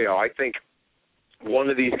Del Rio. I think one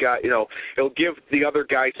of these guys, it'll give the other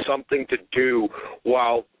guy something to do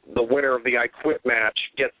while the winner of the I Quit match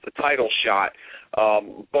gets the title shot,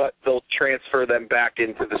 but they'll transfer them back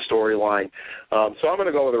into the storyline. So I'm going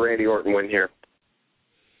to go with a Randy Orton win here.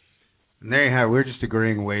 And there you have it. We're just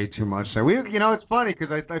agreeing way too much. So it's funny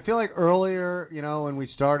because I feel like earlier, when we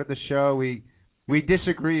started the show, we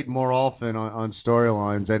disagreed more often on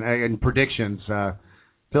storylines and predictions. I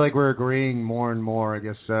feel like we're agreeing more and more. I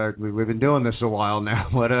guess we've been doing this a while now,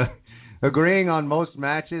 but agreeing on most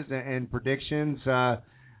matches and predictions.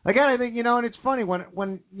 Again, I think and it's funny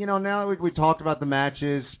when now that we talked about the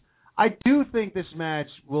matches, I do think this match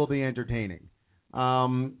will be entertaining.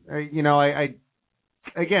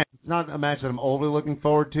 Again, it's not a match that I'm overly looking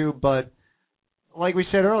forward to, but like we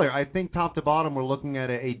said earlier, I think top to bottom we're looking at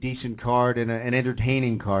a decent card and an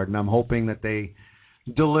entertaining card, and I'm hoping that they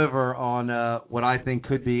deliver on what I think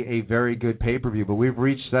could be a very good pay-per-view. But we've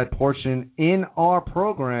reached that portion in our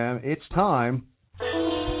program. It's time.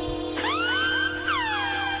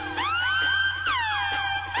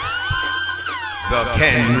 The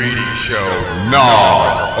Ken Reedy Show,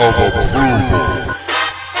 Nod of Approval.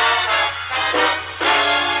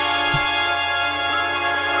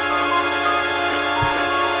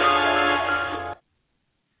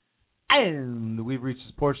 And we've reached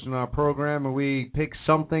this portion of our program where we pick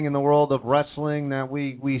something in the world of wrestling that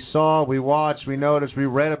we saw, we watched, we noticed, we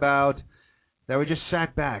read about, that we just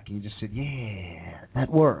sat back and you just said, yeah,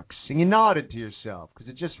 that works. And you nodded to yourself because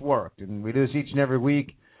it just worked. And we do this each and every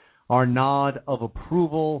week, our nod of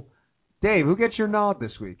approval. Dave, who gets your nod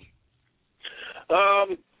this week?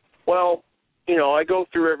 Well, I go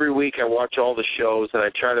through every week, I watch all the shows, and I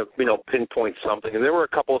try to, pinpoint something. And there were a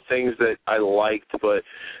couple of things that I liked, but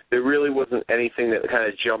there really wasn't anything that kind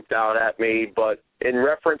of jumped out at me. But, in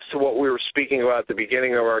reference to what we were speaking about at the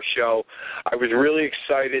beginning of our show, I was really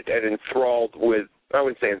excited and enthralled with, I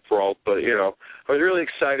wouldn't say enthralled, but, I was really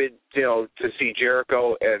excited, to see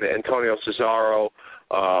Jericho and Antonio Cesaro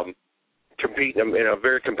compete in a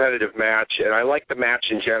very competitive match, and I liked the match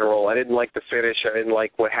in general. I didn't like the finish. I didn't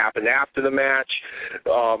like what happened after the match,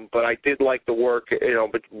 but I did like the work,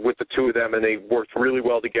 but with the two of them, and they worked really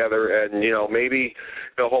well together. And maybe,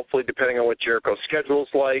 hopefully, depending on what Jericho's schedule's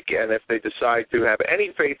like, and if they decide to have any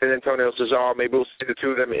faith in Antonio Cesaro, maybe we'll see the two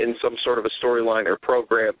of them in some sort of a storyline or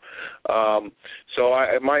program. So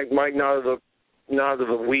my nod of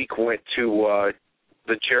the week went to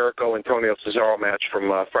the Jericho-Antonio Cesaro match from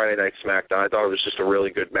Friday Night SmackDown. I thought it was just a really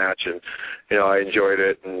good match, and, I enjoyed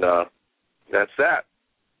it, and that's that.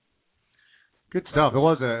 Good stuff. It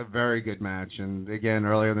was a very good match, and, again,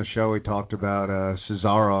 earlier in the show we talked about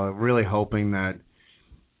Cesaro, really hoping that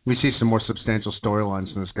we see some more substantial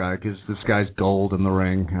storylines from this guy, because this guy's gold in the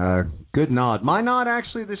ring. Good nod. My nod,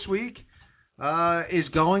 actually, this week is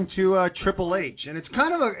going to Triple H, and it's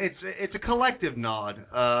kind of it's a collective nod.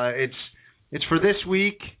 It's for this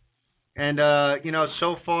week, and,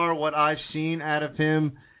 so far what I've seen out of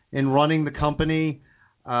him in running the company,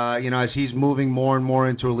 as he's moving more and more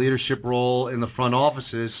into a leadership role in the front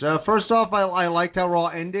offices. First off, I liked how Raw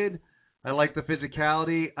ended. I liked the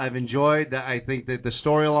physicality. I've enjoyed that. I think that the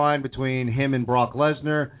storyline between him and Brock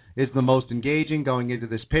Lesnar is the most engaging going into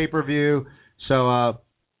this pay-per-view. So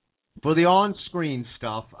for the on-screen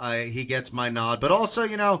stuff, he gets my nod. But also,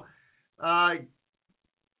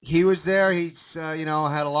 he was there. He's,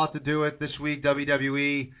 had a lot to do with this week.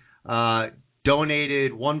 WWE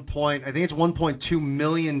donated $1.2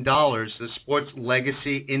 million to the Sports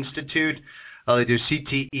Legacy Institute. They do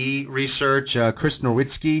CTE research. Chris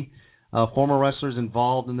Nowitzki, former wrestlers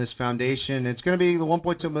involved in this foundation. It's going to be the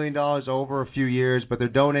 $1.2 million over a few years, but they're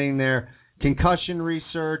donating their concussion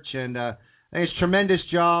research, and I think it's a tremendous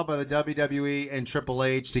job by the WWE and Triple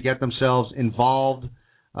H to get themselves involved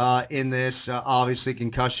in this. Obviously,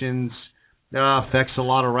 concussions affects a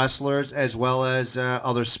lot of wrestlers as well as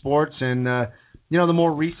other sports. And, the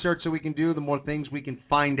more research that we can do, the more things we can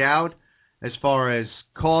find out as far as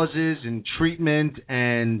causes and treatment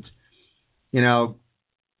and,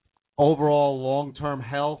 overall long-term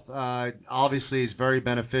health, obviously is very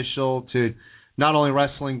beneficial to not only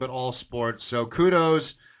wrestling but all sports. So kudos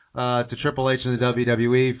to Triple H and the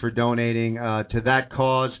WWE for donating to that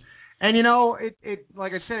cause. And, it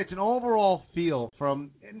like I said, it's an overall feel from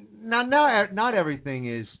not everything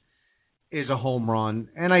is a home run,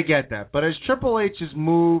 and I get that. But as Triple H has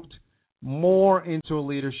moved more into a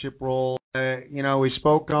leadership role, we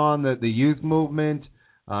spoke on the youth movement.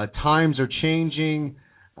 Times are changing.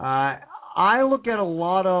 I look at a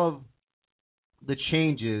lot of the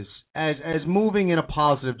changes as moving in a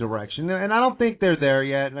positive direction. And I don't think they're there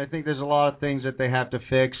yet, and I think there's a lot of things that they have to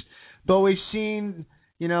fix. But we've seen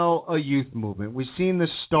a youth movement. We've seen the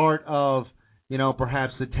start of,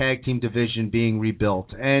 perhaps the tag team division being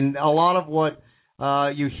rebuilt. And a lot of what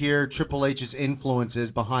you hear Triple H's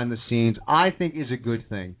influences behind the scenes, I think is a good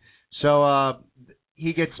thing. So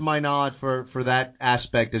he gets my nod for that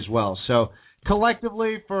aspect as well. So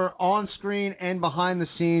collectively, for on-screen and behind the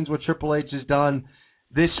scenes, what Triple H has done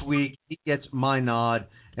this week, he gets my nod.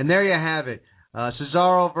 And there you have it.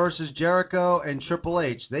 Cesaro versus Jericho and Triple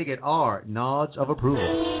H. They get our nods of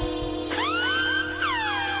approval.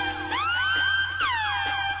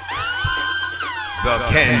 The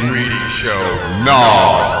Ken Reedy Show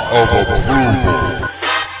nod of approval.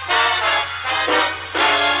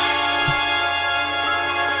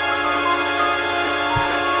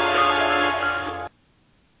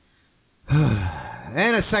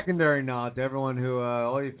 And a secondary nod to everyone who,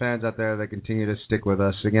 all you fans out there that continue to stick with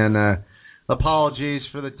us. Again, apologies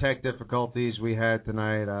for the tech difficulties we had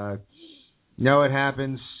tonight. It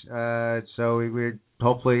happens, so we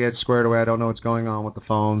hopefully get squared away. I don't know what's going on with the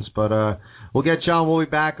phones, but we'll get John. We'll be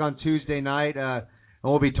back on Tuesday night, and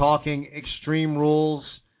we'll be talking Extreme Rules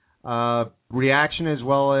reaction as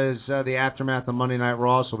well as the aftermath of Monday Night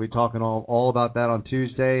Raw. So we'll be talking all about that on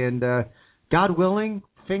Tuesday, and God willing,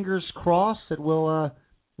 fingers crossed that we'll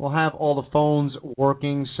have all the phones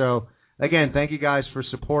working. So again, thank you guys for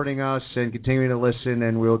supporting us and continuing to listen,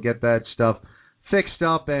 and we'll get that stuff fixed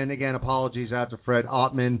up. And again, apologies out to Fred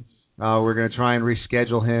Ottman. We're going to try and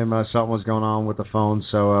reschedule him. Something was going on with the phone,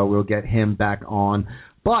 so we'll get him back on.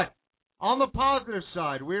 But on the positive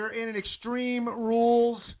side, we're in an Extreme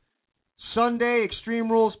Rules Sunday, Extreme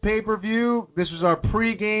Rules pay-per-view. This was our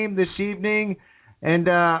pregame this evening, and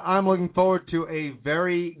I'm looking forward to a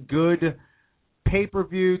very good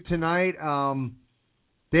pay-per-view tonight.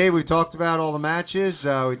 Dave, we talked about all the matches.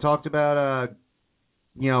 We talked about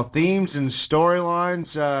themes and storylines.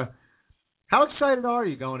 How excited are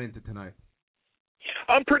you going into tonight?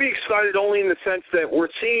 I'm pretty excited only in the sense that we're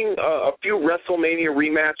seeing a few WrestleMania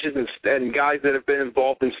rematches and guys that have been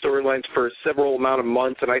involved in storylines for several amount of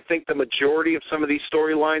months, and I think the majority of some of these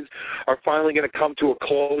storylines are finally going to come to a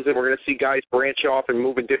close, and we're going to see guys branch off and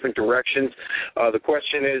move in different directions. The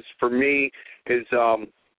question is, for me, is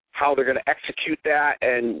how they're going to execute that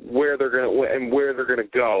and where they're going to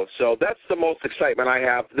go. So that's the most excitement I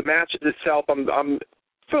have. The matches itself, I'm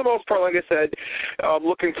for the most part, like I said,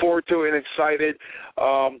 looking forward to it and excited.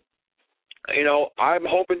 I'm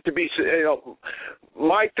hoping to be,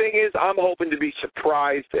 my thing is I'm hoping to be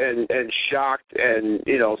surprised and shocked and,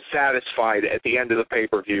 satisfied at the end of the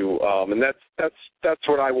pay-per-view. And that's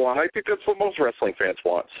what I want. I think that's what most wrestling fans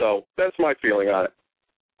want. So that's my feeling on it.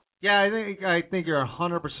 Yeah, I think you're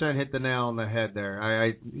 100% hit the nail on the head there.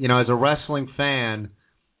 I as a wrestling fan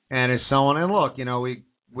and as someone, and look,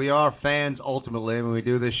 we are fans ultimately when we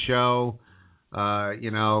do this show. We're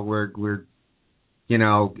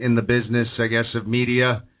in the business, I guess, of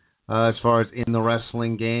media as far as in the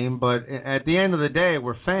wrestling game. But at the end of the day,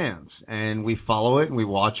 we're fans and we follow it and we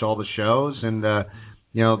watch all the shows and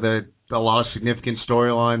there's a lot of significant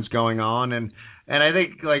storylines going on and I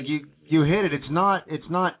think like you hit it. It's not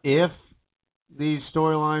if these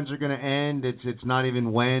storylines are going to end. It's not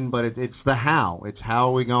even when, but it's the how. It's how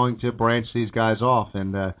are we going to branch these guys off?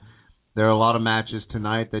 And there are a lot of matches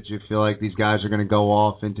tonight that you feel like these guys are going to go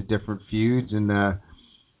off into different feuds and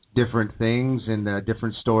different things and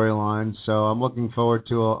different storylines. So I'm looking forward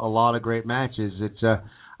to a lot of great matches.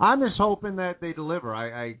 I'm just hoping that they deliver.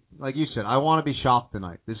 I like you said, I want to be shocked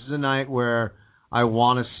tonight. This is a night where I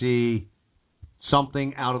want to see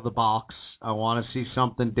something out of the box. I want to see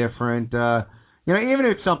something different. Even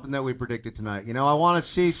if it's something that we predicted tonight, I want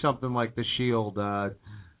to see something like the Shield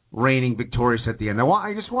reigning victorious at the end.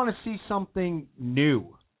 I just want to see something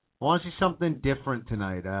new. I want to see something different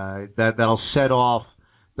tonight that'll set off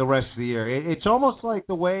the rest of the year. It's almost like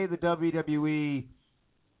the way the WWE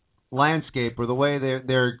landscape or the way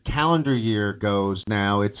their calendar year goes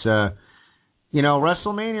now. It's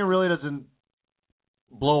WrestleMania really doesn't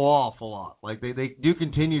blow off a lot. Like they do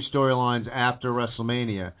continue storylines after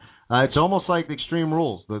WrestleMania. It's almost like the Extreme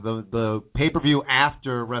Rules. The pay-per-view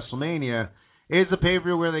after WrestleMania is the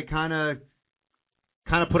pay-per-view where they kind of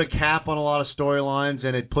put a cap on a lot of storylines,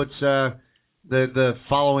 and it puts the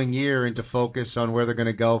following year into focus on where they're going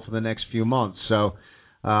to go for the next few months. So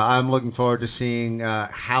I'm looking forward to seeing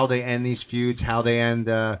how they end these feuds, how they end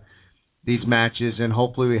these matches, and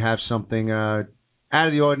hopefully we have something out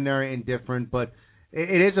of the ordinary and different. But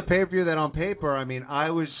it is a pay-per-view that on paper,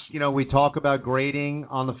 we talk about grading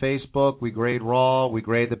on the Facebook. We grade Raw. We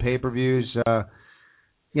grade the pay-per-views.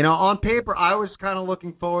 On paper, I was kind of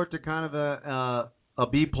looking forward to kind of a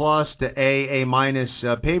B+ to A-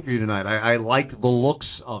 pay-per-view tonight. I liked the looks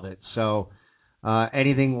of it. So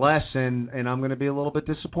anything less, and I'm going to be a little bit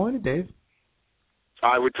disappointed, Dave.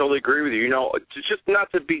 I would totally agree with you. Just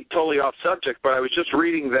not to be totally off subject, but I was just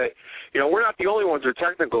reading that, we're not the only ones with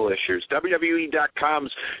technical issues.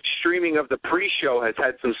 WWE.com's streaming of the pre-show has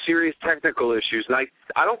had some serious technical issues, and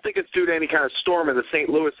I don't think it's due to any kind of storm in the St.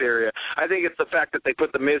 Louis area. I think it's the fact that they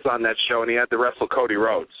put The Miz on that show and he had to wrestle Cody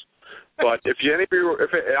Rhodes. But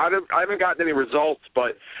I haven't gotten any results,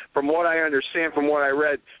 but from what I understand, from what I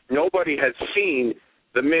read, nobody has seen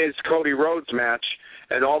the Miz-Cody Rhodes match,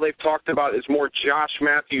 and all they've talked about is more Josh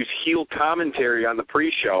Matthews heel commentary on the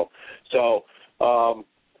pre-show. So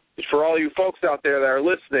for all you folks out there that are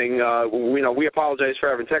listening, we apologize for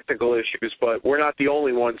having technical issues, but we're not the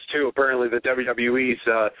only ones, too. Apparently the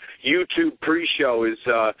WWE's YouTube pre-show is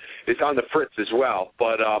on the fritz as well.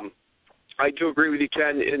 But I do agree with you,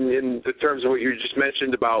 Ken, in the terms of what you just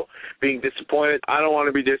mentioned about being disappointed. I don't want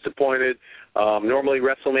to be disappointed. Normally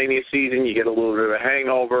WrestleMania season, you get a little bit of a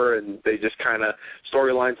hangover, and they just kind of,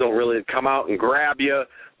 storylines don't really come out and grab you.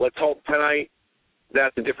 Let's hope tonight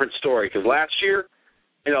that's a different story, because last year,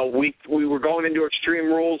 we were going into Extreme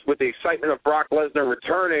Rules with the excitement of Brock Lesnar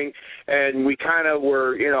returning, and we kind of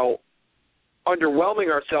were, underwhelming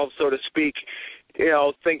ourselves, so to speak,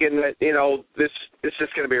 thinking that, this is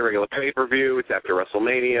just going to be a regular pay-per-view. It's after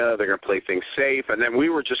WrestleMania. They're going to play things safe. And then we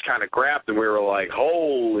were just kind of grabbed, and we were like,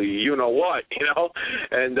 holy, you-know-what,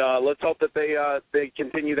 And let's hope that they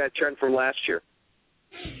continue that trend from last year.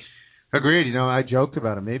 Agreed. I joked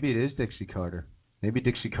about it. Maybe it is Dixie Carter. Maybe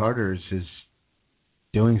Dixie Carter is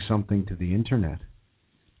doing something to the Internet.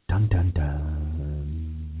 Dun, dun,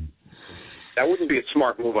 dun. That wouldn't be a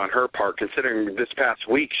smart move on her part, considering this past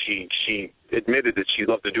week she admitted that she'd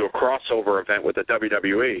love to do a crossover event with the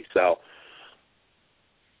WWE. So,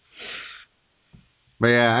 But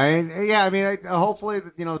I mean, hopefully,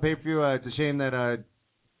 the pay-per-view. It's a shame that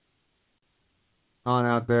on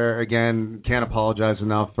out there again. Can't apologize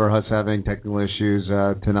enough for us having technical issues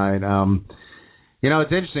tonight.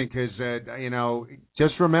 It's interesting because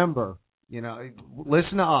just remember,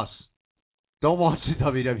 listen to us. Don't watch the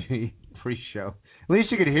WWE pre-show. At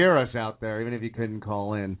least you could hear us out there, even if you couldn't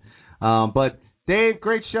call in. But Dave,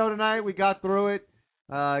 great show tonight. We got through it.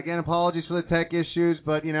 Again, apologies for the tech issues,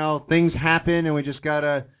 but things happen, and we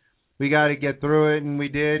gotta get through it, and we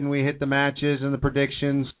did, and we hit the matches and the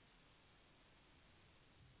predictions.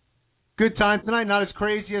 Good time tonight. Not as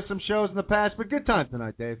crazy as some shows in the past, but good time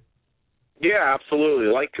tonight, Dave. Yeah, absolutely.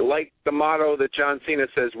 Like the motto that John Cena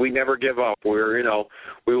says, we never give up. We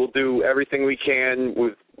will do everything we can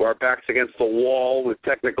with our backs against the wall with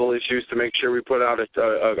technical issues to make sure we put out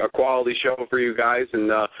a quality show for you guys. And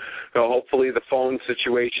hopefully the phone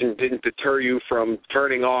situation didn't deter you from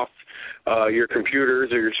turning off your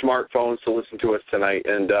computers or your smartphones to listen to us tonight.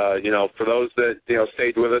 And for those that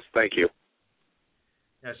stayed with us, thank you.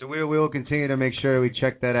 Yeah, so we will continue to make sure we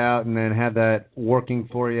check that out and then have that working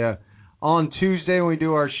for you. On Tuesday, when we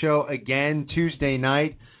do our show again, Tuesday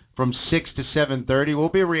night from 6 to 7:30, we'll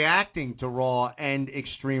be reacting to Raw and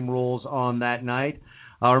Extreme Rules on that night.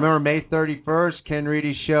 Remember, May 31st, Ken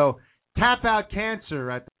Reedy's show, Tap Out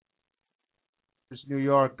Cancer at New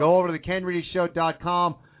York. Go over to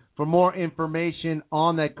thekenreedyshow.com for more information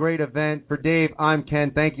on that great event. For Dave, I'm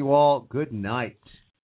Ken. Thank you all. Good night.